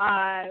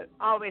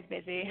 always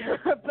busy.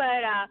 But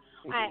I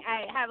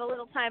have a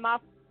little time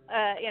off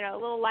a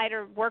little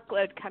lighter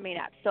workload coming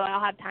up, so I'll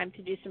have time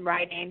to do some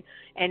writing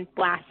and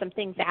blast some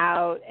things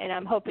out, and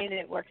I'm hoping that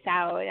it works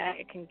out.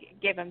 I can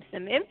give them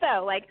some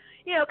info, like,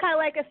 kind of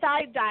like a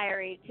side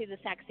diary to the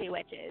Sexy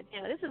Witches.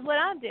 This is what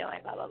I'm doing,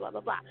 blah, blah, blah,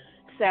 blah, blah.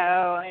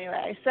 So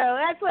anyway, so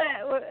that's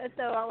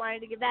so I wanted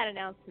to give that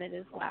announcement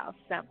as well.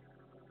 So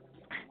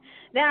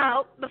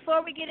now,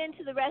 before we get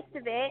into the rest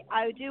of it,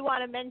 I do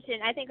want to mention,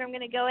 I think I'm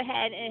going to go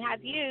ahead and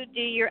have you do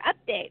your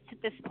updates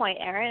at this point,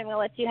 Aaron. I'm going to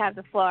let you have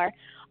the floor.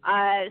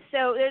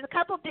 So there's a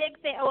couple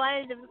big things.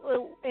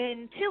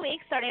 In 2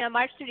 weeks, starting on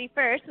March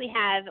 31st, we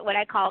have what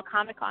I call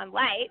Comic-Con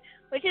Light,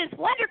 which is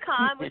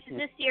WonderCon, which is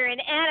this year in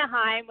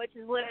Anaheim, which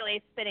is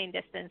literally spitting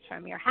distance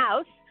from your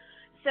house.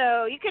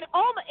 So you can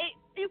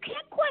you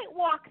can't quite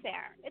walk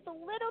there. It's a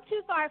little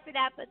too far for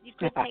that, but you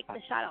could take the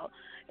shuttle.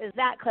 It's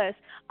that close.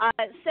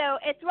 So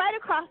it's right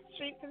across the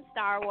street from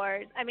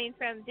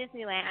from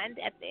Disneyland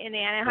in the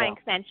Anaheim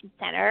Convention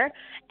Center.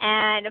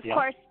 And, of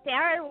course,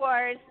 Star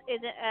Wars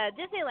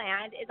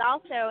Disneyland is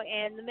also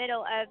in the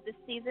middle of the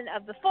Season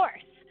of the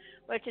Force,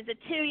 which is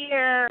a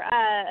 2-year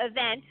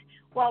event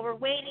while we're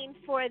waiting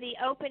for the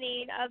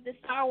opening of the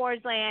Star Wars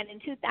land in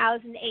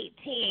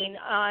 2018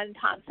 on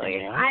Tom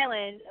Sawyer's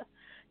Island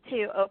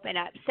to open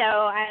up.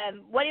 So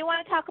what do you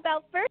want to talk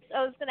about first?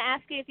 I was going to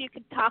ask you if you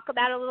could talk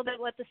about a little bit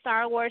what the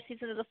Star Wars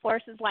Season of the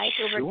Force is like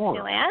over at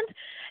Disneyland.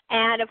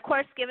 And, of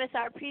course, give us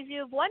our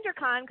preview of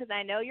WonderCon, because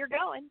I know you're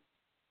going.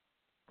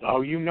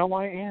 Oh, I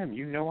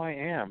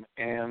am.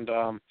 And,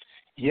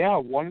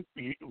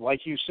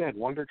 like you said,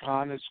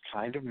 WonderCon is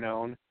kind of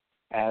known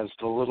as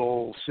the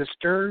little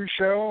sister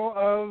show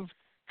of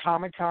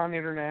Comic-Con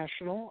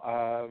International.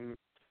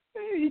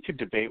 You could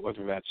debate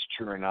whether that's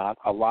true or not.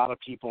 A lot of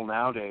people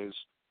nowadays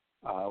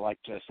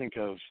like to think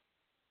of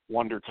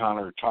WonderCon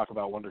or talk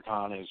about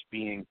WonderCon as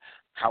being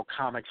how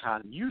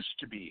Comic-Con used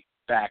to be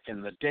back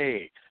in the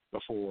day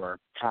before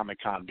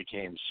Comic-Con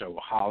became so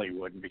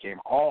Hollywood and became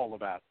all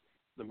about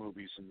the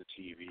movies and the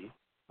TV.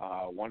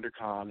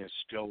 WonderCon is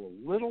still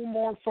a little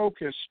more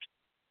focused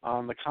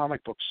on the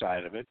comic book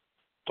side of it,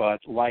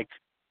 but like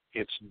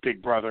its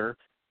big brother,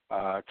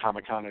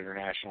 Comic-Con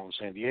International in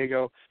San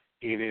Diego,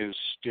 it is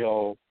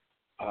still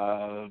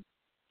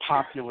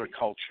popular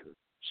culture.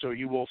 So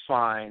you will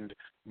find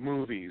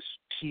movies,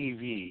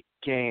 TV,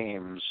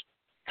 games,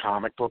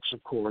 comic books,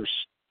 of course,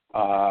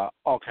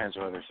 all kinds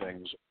of other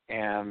things.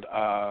 And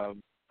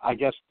I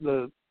guess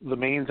the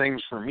main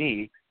things for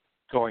me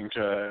going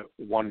to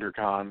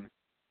WonderCon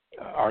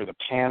are the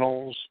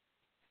panels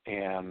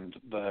and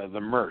the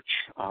merch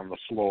on the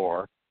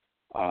floor.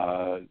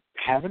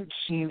 Haven't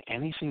seen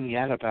anything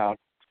yet about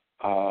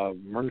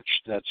merch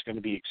that's going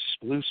to be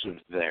exclusive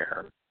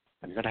there.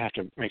 I'm going to have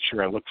to make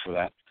sure I look for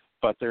that.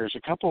 But there's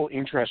a couple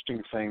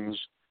interesting things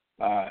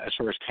as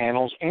far as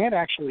panels and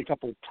actually a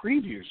couple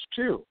previews,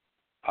 too.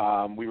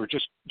 We were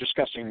just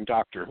discussing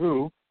Doctor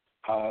Who.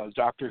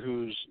 Doctor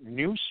Who's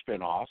new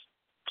spinoff,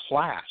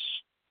 Class,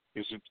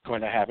 is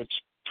going to have its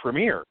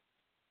premiere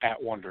at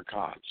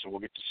WonderCon. So we'll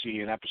get to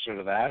see an episode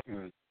of that,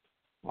 and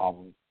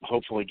I'll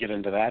hopefully get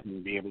into that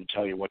and be able to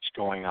tell you what's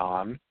going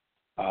on.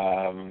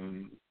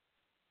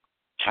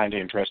 Kind of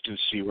interested to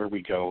see where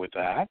we go with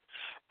that.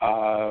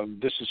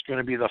 This is going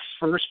to be the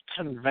first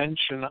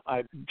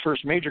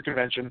major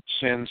convention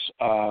since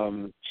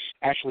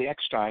Ashley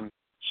Eckstein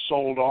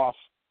sold off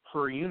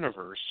her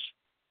universe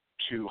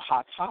to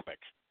Hot Topic.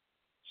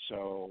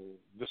 So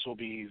this will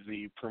be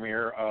the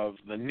premiere of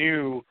the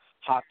new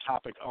Hot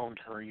Topic-owned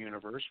Her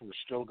universe. We're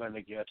still going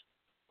to get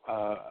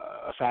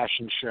a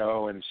fashion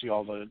show and see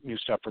all the new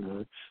stuff from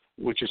her,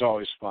 which is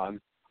always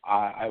fun.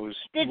 I was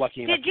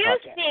lucky enough to Did you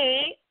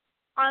see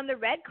on the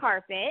red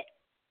carpet,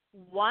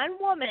 one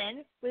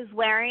woman was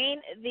wearing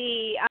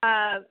the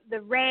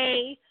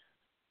Rey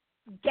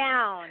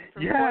gown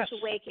from Force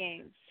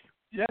Awakens?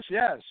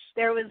 Yes.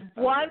 There was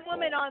one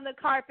woman on the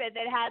carpet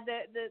that had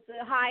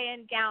the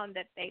high-end gown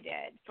that they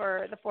did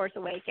for The Force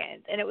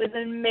Awakens, and it was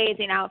an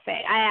amazing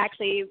outfit.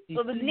 It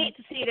was neat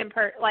to see it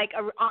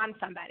on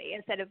somebody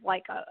instead of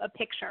like a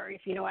picture,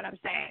 if you know what I'm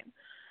saying.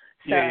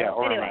 So,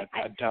 or anyway,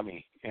 a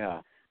dummy. Yeah.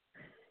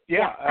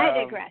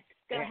 I digress.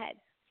 Go ahead.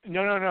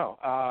 No.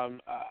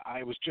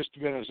 I was just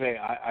going to say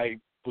I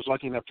was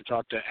lucky enough to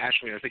talk to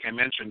Ashley. I think I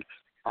mentioned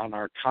on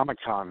our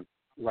Comic-Con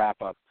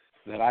wrap-up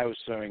that I was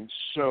saying,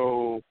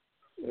 so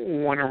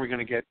when are we going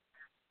to get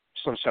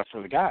some stuff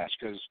for the guys?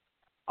 Because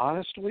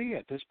honestly,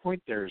 at this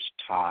point, there's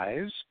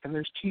ties and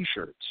there's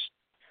T-shirts,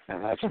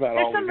 and that's about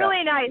all we got.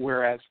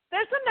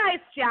 There's some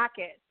nice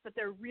jackets, but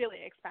they're really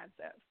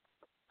expensive.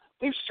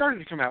 They've started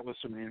to come out with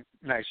some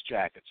nice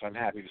jackets, I'm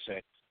happy to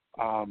say.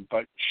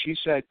 But she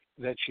said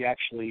that she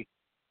actually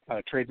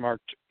trademarked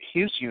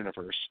his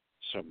universe,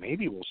 so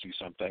maybe we'll see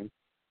something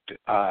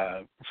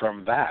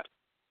from that.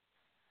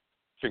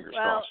 Fingers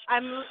crossed.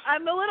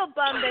 I'm a little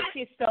bummed that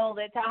she sold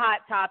it to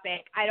Hot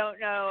Topic. I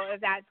don't know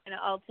if that's going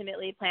to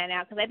ultimately plan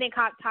out, because I think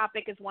Hot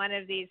Topic is one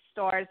of these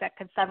stores that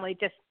could suddenly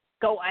just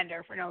go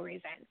under for no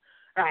reason,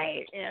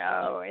 right?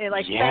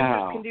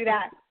 Spencer's can do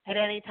that at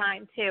any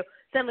time too.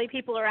 Suddenly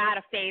people are out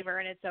of favor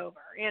and it's over,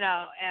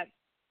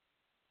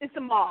 It's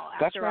a mall.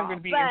 That's why I'm going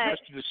to be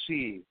interested to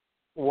see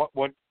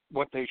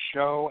what they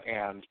show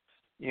and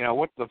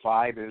what the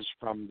vibe is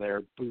from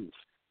their booth.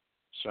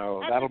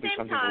 So that'll be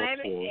something to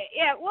look for.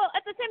 Yeah, well,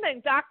 at the same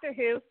time, Doctor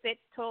Who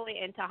fits totally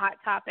into Hot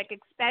Topic,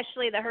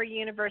 especially the Her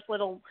Universe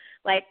little,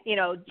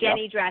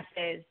 Jenny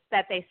dresses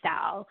that they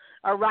sell.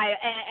 And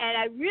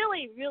I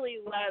really, really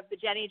love the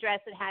Jenny dress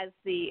that has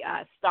the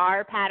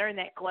star pattern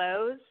that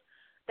glows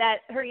that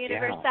Her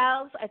Universe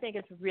sells. I think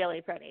it's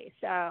really pretty.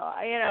 So,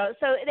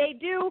 so they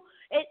do,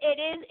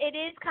 it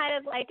is kind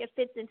of like it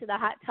fits into the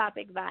Hot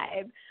Topic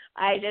vibe.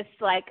 I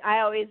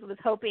always was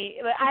hoping,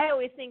 I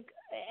always think,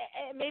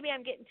 maybe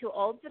I'm getting too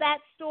old for that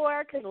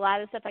store because a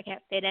lot of stuff I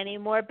can't fit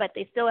anymore, but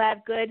they still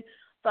have good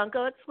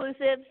Funko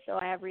exclusives, so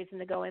I have reason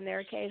to go in there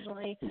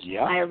occasionally.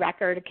 Yeah. Buy a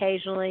record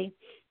occasionally.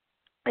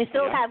 They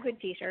still have good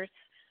T-shirts,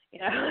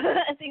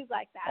 things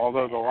like that.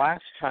 Although the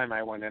last time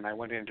I went in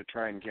to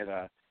try and get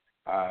a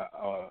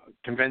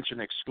convention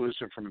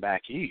exclusive from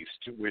back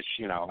east, which,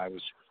 I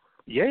was,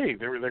 yay,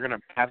 they're going to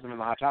have them in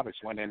the Hot Topics.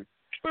 Went in,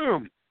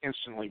 boom,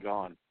 instantly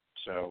gone.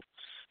 So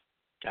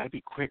got to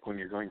be quick when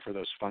you're going for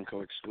those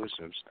Funko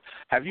exclusives.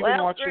 Have you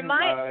been watching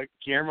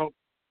Guillermo?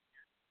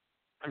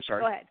 I'm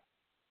sorry. Go ahead.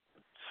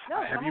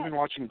 No, have you been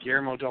watching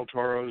Guillermo del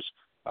Toro's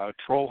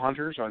Troll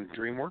Hunters on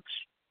DreamWorks?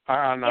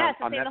 On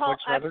Netflix,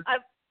 rather?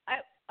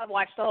 I've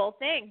watched the whole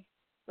thing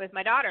with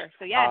my daughter.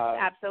 So, yes,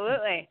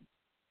 absolutely.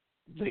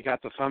 They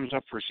got the thumbs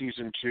up for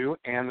season 2,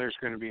 and there's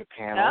going to be a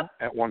panel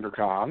at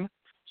WonderCon,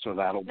 so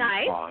that'll be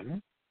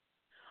fun.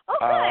 Oh,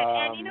 good.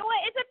 And you know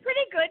what? It's a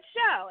pretty good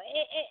show.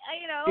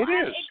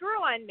 It grew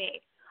on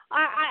me.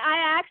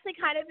 I actually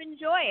kind of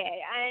enjoy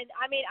it. And,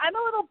 I'm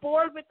a little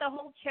bored with the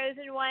whole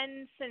Chosen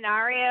One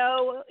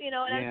scenario, you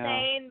know what I'm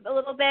saying, a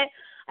little bit.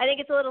 I think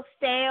it's a little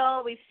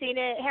stale. We've seen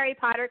it. Harry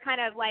Potter kind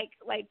of, like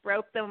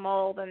broke the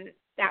mold, and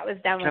that was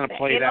done with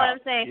it. You know what I'm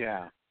saying?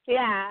 Yeah.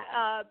 Yeah,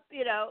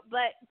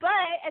 but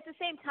at the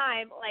same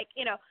time,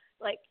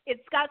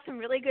 it's got some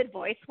really good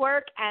voice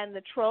work, and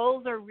the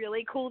trolls are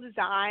really cool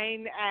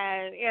design,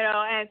 and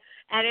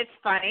and it's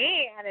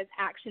funny, and it's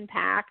action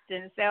packed,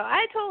 and so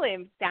I totally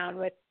am down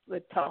with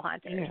Troll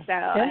Hunters. Yeah.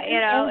 So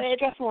and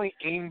it's definitely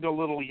aimed a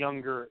little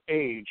younger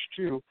age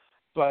too.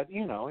 But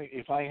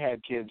if I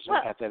had kids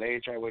at that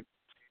age, I would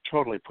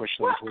totally push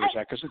them towards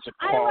that because it's a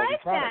quality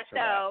product for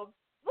that.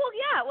 Well,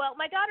 yeah. Well,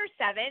 my daughter's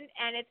 7,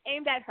 and it's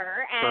aimed at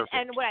her.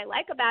 And what I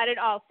like about it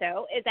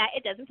also is that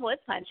it doesn't pull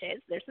its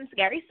punches. There's some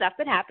scary stuff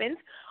that happens.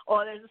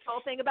 Or there's this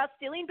whole thing about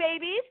stealing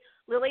babies.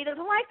 Lily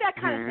doesn't like that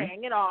kind of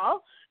thing at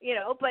all.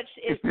 But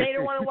it made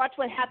her want to watch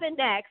what happened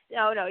next.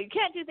 Oh, no, you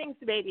can't do things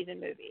to babies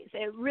in movies.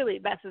 It really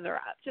messes her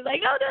up. She's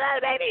like, don't do that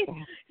to babies.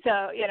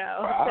 So,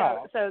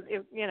 wow.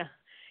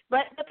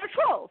 But they're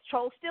trolls.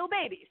 Trolls steal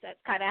babies.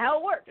 That's kind of how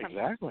it works.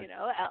 Exactly.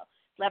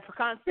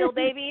 Leprechauns steal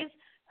babies.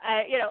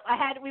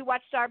 We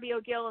watched Darby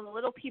O'Gill and the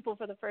Little People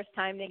for the first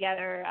time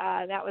together.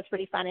 That was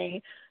pretty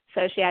funny.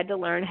 So she had to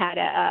learn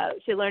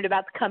she learned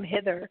about the come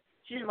hither.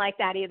 She didn't like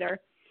that either.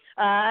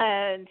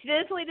 And she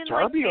definitely didn't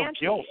Darby like Darby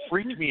O'Gill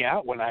freaked me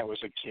out when I was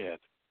a kid.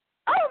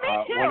 Oh,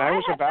 me too. When I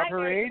was about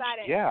her age,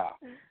 yeah.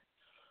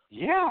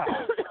 Yeah.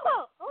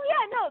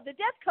 The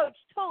death coach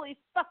totally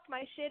fucked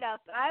my shit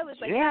up. I was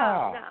like,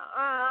 no.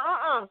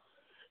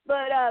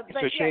 But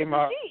it's a shame.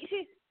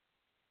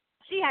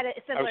 She had a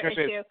similar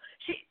issue.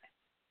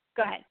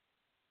 Go ahead.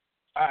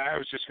 I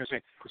was just going to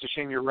say, it's a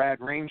shame your Rad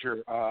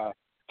Ranger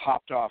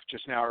popped off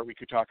just now, or we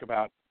could talk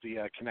about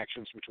the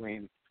connections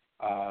between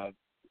the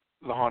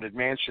Haunted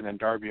Mansion and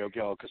Darby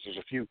O'Gill, because there's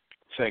a few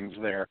things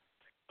there.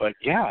 But,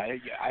 yeah,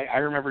 I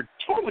remember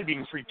totally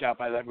being freaked out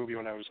by that movie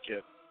when I was a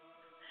kid.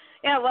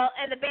 Yeah, well,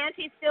 and the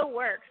Banshee still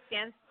works,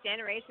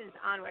 generations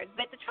onwards.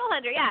 But the Troll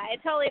Hunter,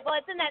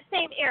 it's in that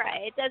same era.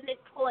 It doesn't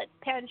pull its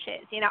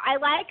punches.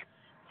 I like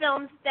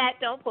films that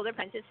don't pull their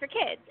punches for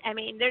kids.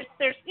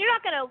 You're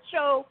not going to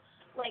show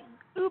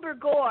uber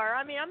gore.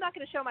 I'm not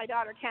going to show my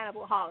daughter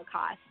Cannibal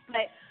Holocaust,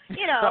 but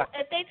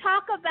if they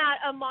talk about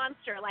a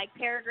monster like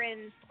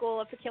Peregrine's School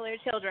of Peculiar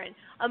Children,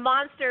 a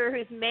monster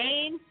whose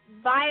main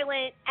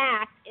violent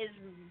act is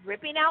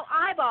ripping out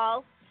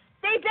eyeballs,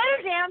 they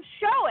better damn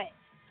show it.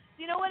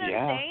 You know what I'm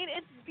saying?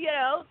 It's,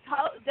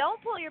 don't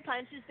pull your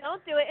punches.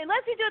 Don't do it.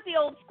 Unless you do it the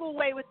old school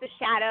way with the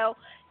shadow.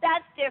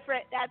 That's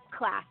different. That's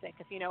classic,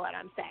 if you know what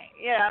I'm saying.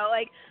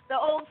 The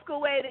old school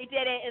way they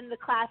did it in the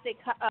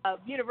classic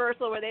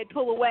Universal where they'd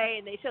pull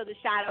away and they show the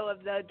shadow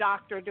of the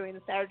doctor doing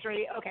the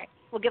surgery. Okay,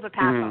 we'll give a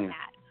pass on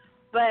that.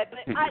 But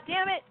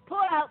damn it,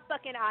 pull out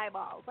fucking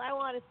eyeballs. I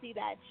want to see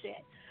that shit.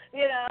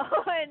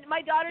 And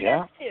my daughter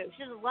does too.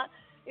 She doesn't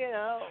she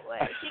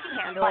can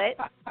handle it.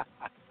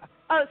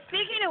 Oh,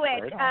 speaking of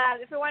which,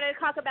 if we wanted to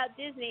talk about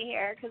Disney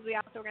here, because we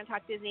also were going to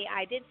talk Disney,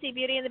 I did see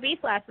Beauty and the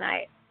Beast last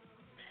night.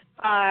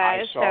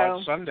 I saw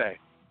it Sunday.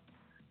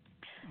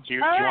 Do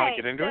you want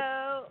to get into it?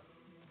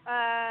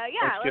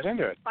 Let's get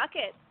into it. Fuck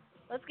it.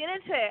 Let's get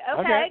into it.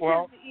 Okay,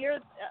 well, you're,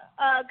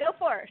 go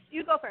first.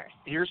 You go first.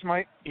 Here's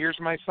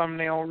my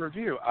thumbnail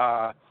review.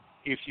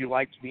 If you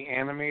liked the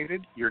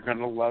animated, you're going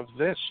to love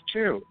this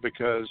too,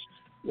 because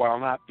while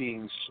not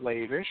being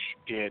slavish,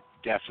 it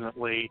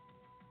definitely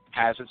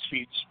has its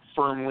feet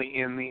firmly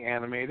in the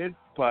animated,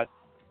 but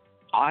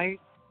I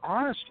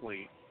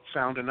honestly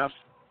found enough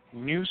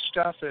new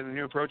stuff and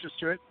new approaches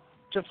to it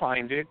to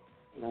find it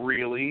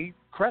really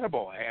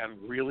credible and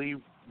really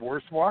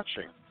worth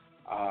watching.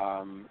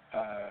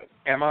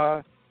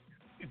 Emma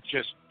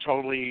just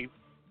totally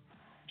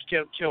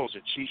kills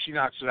it. She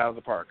knocks it out of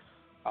the park.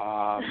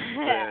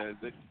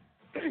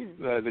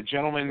 The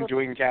gentleman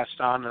doing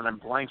Gaston, and I'm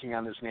blanking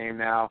on his name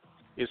now,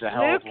 is a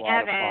hell of a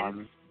lot of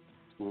fun.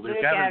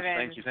 Luke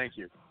Evans. Thank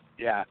you.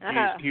 Yeah,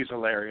 he's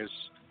hilarious.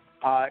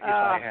 If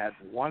I had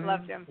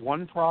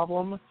one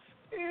problem,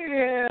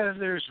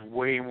 there's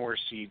way more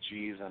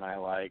CG than I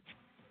like.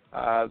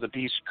 The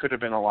Beast could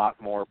have been a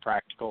lot more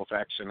practical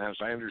effects, and as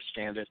I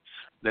understand it,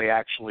 they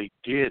actually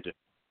did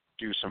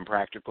do some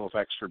practical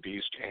effects for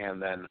Beast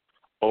and then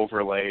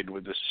overlaid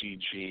with the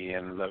CG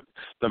and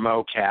the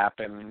mocap,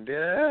 and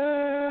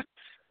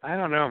I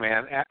don't know,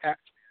 man.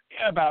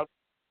 About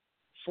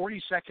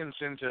 40 seconds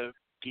into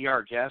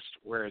DR Guest,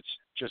 where it's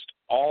just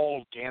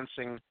all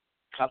dancing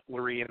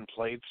cutlery and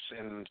plates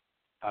and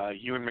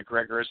Ewan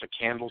McGregor as a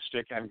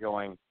candlestick, I'm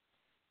going,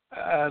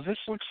 this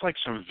looks like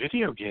some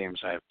video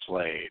games I've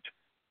played,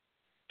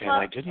 and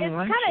I didn't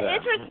like them. It's kind of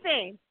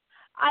interesting.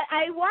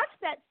 I watched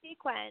that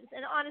sequence,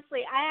 and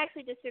honestly, I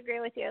actually disagree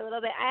with you a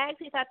little bit. I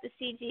actually thought the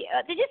CG...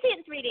 did you see it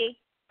in 3D?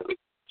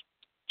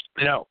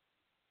 No.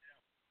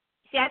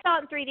 See, I saw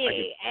it in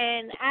 3D,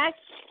 and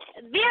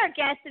VR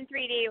Guest in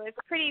 3D was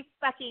pretty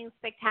fucking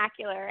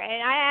spectacular,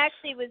 and I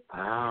actually was...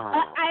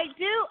 I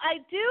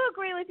do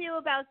agree with you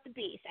about the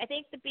Beast. I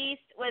think the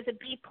Beast was a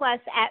B+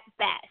 at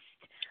best.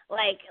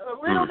 Like, a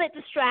little bit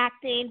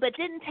distracting, but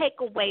didn't take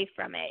away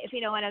from it, if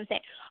you know what I'm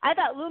saying. I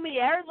thought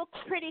Lumiere looked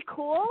pretty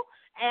cool,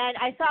 and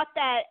I thought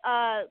that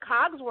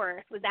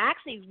Cogsworth was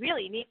actually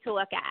really neat to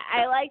look at.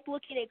 I liked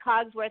looking at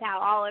Cogsworth, how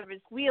all of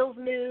his wheels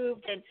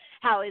moved and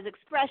how his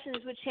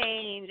expressions would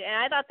change, and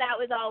I thought that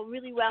was all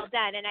really well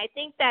done. And I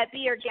think that Be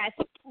Your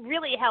Guest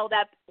really held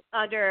up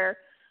under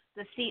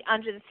the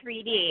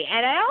 3D.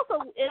 And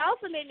it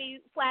also made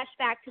me flash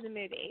back to the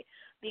movie.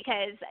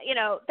 Because, you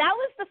know, that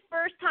was the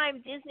first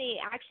time Disney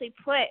actually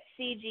put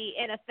CG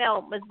in a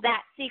film, was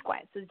that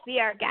sequence, was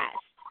VR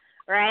Guest,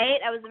 right?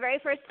 That was the very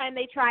first time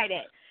they tried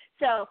it.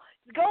 So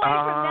going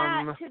from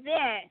that to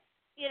this,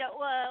 you know,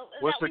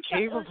 was the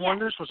Cave of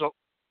Wonders,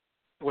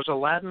 was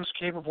Aladdin's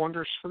Cave of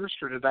Wonders first,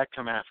 or did that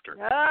come after?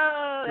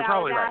 Oh, You're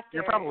probably right.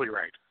 You're probably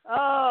right.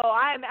 Oh,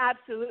 I'm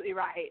absolutely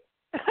right.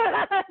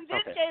 In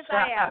this case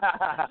I am.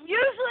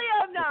 Usually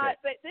I'm not,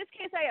 but this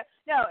case I am.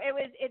 No,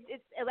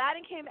 it's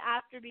Aladdin came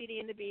after Beauty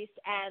and the Beast,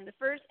 and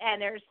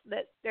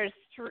there's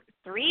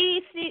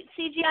 3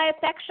 CGI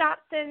effect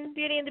shots in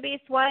Beauty and the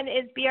Beast. One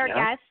is Be Our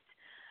Guest.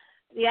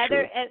 The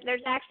other,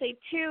 there's actually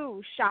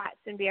 2 shots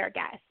in Be Our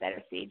Guest that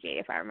are CG,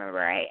 if I remember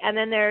right. And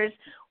then there's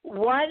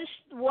one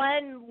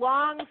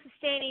long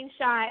sustaining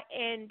shot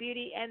in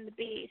Beauty and the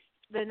Beast.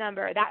 The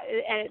number that,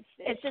 and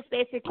it's just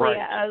basically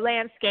a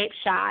landscape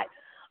shot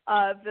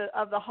of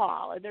the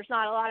hall, and there's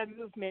not a lot of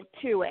movement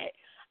to it.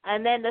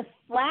 And then the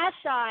flash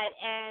shot,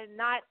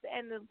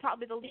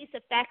 probably the least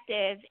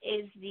effective,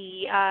 is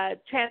the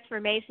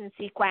transformation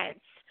sequence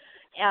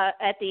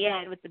at the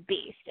end with the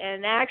Beast.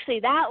 And actually,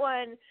 that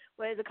one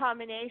was a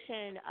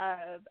combination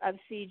of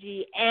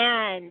CG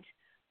and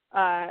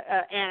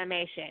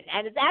animation.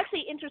 And it's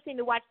actually interesting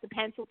to watch the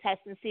pencil test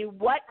and see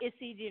what is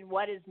CG and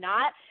what is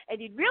not. And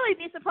you'd really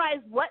be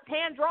surprised what's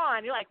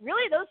hand-drawn. You're like,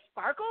 really? Those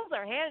sparkles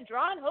are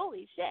hand-drawn?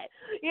 Holy shit.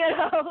 You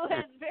know,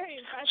 it's very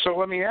impressive. So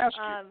let me ask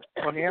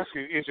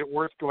you, is it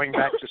worth going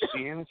back to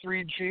seeing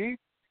 3G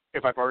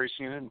if I've already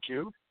seen it in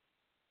Cube?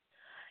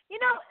 You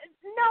know,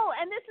 no,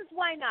 and this is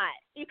why not.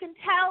 You can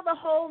tell the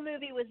whole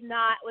movie was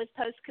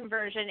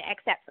post-conversion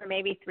except for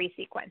maybe 3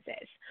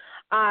 sequences.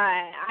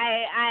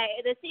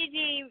 The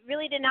CG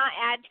really did not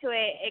add to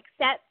it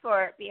except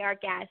for Be Our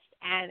Guest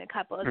and a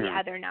couple of the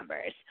other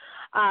numbers.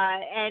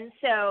 And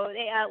so,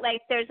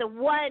 there's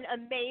one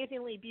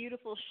amazingly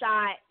beautiful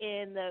shot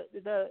in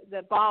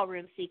the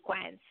ballroom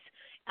sequence.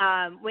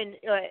 When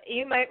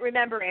you might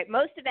remember it,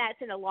 most of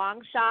that's in a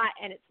long shot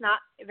and it's not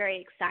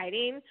very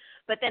exciting,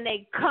 but then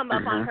they come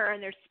up on her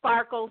and there's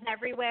sparkles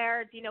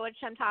everywhere. Do you know what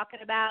I'm talking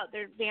about?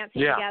 They're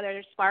dancing together,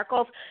 there's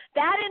sparkles.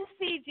 That in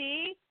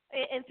CG,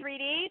 in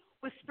 3D,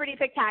 was pretty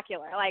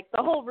spectacular. Like,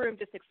 the whole room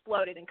just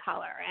exploded in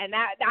color, and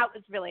that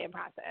was really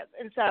impressive.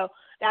 And so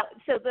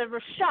there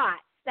were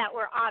shots that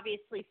were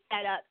obviously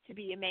set up to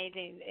be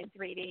amazing in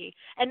 3D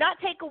and not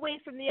take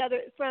away from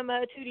from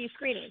a 2D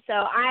screening. So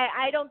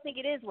I don't think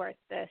it is worth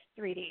the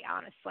 3D,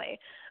 honestly.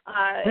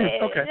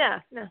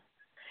 No.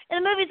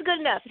 And the movie's good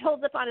enough. It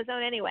holds up on its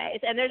own anyways.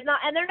 And they're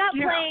not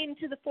playing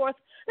to the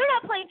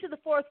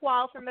fourth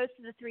wall for most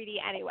of the 3D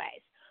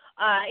anyways.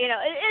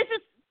 It's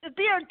just,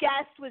 Be Our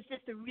Guest was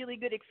just a really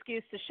good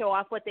excuse to show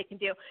off what they can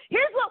do.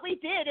 Here's what we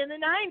did in the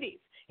 90s.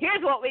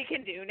 Here's what we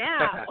can do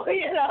now.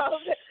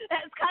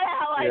 That's kind of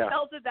how I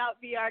felt about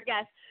Be Our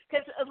Guest.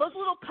 Because those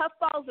little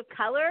puffballs of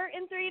color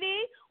in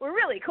 3D were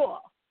really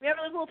cool.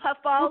 Remember those little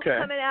puffballs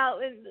coming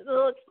out and the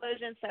little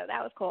explosions? So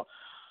that was cool.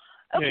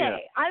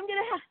 Okay, I'm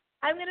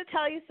I'm going to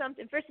tell you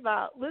something. First of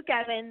all, Luke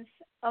Evans,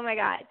 oh my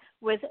God,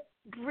 was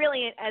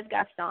brilliant as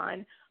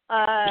Gaston.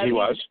 He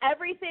was.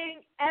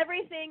 Everything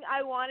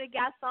I wanted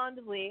Gaston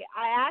to be.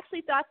 I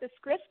actually thought the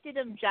script did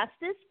him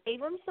justice, gave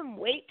him some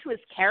weight to his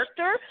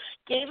character,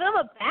 gave him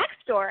a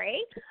backstory.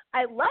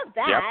 I love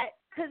that.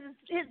 Because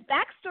his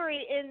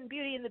backstory in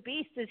Beauty and the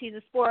Beast is he's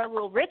a spoiled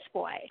little rich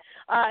boy.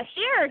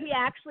 Here, he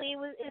actually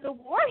is a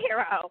war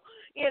hero.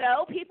 You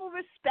know, people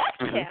respect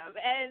him.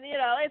 And, you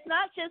know, it's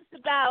not just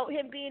about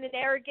him being an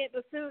arrogant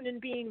buffoon and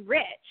being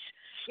rich.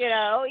 You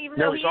know, even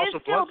though he is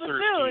still a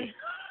buffoon.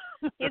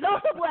 He's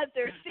also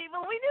bloodthirsty.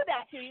 Well, we knew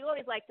that, too. He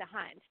always liked to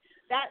hunt.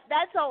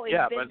 That's always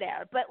been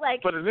there. But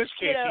in this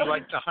case, he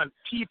liked to hunt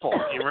people.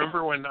 You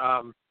remember when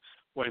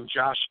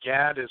Josh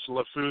Gad as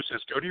LeFou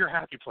says, "Go to your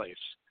happy place."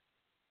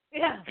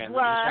 Yeah, and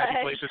his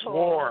happy place is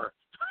war.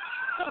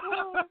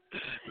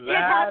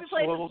 That's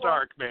a little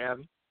dark,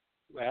 man.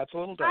 That's a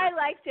little dark. I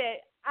liked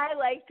it.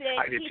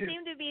 I did he too.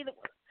 seemed to be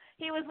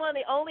he was one of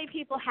the only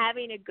people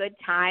having a good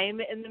time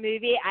in the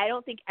movie. I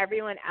don't think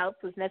everyone else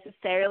was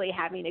necessarily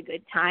having a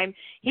good time.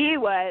 He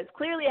was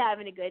clearly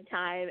having a good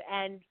time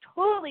and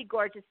totally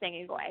gorgeous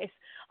singing voice.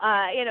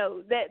 You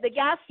know, the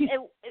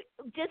Gaston,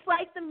 just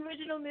like the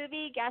original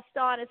movie,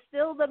 Gaston is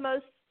still the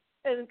most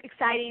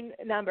exciting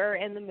number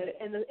in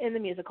the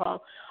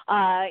musical.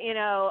 You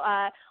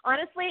know,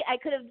 honestly, I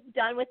could have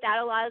done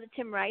without a lot of the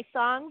Tim Rice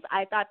songs.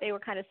 I thought they were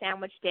kind of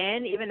sandwiched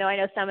in, even though I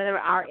know some of them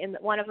are in.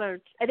 One of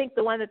them, I think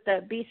the one that the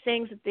Beast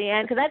sings at the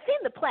end, because I've seen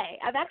the play.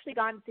 I've actually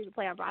gone to see the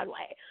play on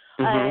Broadway,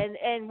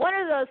 and one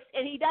of those,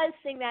 and he does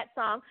sing that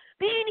song.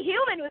 Being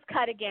Human was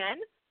cut again,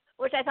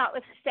 which I thought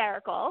was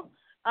hysterical.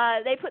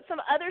 They put some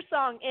other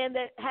song in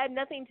that had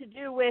nothing to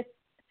do with.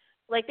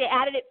 Like, they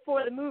added it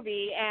for the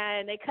movie,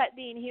 and they cut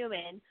Being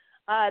Human.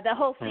 The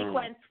whole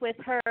sequence with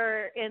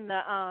her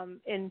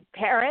in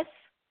Paris,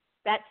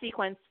 that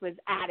sequence was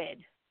added.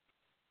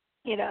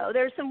 You know,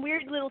 there's some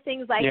weird little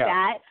things like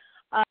that.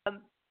 I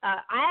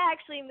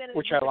actually am going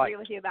to disagree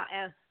with you about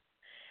I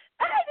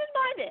didn't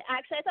mind it,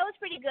 actually. I thought it was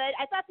pretty good.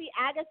 I thought the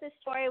Agatha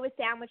story was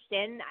sandwiched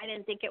in. I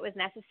didn't think it was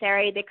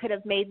necessary. They could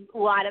have made a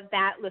lot of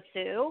that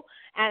LeFou,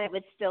 and it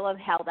would still have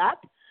held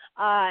up.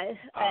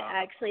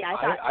 Actually, I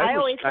thought I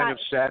was kind of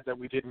sad that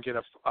we didn't get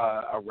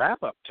a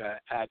wrap up to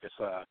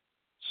Agatha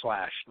 /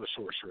 the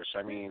Sorceress.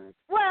 I mean,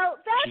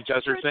 she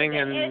does her thing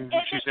and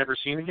she's never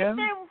seen again.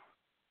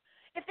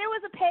 If there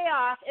was a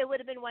payoff, it would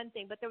have been one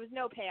thing, but there was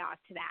no payoff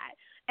to that.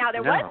 Now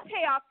there was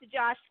payoff to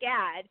Josh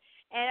Gad,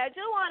 and I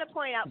do want to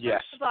point out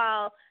first of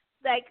all,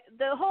 like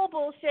the whole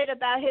bullshit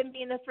about him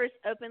being the first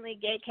openly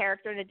gay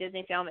character in a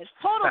Disney film is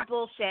total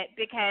bullshit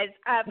because,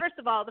 first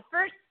of all, the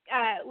first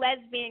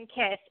lesbian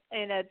kiss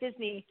in a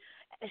Disney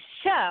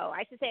show,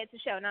 I should say it's a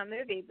show, not a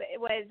movie, but it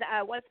was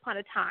Once Upon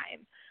a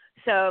Time.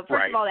 So,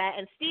 first of all, that,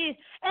 and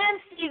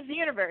Steve's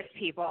Universe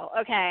people,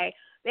 okay,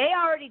 they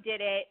already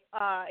did it,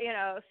 you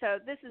know, so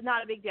this is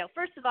not a big deal.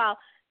 First of all,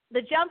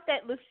 the jump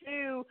that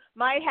LeFou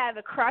might have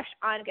a crush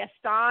on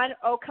Gaston,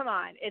 oh, come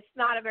on, it's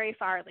not a very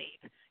far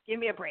leap. Give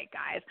me a break,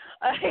 guys.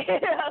 You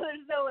know,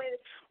 there's no way.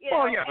 You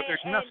know, but there's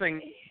nothing.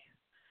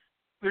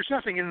 There's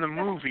nothing in the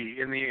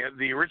movie, in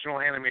the original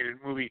animated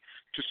movie,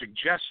 to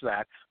suggest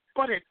that.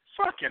 But it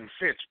fucking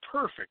fits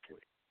perfectly,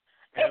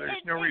 and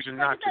there's no reason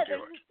not to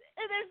do it.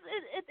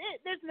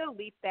 There's no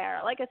leap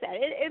there. Like I said,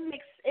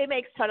 it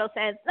makes total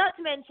sense. Not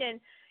to mention,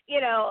 you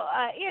know,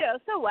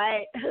 so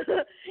what?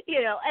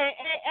 You know,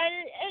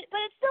 but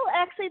it's still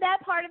actually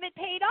that part of it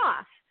paid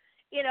off.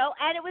 You know,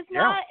 and it was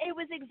not. It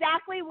was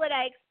exactly what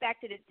I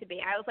expected it to be.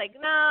 I was like,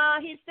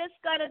 nah, he's just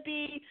gonna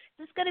be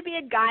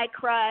a guy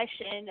crush,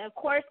 and of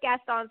course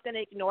Gaston's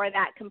gonna ignore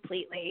that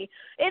completely.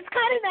 It's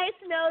kind of nice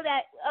to know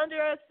that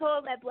under a soul,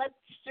 that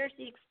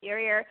bloodthirsty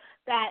exterior,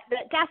 that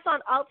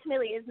Gaston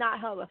ultimately is not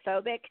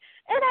homophobic,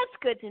 and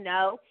that's good to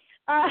know.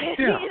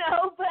 You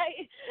know, but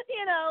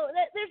you know,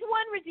 there's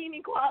one redeeming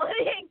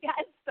quality in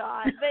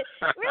Gaston, but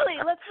really,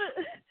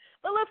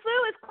 But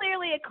LeFou is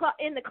clearly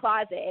in the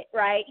closet,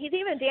 right? He's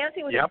even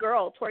dancing with a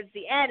girl towards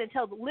the end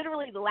until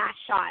literally the last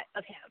shot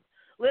of him.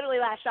 Literally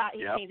last shot,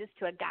 he changes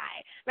to a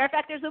guy. Matter of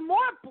fact, there's a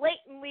more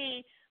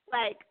blatantly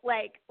like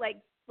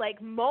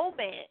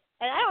moment,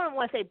 and I don't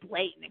want to say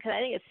blatant because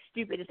I think it's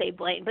stupid to say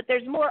blatant, but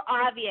there's more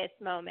obvious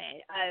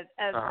moment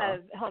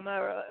of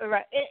homo.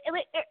 It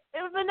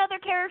was another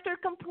character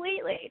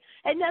completely. It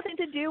had nothing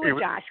to do with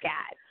Josh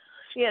Gad.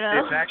 You know,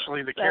 it's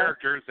actually the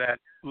character that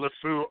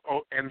LeFou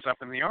ends up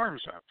in the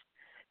arms of.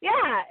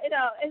 Yeah,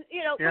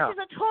 which is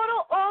a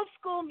total old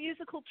school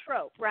musical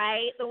trope,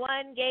 right? The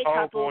one gay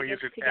couple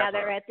gets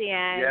together at the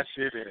end. Yes,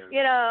 it is.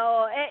 You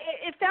know,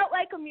 it felt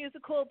like a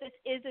musical. This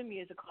is a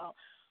musical.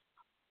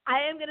 I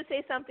am going to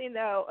say something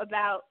though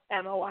about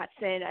Emma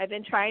Watson. I've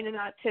been trying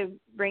not to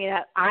bring it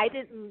up. I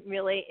didn't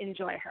really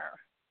enjoy her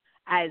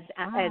as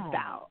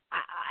Val,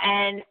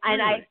 and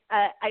really?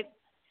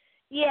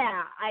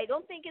 I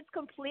don't think it's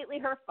completely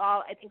her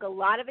fault. I think a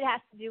lot of it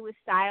has to do with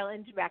style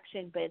and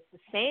direction, but it's the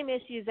same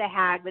issues I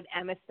had with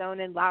Emma Stone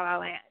in La La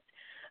Land.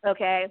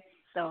 Okay,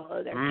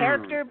 So their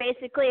character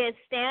basically is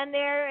stand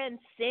there and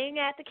sing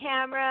at the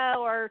camera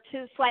or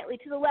slightly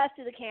to the left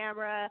of the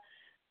camera,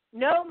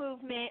 no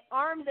movement,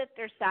 arms at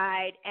their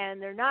side,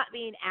 and they're not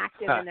being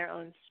active in their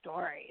own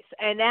stories.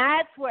 And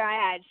that's where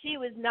she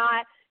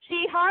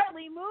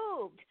hardly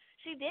moved.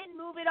 She didn't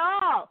move at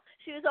all.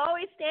 She was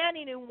always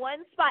standing in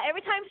one spot.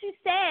 Every time she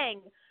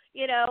sang,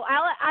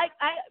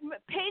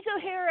 Paige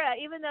O'Hara,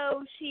 even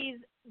though she's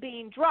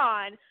being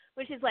drawn,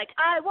 when she's like,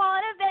 I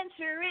want to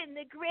venture in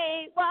the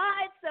great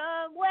wide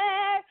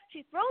somewhere,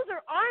 she throws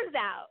her arms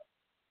out,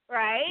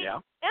 right? Yeah.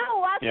 Emma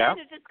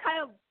Watson just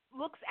kind of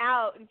looks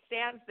out and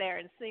stands there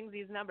and sings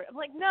these numbers. I'm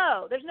like,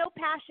 no, there's no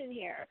passion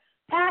here.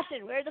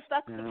 Passion, where the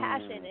fuck's the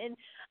passion?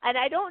 And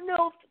I don't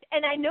know,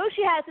 and I know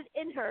she has it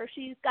in her.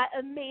 She's got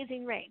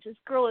amazing range. This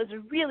girl is a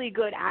really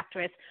good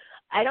actress.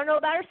 I don't know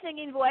about her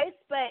singing voice,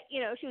 but,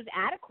 she was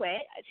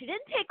adequate. She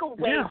didn't take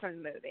away from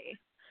the movie.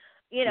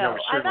 No,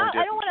 I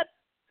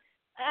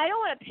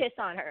don't want to piss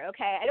on her,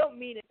 okay? I don't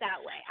mean it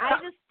that way. I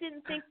just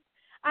didn't think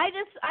I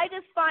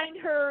just find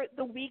her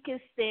the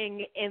weakest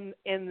thing in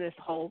this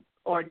whole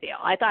ordeal.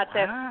 I thought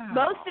that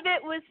most of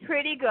it was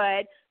pretty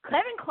good.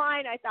 Kevin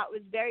Kline, I thought,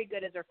 was very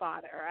good as her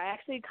father. I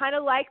actually kind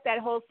of liked that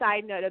whole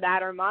side note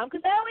about her mom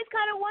because I always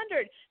kind of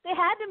wondered. They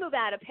had to move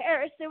out of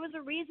Paris. There was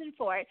a reason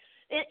for it.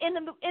 In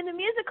the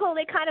musical,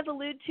 they kind of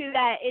allude to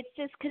that it's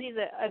just because he's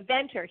an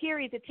inventor. Here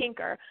he's a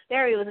tinker.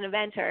 There he was an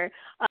inventor.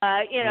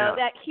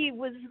 That he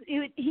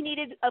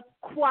needed a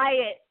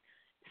quiet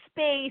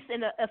space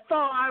and a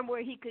farm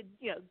where he could,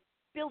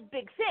 build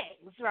big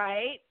things,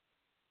 right?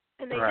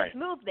 And they just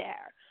moved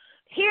there.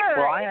 Here,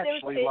 well, I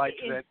actually liked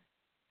that.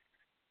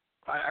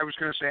 I was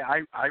going to say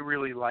I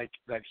really liked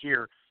that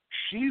here.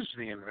 She's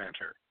the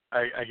inventor.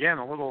 Again,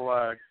 a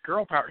little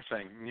girl power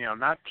thing.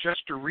 Not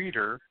just a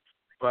reader,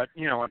 but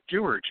a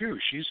doer too.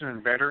 She's an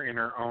inventor in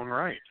her own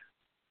right.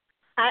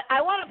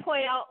 I want to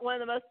point out one of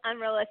the most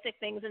unrealistic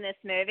things in this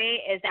movie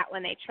is that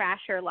when they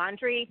trash her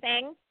laundry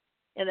thing,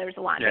 there's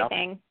a laundry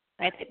thing.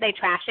 They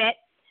trash it.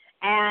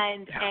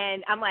 And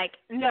I'm like,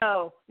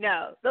 no,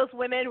 those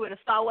women would have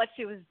saw what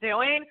she was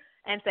doing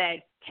and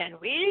said, can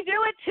we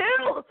do it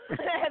too?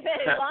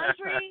 The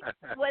laundry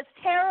was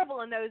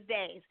terrible in those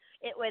days.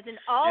 It was an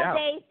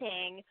all-day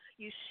thing.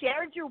 You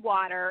shared your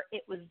water.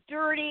 It was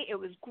dirty. It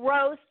was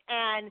gross,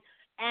 and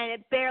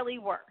it barely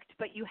worked.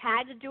 But you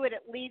had to do it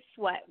at least,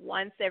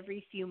 once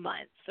every few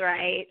months,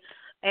 right?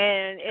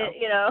 And,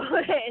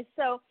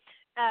 so...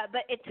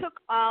 but it took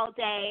all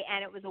day,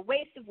 and it was a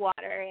waste of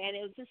water, and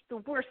it was just the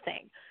worst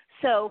thing.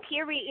 So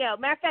here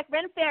matter of fact,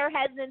 Ren Fair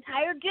has an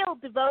entire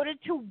guild devoted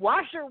to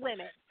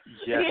washerwomen.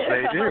 Yes,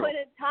 they do. An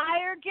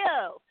entire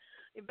guild,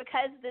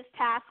 because this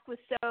task was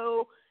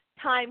so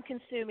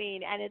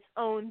time-consuming and its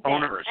own thing.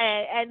 Onerous.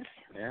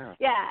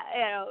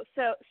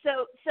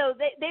 So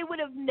they would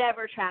have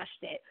never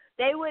trashed it.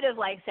 They would have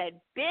said,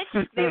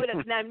 bitch. They would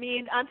have.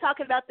 I'm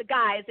talking about the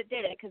guys that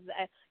did it, because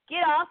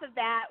get off of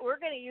that. We're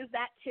going to use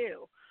that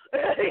too.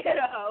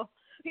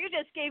 You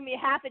just gave me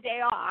half a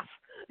day off.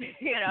 I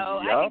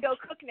can go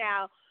cook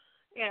now.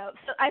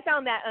 So I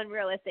found that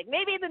unrealistic.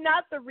 Maybe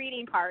not the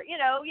reading part.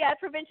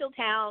 Provincial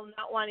town,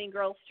 not wanting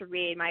girls to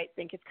read might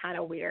think it's kind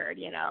of weird.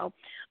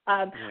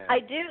 I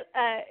do.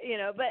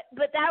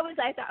 But that was,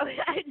 I thought,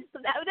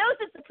 that was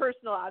just a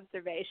personal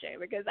observation,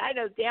 because I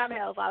know damn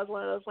hell if I was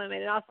one of those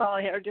women and I saw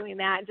her doing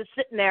that and just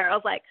sitting there, I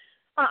was like,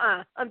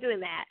 I'm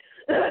doing that.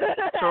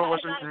 So it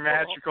wasn't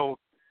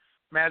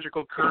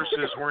magical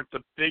curses weren't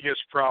the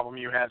biggest problem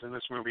you had in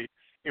this movie.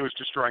 It was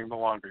destroying the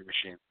laundry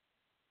machine.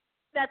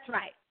 That's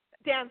right.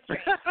 Damn straight.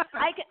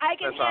 I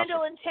can handle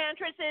awesome.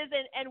 Enchantresses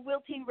and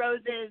wilting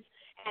roses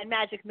and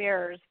magic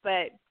mirrors,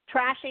 but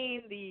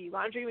trashing the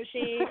laundry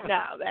machine,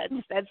 no,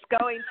 that's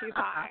going too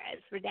far.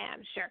 That's for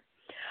damn sure.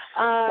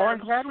 Well, I'm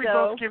glad we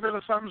both give it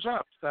a thumbs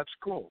up. That's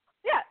cool.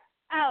 Yeah.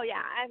 Oh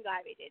yeah, I'm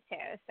glad we did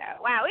too.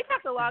 So wow, we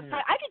talked a long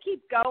time. I could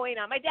keep going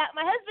on. My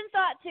husband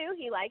saw it too.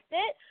 He liked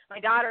it. My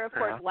daughter, of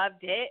course,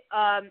 loved it.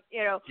 I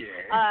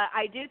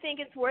do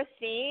think it's worth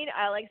seeing.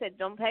 Like I said,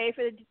 don't pay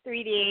for the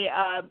 3D.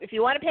 If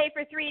you want to pay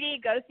for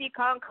 3D, go see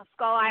Kong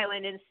Skull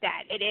Island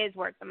instead. It is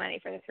worth the money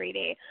for the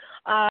 3D.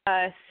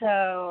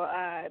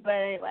 But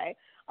anyway,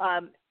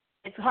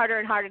 it's harder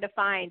and harder to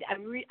find.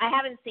 I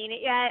haven't seen it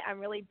yet. I'm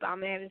really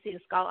bummed I haven't seen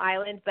Skull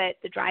Island, but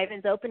the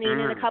drive-in's opening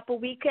in a couple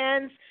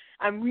weekends.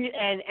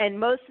 And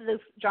most of the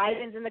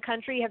drive-ins in the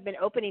country have been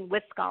opening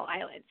with Skull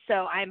Island,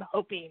 so I'm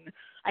hoping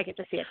I get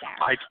to see it there.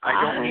 I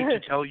don't need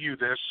to tell you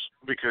this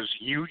because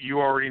you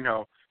already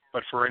know,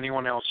 but for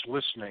anyone else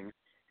listening,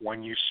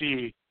 when you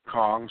see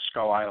Kong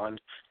Skull Island,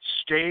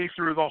 stay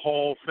through the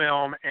whole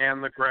film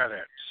and the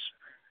credits.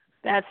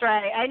 That's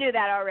right. I knew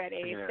that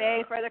already. Yeah.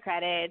 Stay for the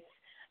credits.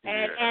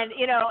 And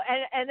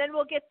then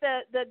we'll get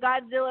the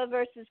Godzilla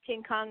versus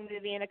King Kong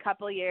movie in a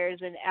couple of years,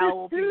 and Elle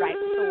will be right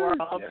with the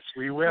world. Yes,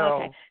 we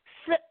will. Okay.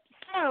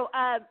 So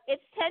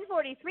it's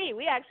 10:43.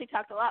 We actually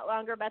talked a lot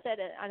longer about that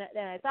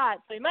than I thought,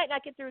 so we might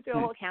not get through the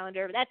whole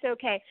calendar, but that's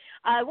okay.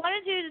 I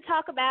wanted you to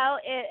talk about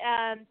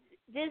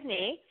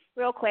Disney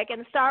real quick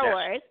and Star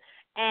Wars,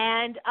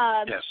 and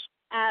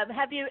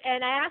Have you?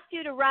 And I asked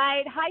you to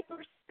ride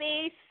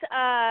hyperspace.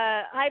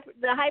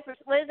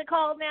 What is it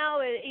called now?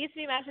 It used to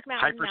be Magic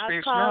Mountain. Hyperspace now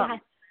it's called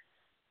Mountain.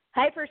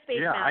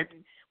 Hyperspace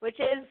Mountain, which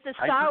is the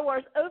Star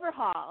Wars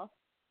overhaul.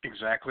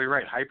 Exactly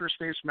right.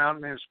 Hyperspace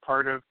Mountain is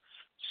part of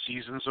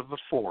Seasons of the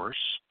Force,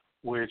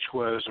 which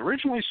was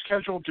originally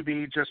scheduled to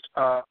be just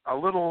a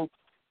little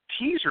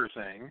teaser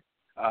thing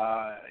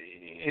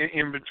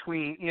in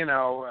between,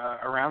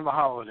 around the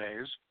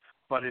holidays.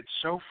 But it's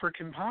so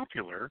freaking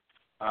popular.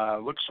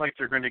 Looks like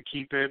they're going to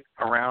keep it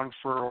around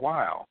for a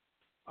while.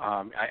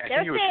 I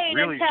think it was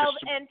really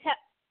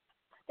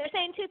they're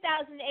saying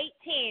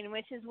 2018,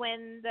 which is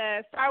when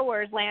the Star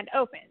Wars Land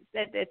opens.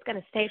 That it's going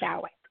to stay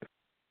that way.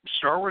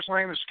 Star Wars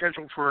Land is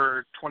scheduled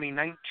for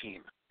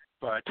 2019.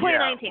 But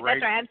 2019,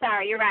 that's right. I'm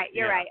sorry. You're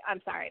right.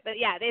 I'm sorry. But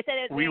yeah, they said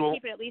they're going to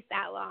keep it at least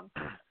that long.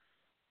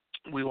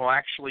 We will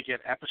actually get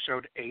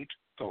Episode 8,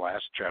 The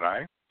Last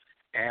Jedi,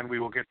 and we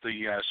will get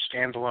the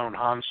standalone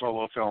Han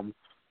Solo film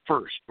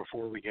first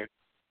before we get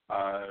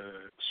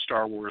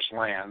Star Wars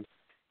Land.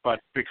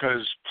 But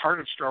because part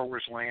of Star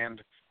Wars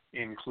Land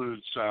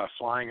includes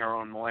flying our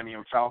own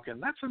Millennium Falcon,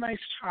 that's a nice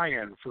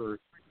tie-in for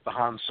the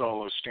Han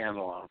Solo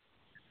standalone.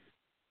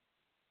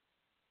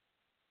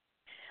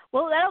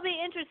 Well, that'll be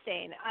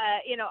interesting.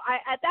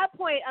 At that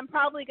point, I'm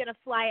probably going to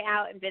fly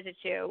out and visit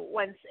you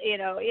once,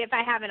 if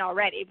I haven't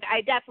already. But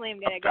I definitely am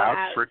going to go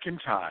out freaking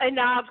time.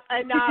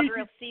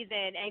 Inaugural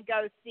season and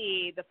go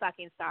see the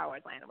fucking Star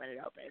Wars Land when it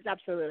opens.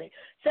 Absolutely.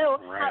 So,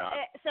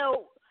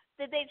 so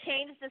did they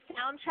change the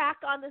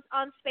soundtrack on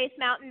Space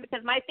Mountain?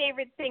 Because my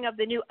favorite thing of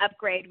the new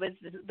upgrade was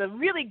the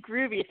really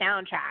groovy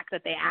soundtrack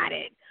that they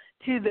added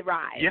to the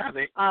ride. Yeah,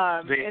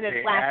 in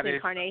its last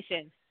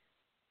incarnation.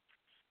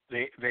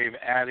 They've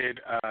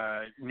added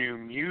new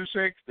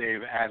music.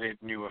 They've added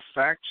new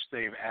effects.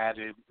 They've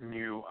added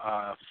new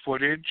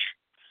footage,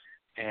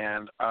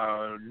 and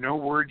no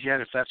word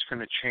yet if that's going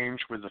to change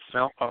with the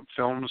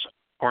films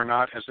or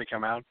not as they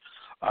come out.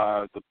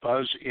 The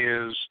buzz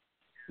is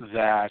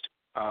that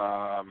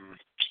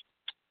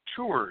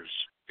Tours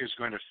is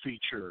going to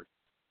feature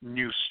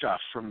new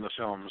stuff from the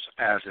films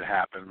as it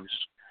happens.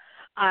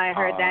 I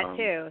heard that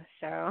too.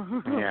 So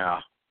yeah,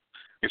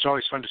 it's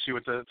always fun to see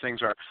what the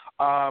things are.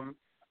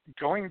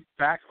 Going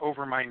back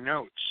over my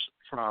notes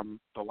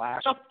from the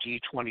last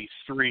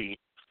D23,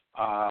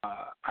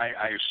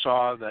 I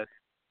saw that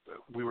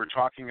we were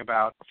talking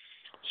about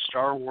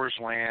Star Wars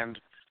Land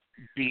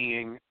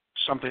being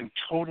something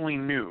totally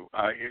new.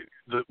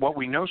 What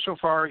we know so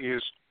far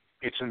is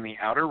it's in the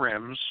Outer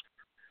Rims.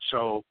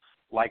 So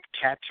like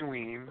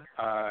Tatooine,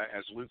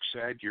 as Luke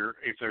said,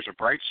 if there's a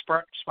bright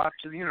spot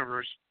to the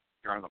universe,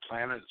 you're on the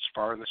planet it's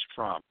farthest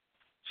from.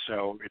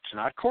 So it's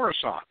not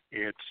Coruscant.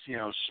 It's,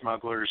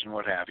 smugglers and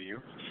what have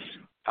you.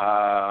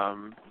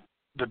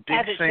 The big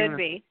as it thing, should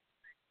be.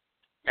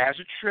 As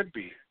it should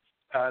be.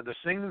 The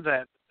thing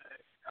that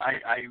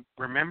I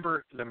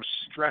remember them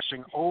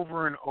stressing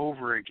over and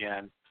over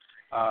again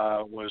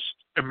was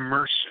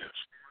immersive.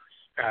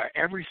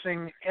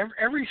 Everything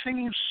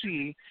you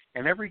see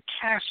and every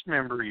cast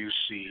member you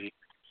see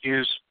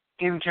is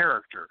in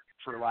character,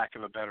 for lack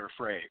of a better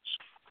phrase.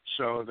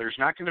 So there's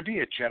not going to be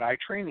a Jedi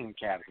training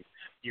academy.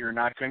 You're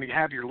not going to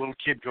have your little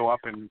kid go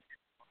up and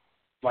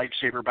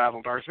lightsaber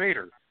battle Darth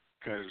Vader,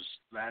 because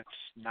that's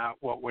not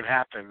what would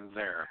happen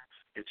there.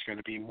 It's going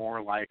to be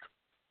more like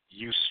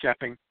you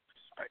stepping,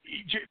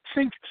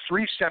 think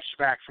 3 steps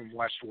back from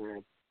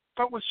Westworld,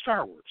 but with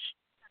Star Wars.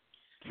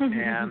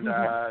 And,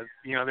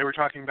 they were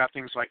talking about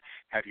things like,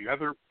 have you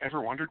ever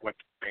wondered what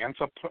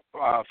bantha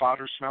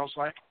fodder smells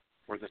like,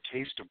 or the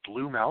taste of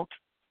blue milk?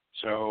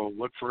 So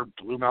look for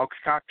blue milk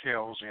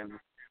cocktails in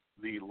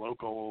the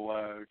local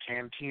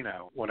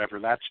cantina, whatever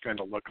that's going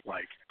to look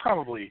like.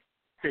 Probably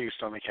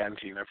based on the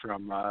cantina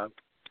from A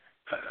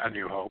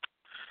New Hope.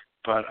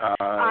 But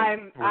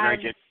I'm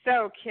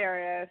so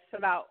curious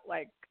about,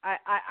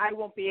 I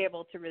won't be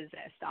able to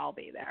resist. I'll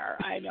be there.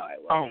 I know I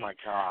will. Oh, my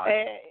God.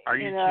 Are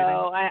you kidding?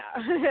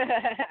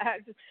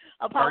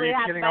 I'll probably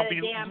have to buy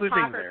the damn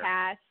Hopper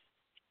Pass.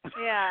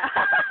 Yeah.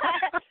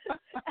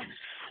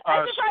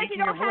 I'm surprised you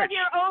don't have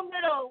your own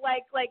little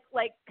like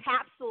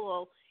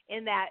capsule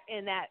in that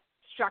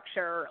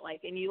structure,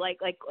 and you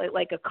like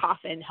a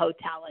coffin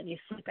hotel, and you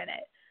sleep in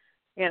it,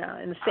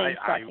 in the same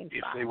fucking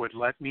spot. If they would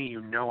let me,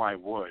 I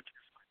would.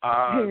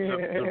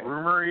 The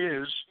rumor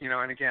is,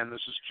 and again,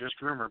 this is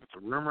just rumor, but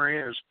the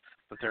rumor is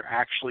that they're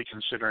actually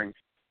considering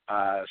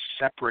a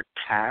separate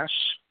pass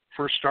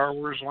for Star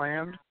Wars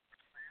Land.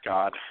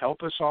 God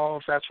help us all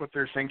if that's what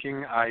they're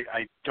thinking.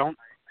 I don't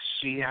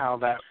see how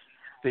that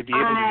they'd be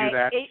able to do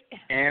that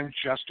and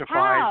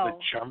justify the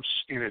jumps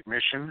in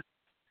admission.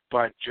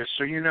 But just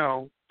so you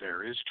know,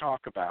 there is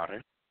talk about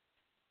it.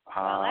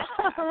 God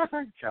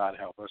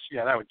help us.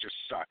 Yeah, that would just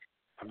suck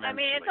immensely. I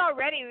mean, it's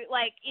already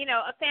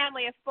a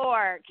family of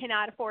 4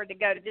 cannot afford to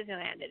go to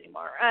Disneyland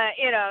anymore.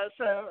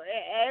 So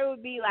it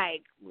would be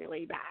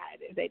really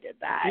bad if they did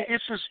that.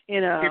 It's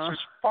as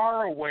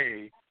far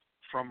away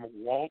from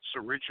Walt's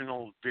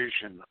original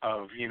vision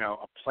of, a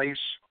place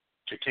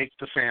to take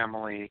the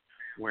family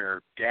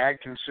where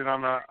Dad can sit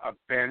on a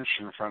bench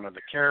in front of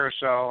the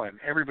carousel and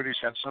everybody's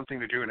had something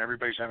to do and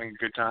everybody's having a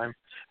good time.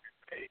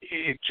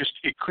 It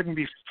couldn't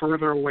be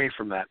further away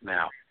from that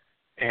now.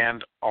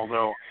 And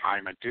although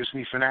I'm a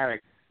Disney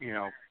fanatic,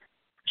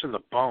 to the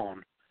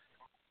bone,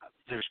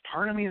 there's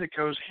part of me that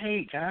goes,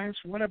 hey, guys,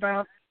 what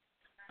about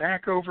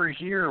back over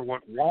here,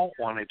 what Walt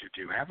wanted to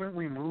do? Haven't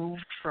we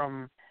moved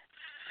from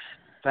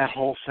that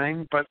whole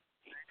thing? But,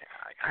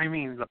 I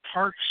mean, the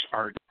parks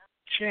are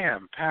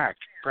jam-packed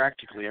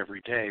practically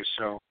every day,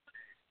 so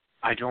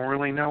I don't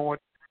really know what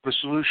the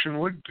solution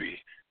would be.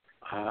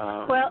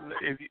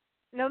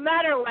 No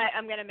matter what,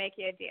 I'm going to make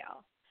you a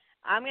deal.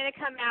 I'm going to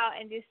come out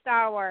and do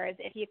Star Wars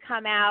if you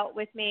come out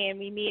with me and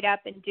we meet up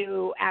and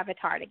do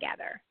Avatar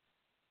together.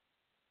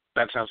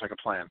 That sounds like a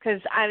plan.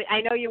 Because I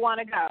know you want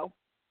to go.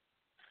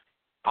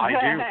 I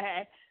do.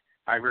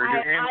 I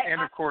really do.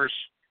 And of course,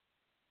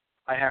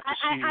 I have to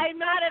see I'm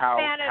not a how,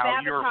 fan of how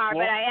Avatar,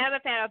 but I am a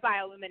fan of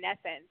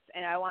bioluminescence,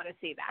 and I want to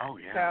see that. Oh,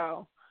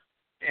 yeah.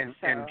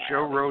 And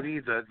Joe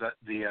Rohde,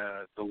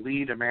 the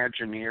lead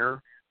Imagineer,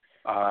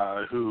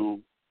 who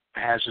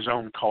has his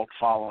own cult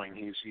following.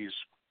 He's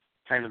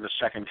kind of the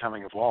second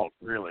coming of Walt,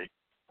 really,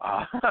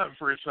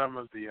 for some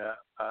of the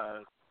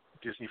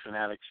Disney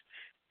fanatics.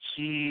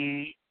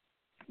 He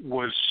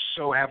was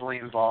so heavily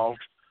involved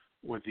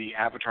with the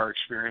Avatar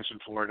experience in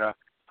Florida.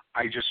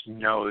 I just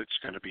know it's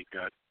going to be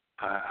good.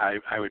 I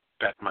would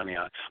bet money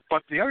on it.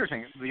 But the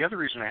other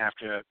reason I have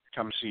to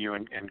come see you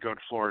and go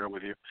to Florida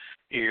with you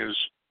is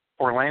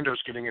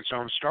Orlando's getting its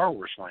own Star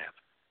Wars land.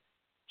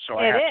 So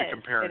I have to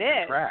compare and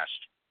contrast.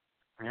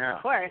 Yeah.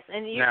 Of course.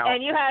 And you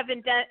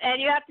haven't done,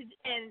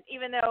 and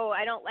even though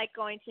I don't like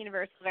going to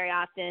Universal very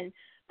often,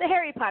 the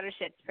Harry Potter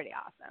shit's pretty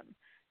awesome.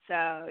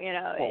 So,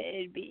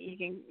 it'd be, you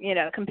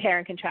can, compare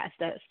and contrast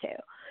those two.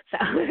 So,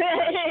 that's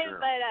true.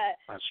 But,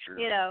 that's true.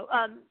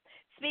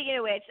 Speaking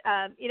of which,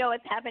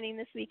 what's happening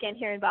this weekend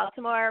here in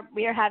Baltimore?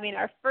 We are having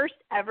our first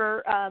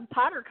ever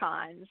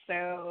PotterCon.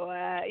 So,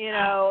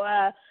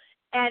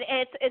 and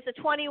it's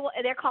a 21.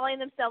 They're calling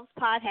themselves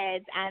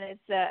Potheads, and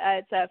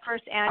it's a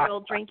first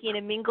annual drinking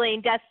and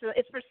mingling.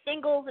 It's for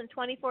singles and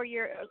 21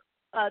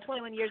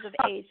 years of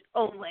age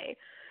only.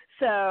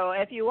 So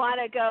if you want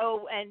to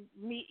go and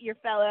meet your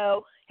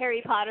fellow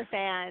Harry Potter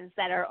fans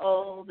that are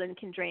old and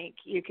can drink,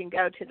 you can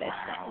go to this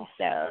thing.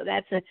 So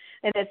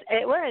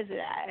where is it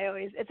at?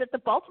 It's at the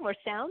Baltimore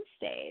Sound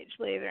Stage,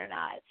 believe it or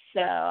not.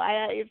 So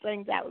I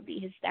think that would be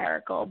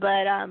hysterical.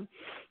 But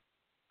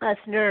us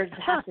nerds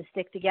have to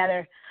stick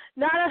together.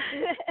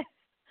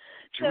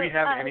 Do we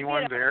have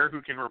anyone there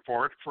who can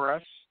report for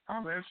us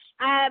on this?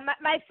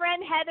 My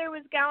friend Heather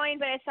was going,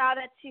 but I saw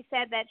that she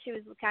said that she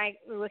was kind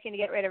of looking to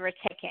get rid of her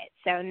ticket.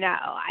 So, no,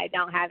 I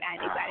don't have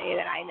anybody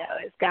that I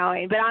know is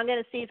going. But I'm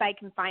going to see if I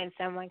can find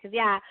someone because,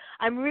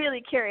 I'm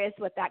really curious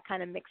what that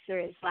kind of mixer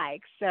is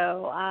like.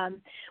 So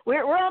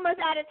we're almost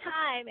out of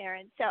time,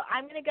 Aaron. So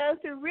I'm going to go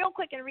through real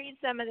quick and read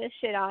some of this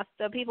shit off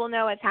so people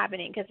know what's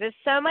happening because there's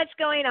so much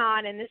going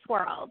on in this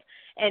world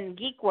and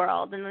geek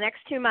world in the next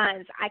 2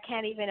 months. I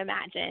can't even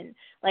imagine.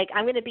 Like,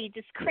 I'm going to be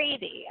just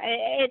crazy.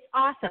 It's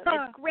awesome.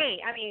 It's great.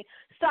 I mean,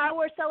 Star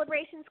Wars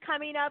Celebration's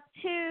coming up,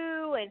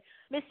 too, and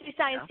Mystery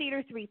Science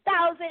Theater 3000,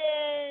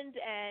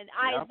 and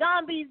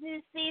iZombies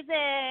new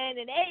season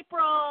in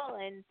April,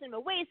 and Cinema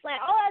Wasteland.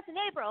 All that's in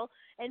April,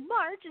 and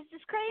March is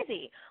just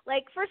crazy.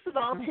 Like, first of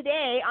all,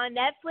 today on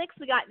Netflix,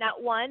 we got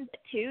not one, but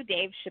two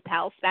Dave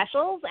Chappelle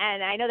specials,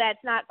 and I know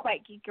that's not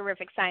quite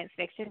geekerific science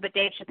fiction, but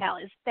Dave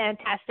Chappelle is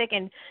fantastic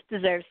and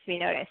deserves to be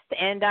noticed.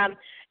 And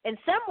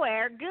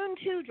somewhere, Goon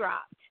 2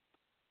 dropped.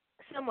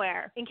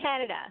 Somewhere in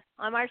Canada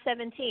on March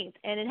 17th,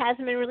 and it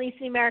hasn't been released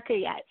in America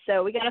yet,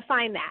 so we got to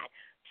find that.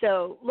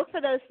 So look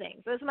for those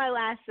things. Those are my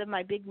last of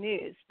my big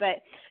news.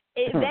 But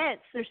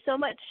events, there's so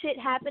much shit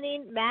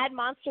happening. Mad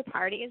Monster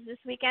Party is this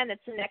weekend.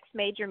 It's the next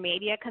major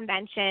media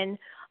convention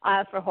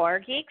for horror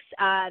geeks.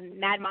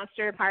 Mad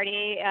Monster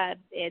Party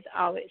is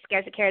always,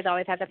 Scares That Cares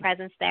always has a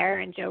presence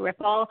there, and Joe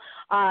Ripple.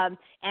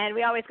 And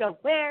we always go,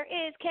 where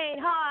is Kane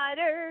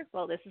Hodder?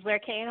 Well, this is where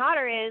Kane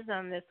Hodder is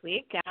this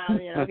week.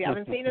 If you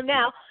haven't seen him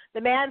now,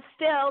 the man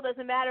still,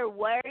 doesn't matter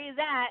where he's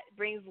at,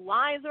 brings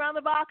lines around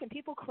the block and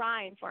people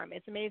crying for him.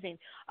 It's amazing.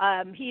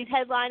 He's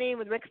headlining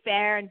with Rick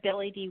Fair and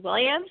Billy D.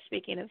 Williams,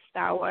 speaking of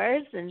Star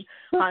Wars and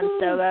Han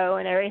Solo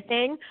and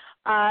everything.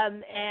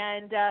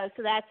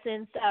 So that's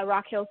in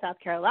Rock Hill, South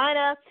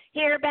Carolina.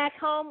 Here back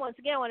home, once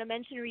again, I want to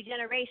mention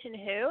Regeneration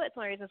Who. It's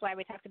one of the reasons why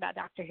we talked about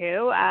Doctor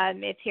Who.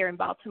 It's here in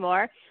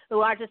Baltimore, the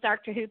largest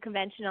Doctor Who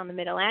convention on the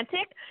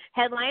Mid-Atlantic.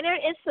 Headliner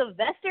is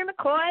Sylvester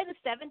McCoy, the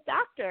Seventh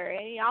Doctor.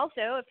 And he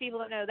also, if people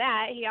don't know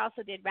that, he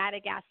also did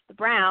Radagast the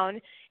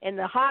Brown in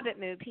the Hobbit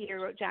movie,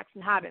 Peter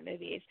Jackson Hobbit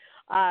movies.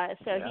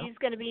 He's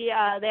going to be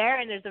there,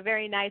 and there's a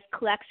very nice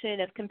collection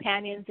of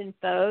companions and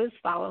foes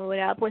following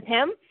up with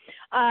him.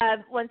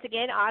 Once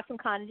again, Awesome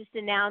Con just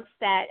announced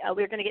that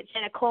we're going to get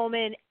Jenna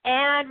Coleman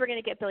and we're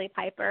going to get Billy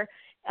Piper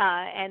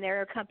and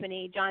their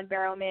company, John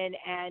Barrowman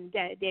and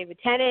David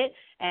Tennant,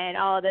 and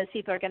all of those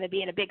people are going to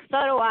be in a big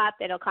photo op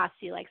that'll cost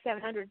you like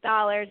 $700.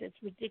 It's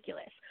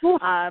ridiculous.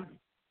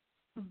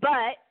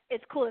 but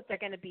it's cool that they're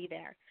going to be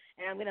there,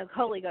 and I'm going to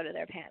totally go to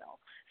their panel.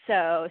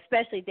 So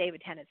especially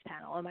David Tennant's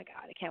panel. Oh my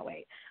God, I can't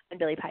wait. And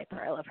Billie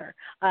Piper, I love her.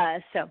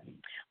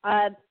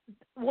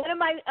 One of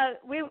my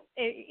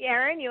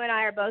Aaron, you and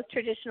I are both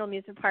traditional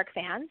amusement park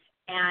fans,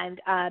 and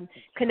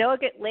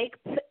Canoga Lake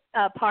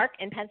Park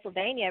in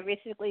Pennsylvania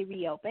recently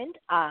reopened.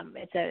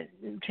 It's a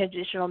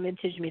traditional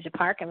vintage amusement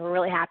park, and we're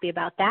really happy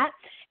about that.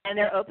 And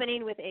they're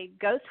opening with a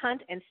ghost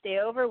hunt and stay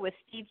over with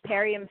Steve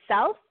Perry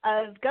himself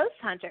of Ghost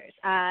Hunters.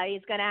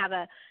 He's going to have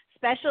a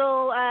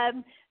special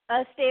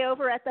stay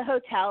over at the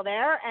hotel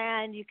there,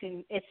 and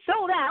it's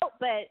sold out,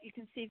 but you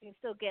can see you can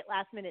still get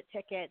last minute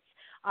tickets.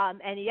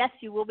 And yes,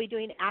 you will be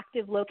doing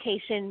active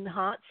location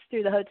haunts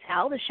through the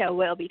hotel. The show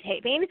will be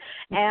taping,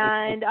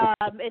 and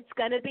it's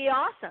going to be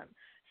awesome.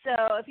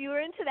 So if you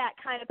were into that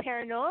kind of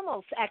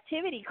paranormal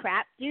activity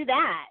crap, do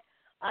that.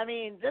 I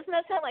mean, doesn't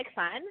that sound like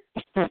fun?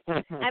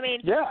 I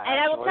mean, yeah, and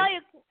I will actually. tell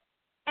you,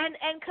 and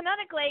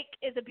Canoga Lake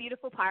is a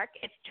beautiful park.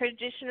 It's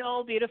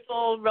traditional,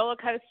 beautiful roller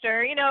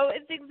coaster. You know,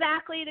 it's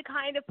exactly the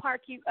kind of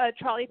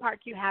trolley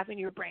park you have in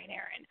your brain,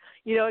 Aaron.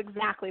 You know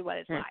exactly what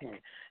it's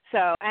like.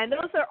 So, and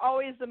those are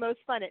always the most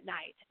fun at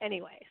night,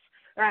 anyways,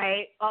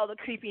 right? All the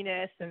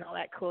creepiness and all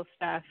that cool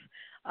stuff.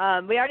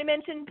 We already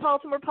mentioned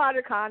Baltimore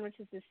PotterCon, which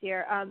is this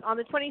year. On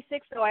the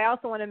 26th, though, I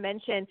also want to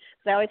mention,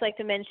 because I always like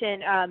to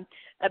mention,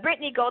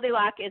 Brittany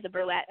Goldilocks is a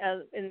burlesque,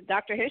 in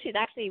Doctor Who. She's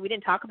actually, we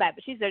didn't talk about it,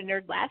 but she's a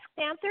nerdlesque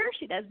dancer.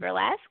 She does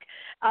burlesque.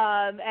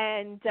 I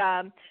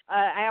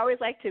always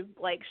like to,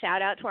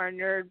 shout out to our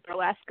nerd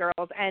burlesque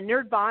girls. And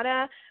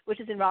Nerdvana, which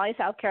is in Raleigh,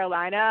 South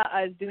Carolina,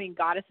 is doing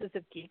Goddesses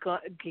of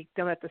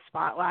Geekdom at the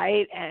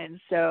Spotlight. And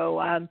so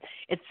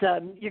it's,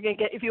 you're going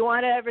to get, if you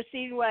want to ever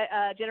see what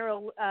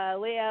General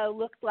Leo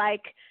looked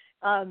like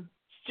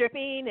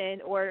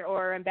stripping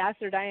or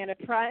Ambassador Diana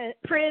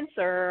Prince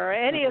or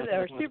any of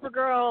them, or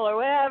Supergirl or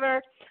whatever,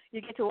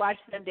 you get to watch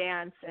them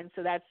dance. And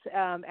so that's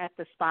at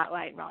the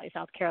Spotlight in Raleigh,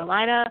 South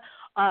Carolina.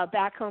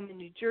 Back home in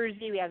New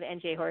Jersey, we have the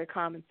NJ Horror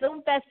Common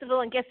Film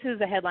Festival, and guess who's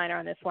the headliner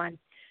on this one?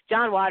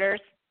 John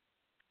Waters.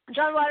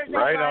 John Waters,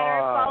 right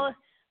headliner. on.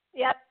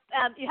 Yep.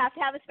 You have to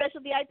have a special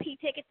VIP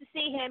ticket to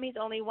see him. He's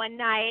only one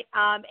night.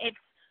 It's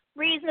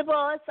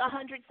reasonable. It's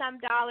 $100-some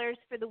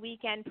for the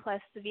weekend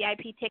plus the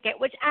VIP ticket,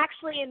 which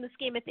actually in the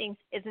scheme of things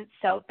isn't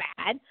so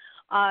bad.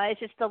 It's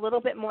just a little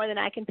bit more than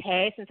I can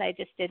pay since I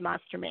just did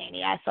Monster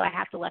Mania, so I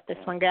have to let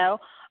this one go.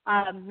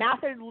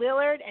 Mather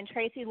Lillard and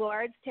Tracy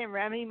Lords, Tim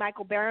Remy,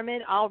 Michael Berriman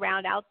all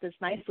round out this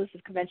nice list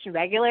of convention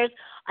regulars.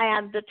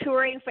 The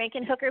touring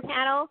Frankenhooker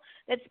panel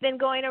that's been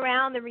going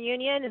around, the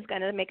reunion, is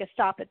going to make a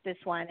stop at this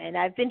one. And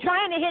I've been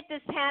trying to hit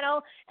this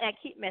panel, and I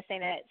keep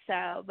missing it.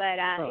 So, but,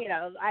 you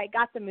know, I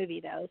got the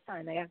movie, though.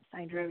 Signed. I got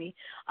signed Ruby.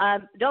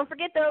 Don't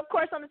forget, though, of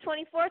course, on the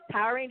 24th,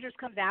 Power Rangers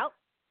comes out.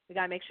 We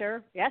got to make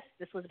sure, yes,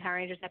 this was a Power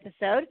Rangers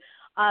episode.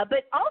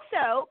 But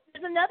also,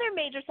 there's another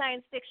major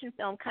science fiction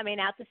film coming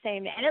out the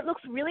same day, and it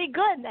looks really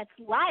good, and that's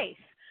Life,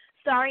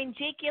 starring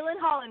Jake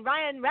Gyllenhaal and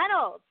Ryan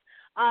Reynolds.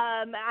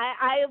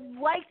 I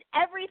liked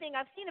everything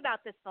I've seen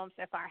about this film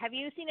so far. Have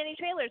you seen any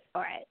trailers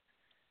for it?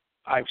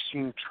 I've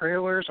seen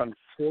trailers,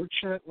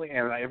 unfortunately,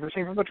 and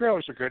everything from the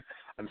trailers are good.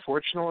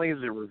 Unfortunately,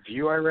 the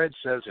review I read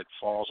says it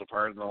falls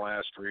apart in the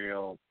last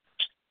reel.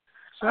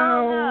 So,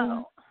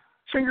 no.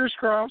 Fingers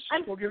crossed.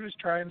 We'll give it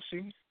a try and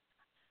see.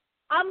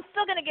 I'm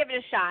still going to give it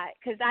a shot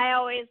because I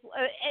always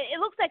it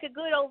looks like a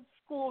good old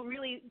school,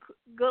 really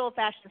good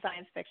old-fashioned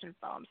science fiction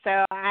film.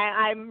 So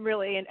I'm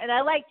really – and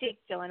I like Jake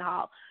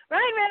Gyllenhaal.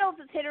 Ryan Reynolds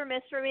is hit or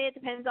miss for me. It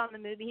depends on the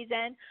movie he's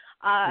in.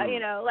 You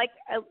know,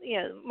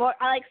 more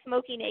I like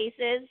Smoking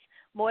Aces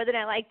more than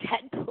I like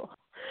Deadpool,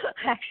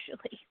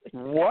 actually.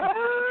 What?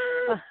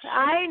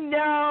 I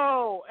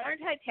know.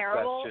 Aren't I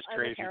terrible? That's just I'm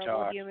crazy a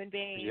terrible talk. human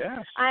being.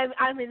 Yes.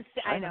 I'm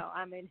insane. I know.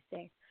 I'm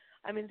insane.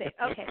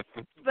 Okay.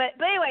 but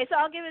anyway, so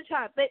I'll give it a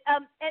shot. But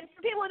and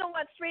for people who don't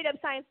want straight up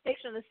science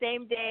fiction on the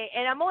same day,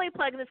 and I'm only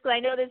plugging this because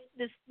I know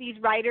these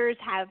writers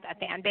have a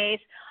fan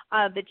base.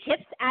 The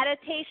Chips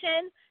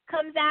adaptation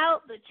comes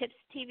out, the Chips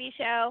TV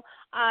show.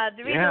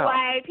 The reason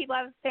why people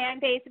have a fan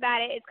base about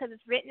it is because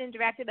it's written and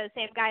directed by the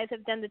same guys who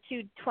have done the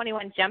 2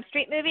 21 Jump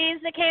Street movies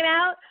that came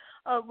out.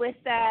 With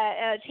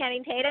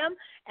Channing Tatum,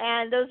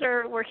 and those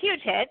were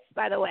huge hits,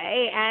 by the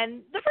way.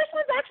 And the first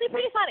one's actually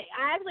pretty funny.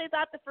 I actually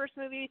thought the first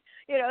movie,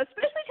 you know,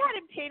 especially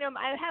Channing Tatum,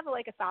 I have a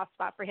soft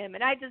spot for him,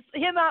 and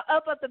him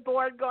up at the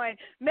board going,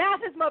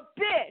 "Math is my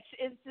bitch,"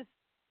 is just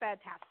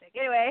fantastic.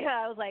 Anyway,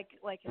 I was like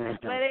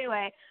but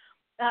anyway.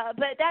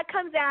 But that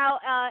comes out,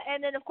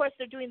 and then of course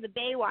they're doing the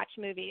Baywatch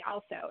movie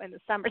also in the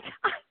summertime.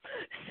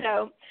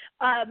 So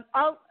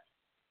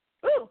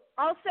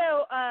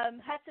also,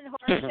 Hudson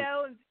Horror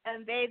Show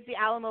invades the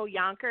Alamo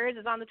Yonkers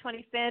is on the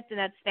 25th, and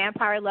that's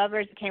Vampire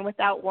Lovers It Came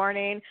Without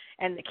Warning,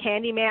 and the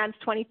Candyman's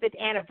 25th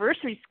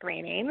anniversary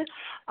screening.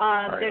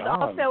 There's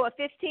also a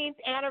 15th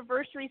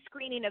anniversary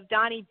screening of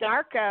Donnie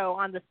Darko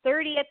on the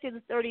 30th to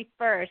the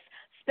 31st,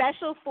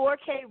 special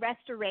 4K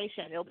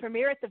restoration. It'll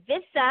premiere at the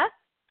Vista.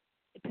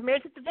 It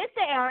premieres at the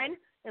Vista, Aaron.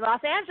 in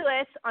Los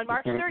Angeles on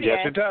March 30th.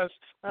 Yes, it does.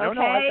 Okay,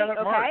 No, I've got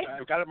it marked. okay.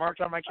 I've got it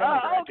marked on my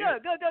calendar. Oh,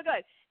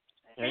 good.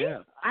 See, Yeah.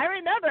 I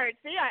remembered.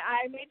 See,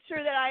 I made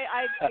sure that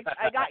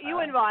I got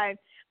you in mind.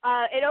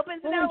 It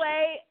opens in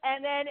LA,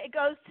 and then it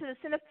goes to the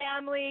Cine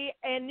Family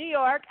in New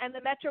York and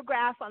the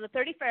Metrograph on the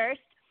 31st.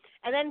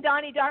 And then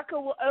Donnie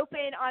Darko will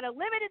open on a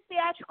limited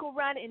theatrical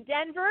run in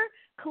Denver,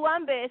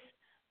 Columbus,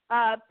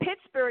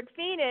 Pittsburgh,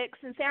 Phoenix,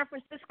 and San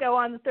Francisco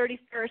on the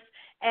 31st,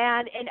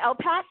 and in El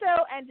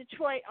Paso and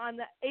Detroit on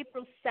the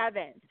April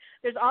 7th.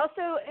 There's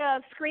also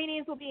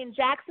screenings will be in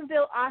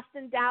Jacksonville,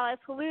 Austin, Dallas,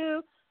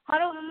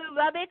 Honolulu,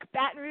 Lubbock,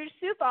 Baton Rouge,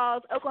 Sioux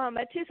Falls,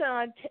 Oklahoma,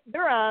 Tucson,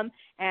 Durham,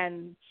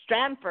 and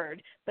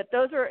Stratford. But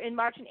those are in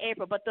March and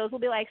April, but those will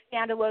be like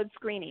standalone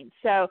screenings.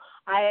 So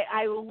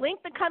I will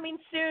link the coming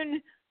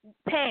soon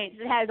page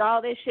that has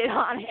all this shit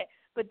on it.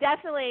 But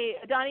definitely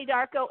Donnie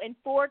Darko in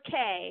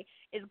 4K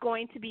is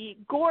going to be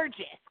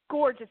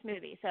gorgeous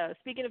movie. So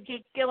speaking of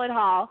Jake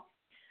Gyllenhaal,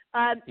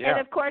 and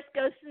of course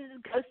Ghost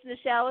in the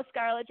Shell with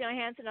Scarlett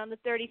Johansson on the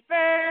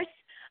 31st,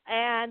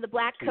 and The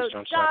Black Coat's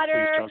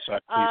Daughter.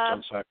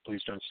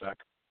 Please don't suck.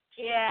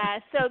 Yeah,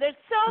 so there's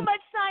so much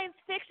science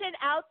fiction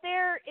out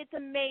there. It's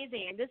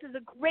amazing. This is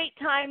a great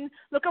time.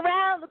 Look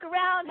around.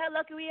 How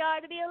lucky we are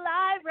to be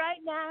alive right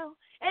now.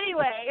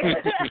 Anyway,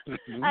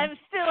 I'm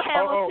still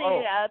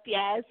Hamilton up,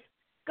 yes.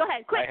 Go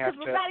ahead, quick, because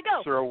we've got to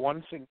go. Throw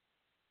one thing.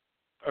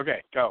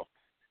 Okay, go.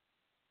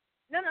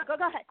 No, go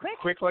ahead, quick.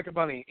 Quick like a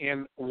bunny.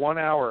 In 1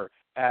 hour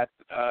at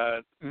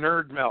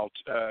Nerd Melt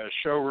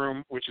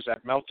showroom, which is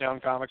at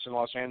Meltdown Comics in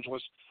Los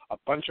Angeles, a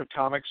bunch of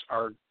comics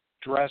are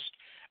dressed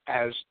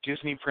as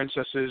Disney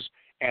princesses,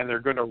 and they're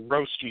going to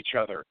roast each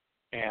other.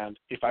 And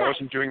if I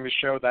wasn't doing the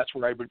show, that's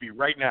where I would be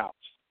right now.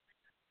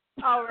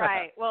 All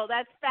right. Well,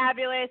 that's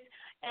fabulous.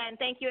 And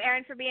thank you,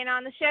 Aaron, for being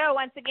on the show.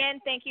 Once again,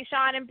 thank you,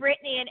 Sean and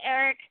Brittany and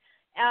Eric,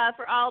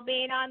 for all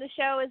being on the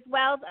show as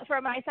well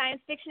for my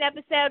science fiction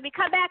episode. We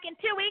come back in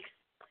 2 weeks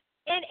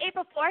in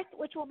April 4th,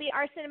 which will be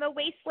our Cinema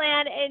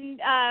Wasteland and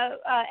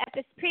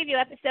preview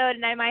episode,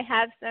 and I might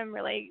have some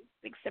really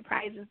big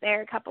surprises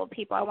there. A couple of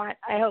people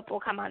I hope will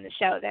come on the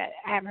show that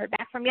I haven't heard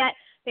back from yet.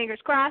 Fingers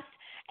crossed.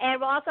 And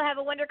we'll also have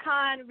a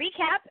WonderCon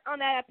recap on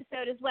that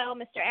episode as well,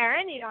 Mr.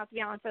 Aaron. You don't have to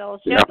be on for the whole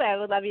show, but I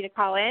would love you to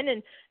call in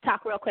and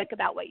talk real quick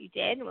about what you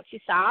did and what you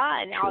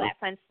saw and all that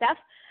fun stuff.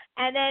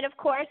 And then, of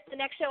course, the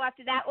next show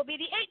after that will be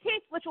the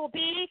 18th, which will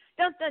be,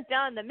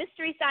 the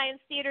Mystery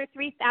Science Theater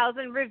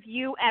 3000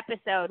 review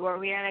episode, where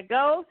we're going to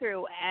go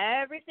through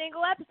every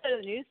single episode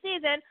of the new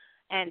season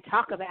and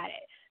talk about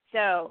it.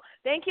 So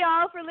thank you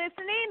all for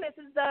listening. This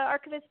is the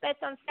Archivist Bets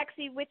on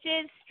Sexy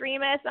Witches.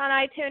 Stream us on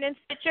iTunes and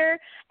Stitcher.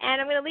 And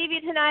I'm going to leave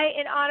you tonight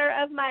in honor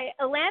of my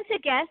Atlanta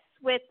guests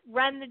with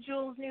Run the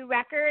Jewels' new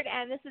record.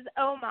 And this is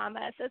Oh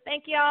Mama. So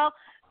thank you all.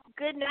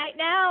 Good night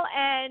now,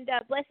 and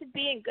blessed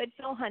be and good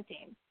soul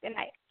hunting. Good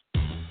night.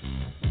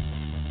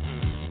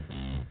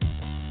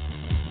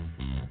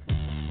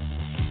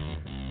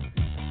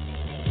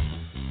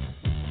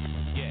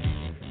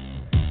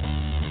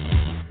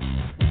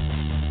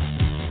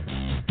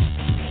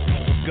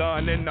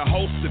 Gun in the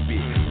holster bit,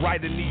 right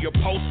in the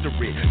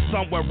upholstery,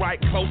 somewhere right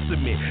close to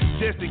me,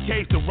 just in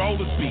case the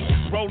rollers be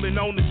rolling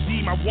on the G.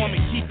 My woman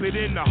keep it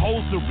in the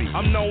hosiery.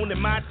 I'm known in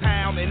my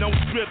town and on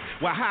strips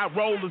where high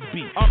rollers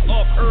be. I'm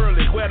up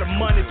early where the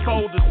money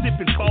folders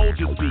sipping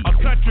Folgers be. A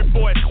country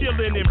boy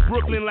chilling in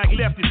Brooklyn like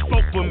Lefty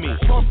spoke for me.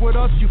 Fuck with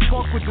us, you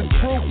fuck with the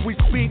truth. We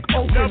speak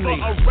openly. Never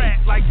a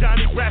rat like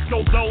Johnny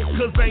Brasco though,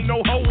 'cause ain't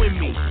no hoe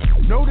in me.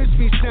 Notice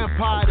me,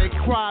 senpai, they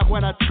cry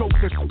when I choke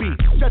to speak.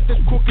 Set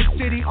this crooked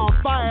city on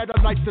fire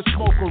to light the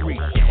smokery.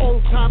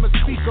 Old timers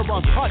speak of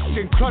us hushed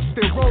and clutch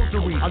their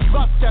rosary. I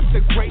lust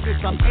after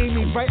greatness, I'm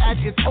aiming right at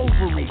its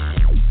ovary.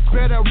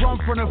 Better run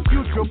from the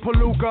future,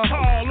 Palooka.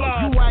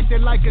 You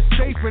acting like it's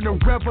safe and the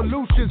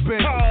revolution's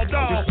been.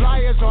 There's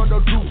liars on the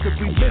roof. If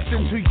we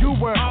listen to you,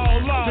 we're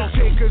the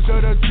takers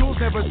of the jewels,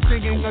 never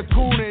singing a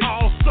tune. It's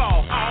all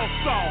soft.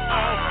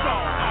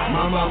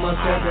 My mama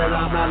said that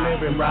I'm not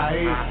living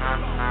right.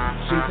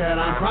 She said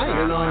I'm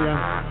crying on ya.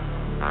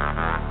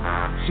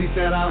 She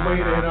said I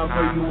waited up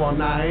for you all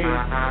night.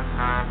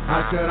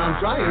 I said I'm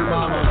trying,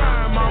 mama.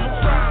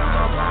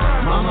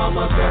 My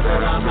mama said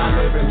that I'm not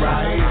living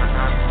right.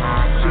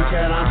 She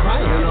said I'm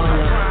crying on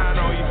ya.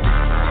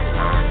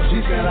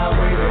 She said I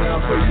waited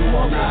up for you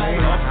all night.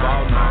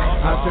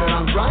 I said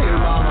I'm trying,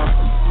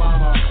 mama.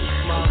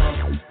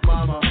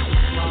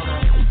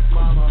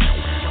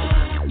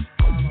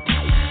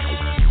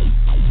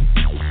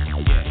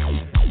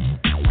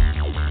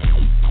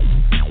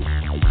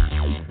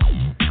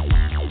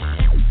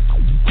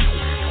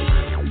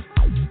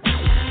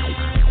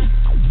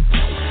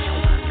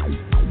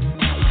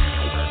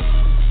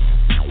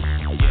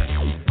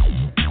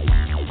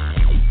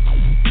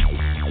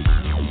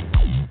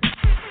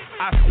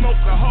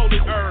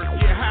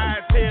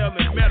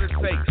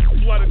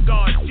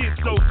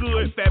 So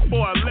good, fat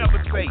boy,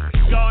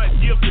 levitate. God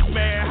gifted,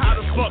 man, how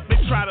the fuck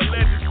they try to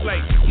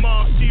legislate?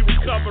 Mom, she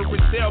cover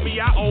and tell me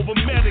I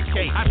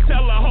over-medicate. I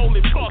tell her,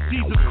 holy fuck,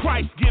 Jesus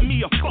Christ, give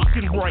me a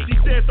fucking break. She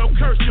says, so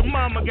curse your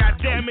mama,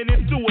 goddamn it,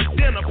 and do a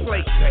dinner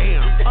plate.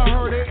 Damn. I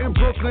heard it in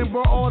Brooklyn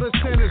where all the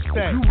sinners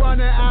stay. You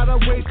running out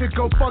of ways to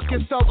go fuck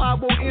yourself, I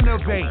will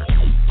innovate.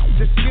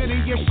 The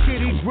skinny, your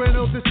shitty grin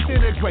will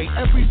disintegrate.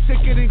 Every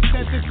sickening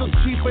sentence looks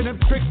cheaper than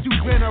tricks you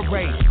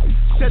venerate.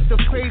 Set the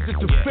phase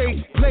into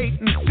fate, plate,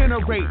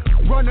 incinerate.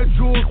 Run the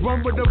jewels,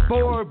 run with the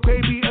board,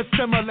 baby,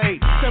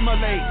 assimilate.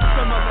 Assimilate.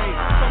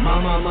 My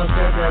mama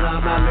said that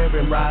I'm not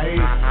living right.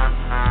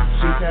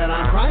 She said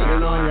I'm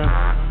crying on ya.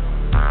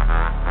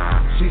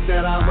 She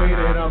said I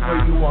waited up for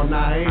you all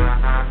night.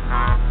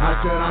 I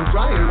said I'm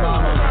trying,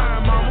 mama.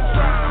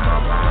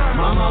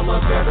 My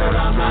mama said that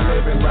I'm not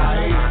living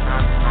right.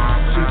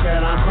 She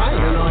said I'm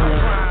crying on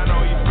you.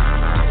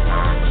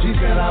 She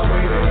said I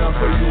waited up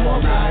for you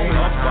all night.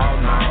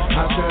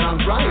 I said I'm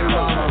trying,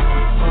 mama.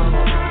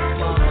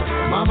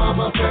 My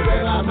mama said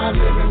that I'm not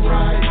living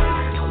right.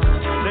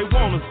 They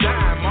want us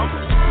die, mama.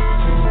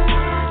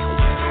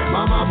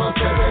 My mama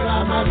said that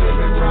I'm not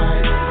living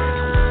right.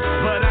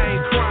 But I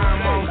ain't crying,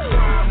 mama.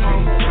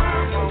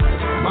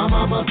 My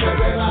mama said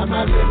that I'm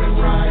not living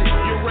right.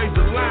 You raised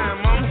the line,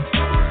 mama.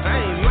 I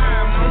ain't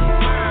lying, mama.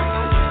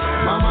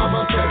 My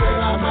mama said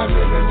that I'm not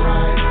living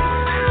right.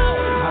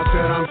 I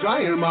said I'm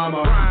trying,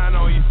 mama. Crying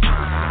on you.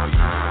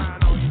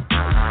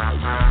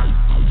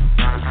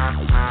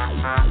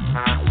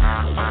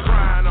 I'm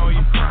crying on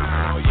you.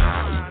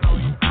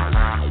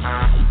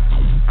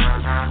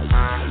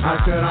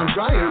 I said I'm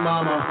trying,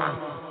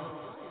 mama.